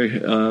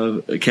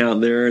Twitter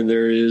account there, and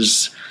there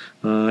is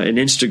an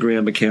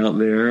Instagram account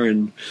there,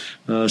 and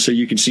so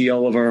you can see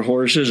all of our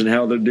horses and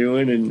how they're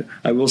doing. And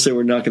I will say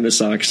we're knocking the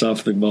socks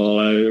off the ball.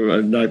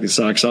 I knocked the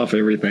socks off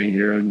everything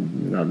here,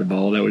 and not the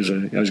ball. I was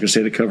going to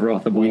say the cover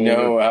off the ball. We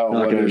know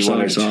what a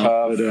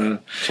tough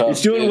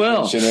it's doing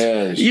well. It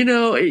is.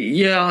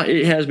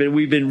 It has been.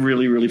 We've been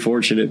really, really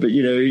fortunate. But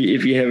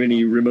if you have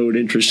any remote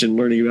interest in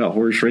learning about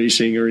horse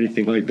racing or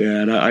anything like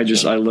that, I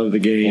love the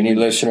game. Any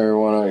listener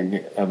want to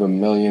have $1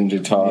 million to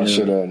toss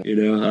at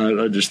it?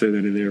 I'll just throw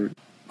that in there.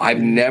 I've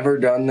never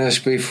done this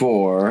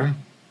before.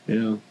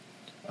 Yeah.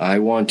 I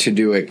want to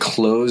do a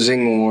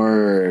closing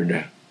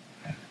word.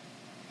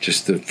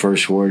 Just the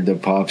first word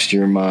that pops to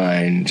your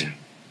mind.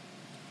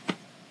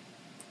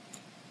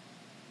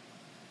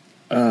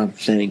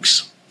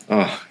 Thanks.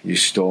 Oh, you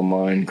stole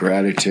mine.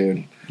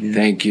 Gratitude. Yeah.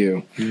 Thank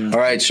you. Yeah. All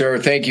right, sir.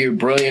 Thank you.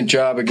 Brilliant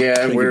job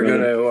again. We're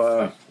going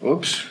to...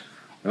 oops.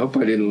 I hope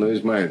I didn't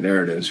lose my...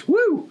 There it is.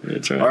 Woo!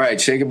 That's right. All right.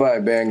 Say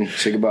goodbye, Bing.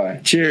 Say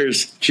goodbye.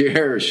 Cheers.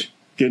 Cheers.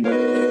 Good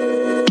night.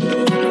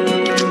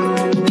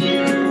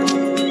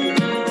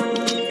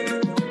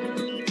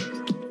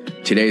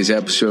 Today's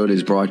episode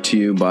is brought to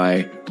you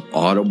by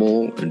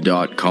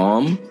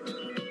Audible.com.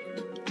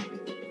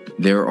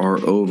 There are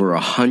over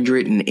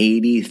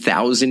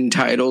 180,000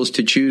 titles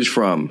to choose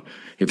from.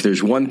 If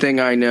there's one thing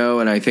I know,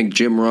 and I think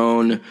Jim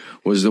Rohn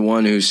was the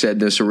one who said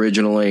this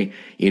originally,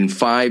 in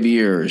 5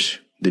 years,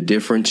 the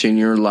difference in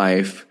your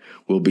life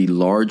will be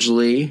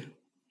largely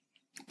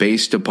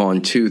based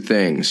upon two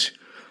things: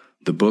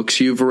 the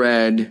books you've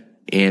read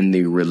and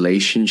the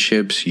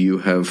relationships you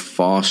have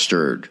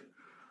fostered.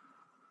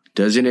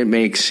 Doesn't it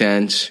make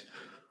sense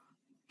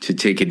to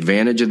take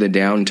advantage of the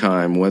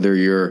downtime, whether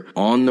you're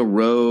on the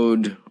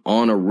road,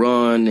 on a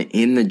run,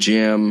 in the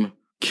gym,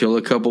 kill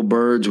a couple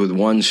birds with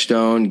one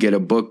stone, get a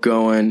book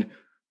going?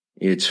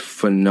 It's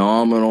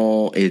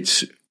phenomenal.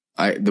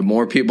 The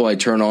more people I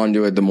turn on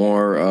to it, the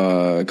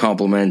more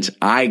compliments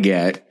I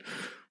get.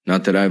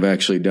 Not that I've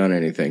actually done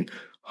anything.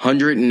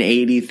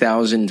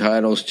 180,000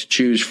 titles to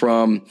choose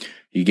from.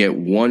 You get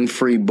one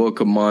free book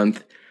a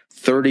month,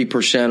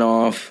 30%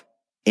 off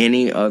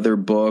any other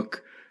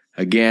book.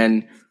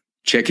 Again,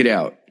 check it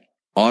out.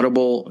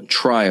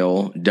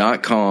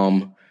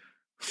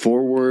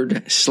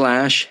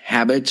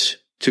 audibletrial.com/habits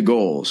to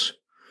goals.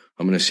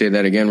 I'm going to say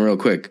that again real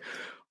quick.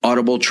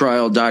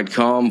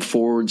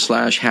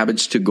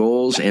 audibletrial.com/habits to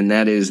goals. And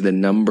that is the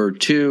number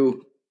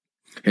 2.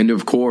 And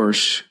of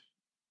course,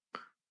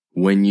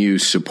 when you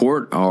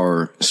support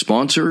our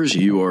sponsors,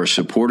 you are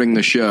supporting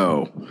the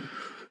show.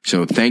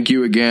 So thank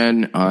you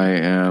again. I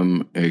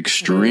am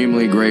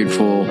extremely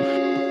grateful.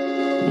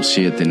 We'll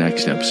see you at the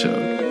next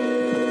episode.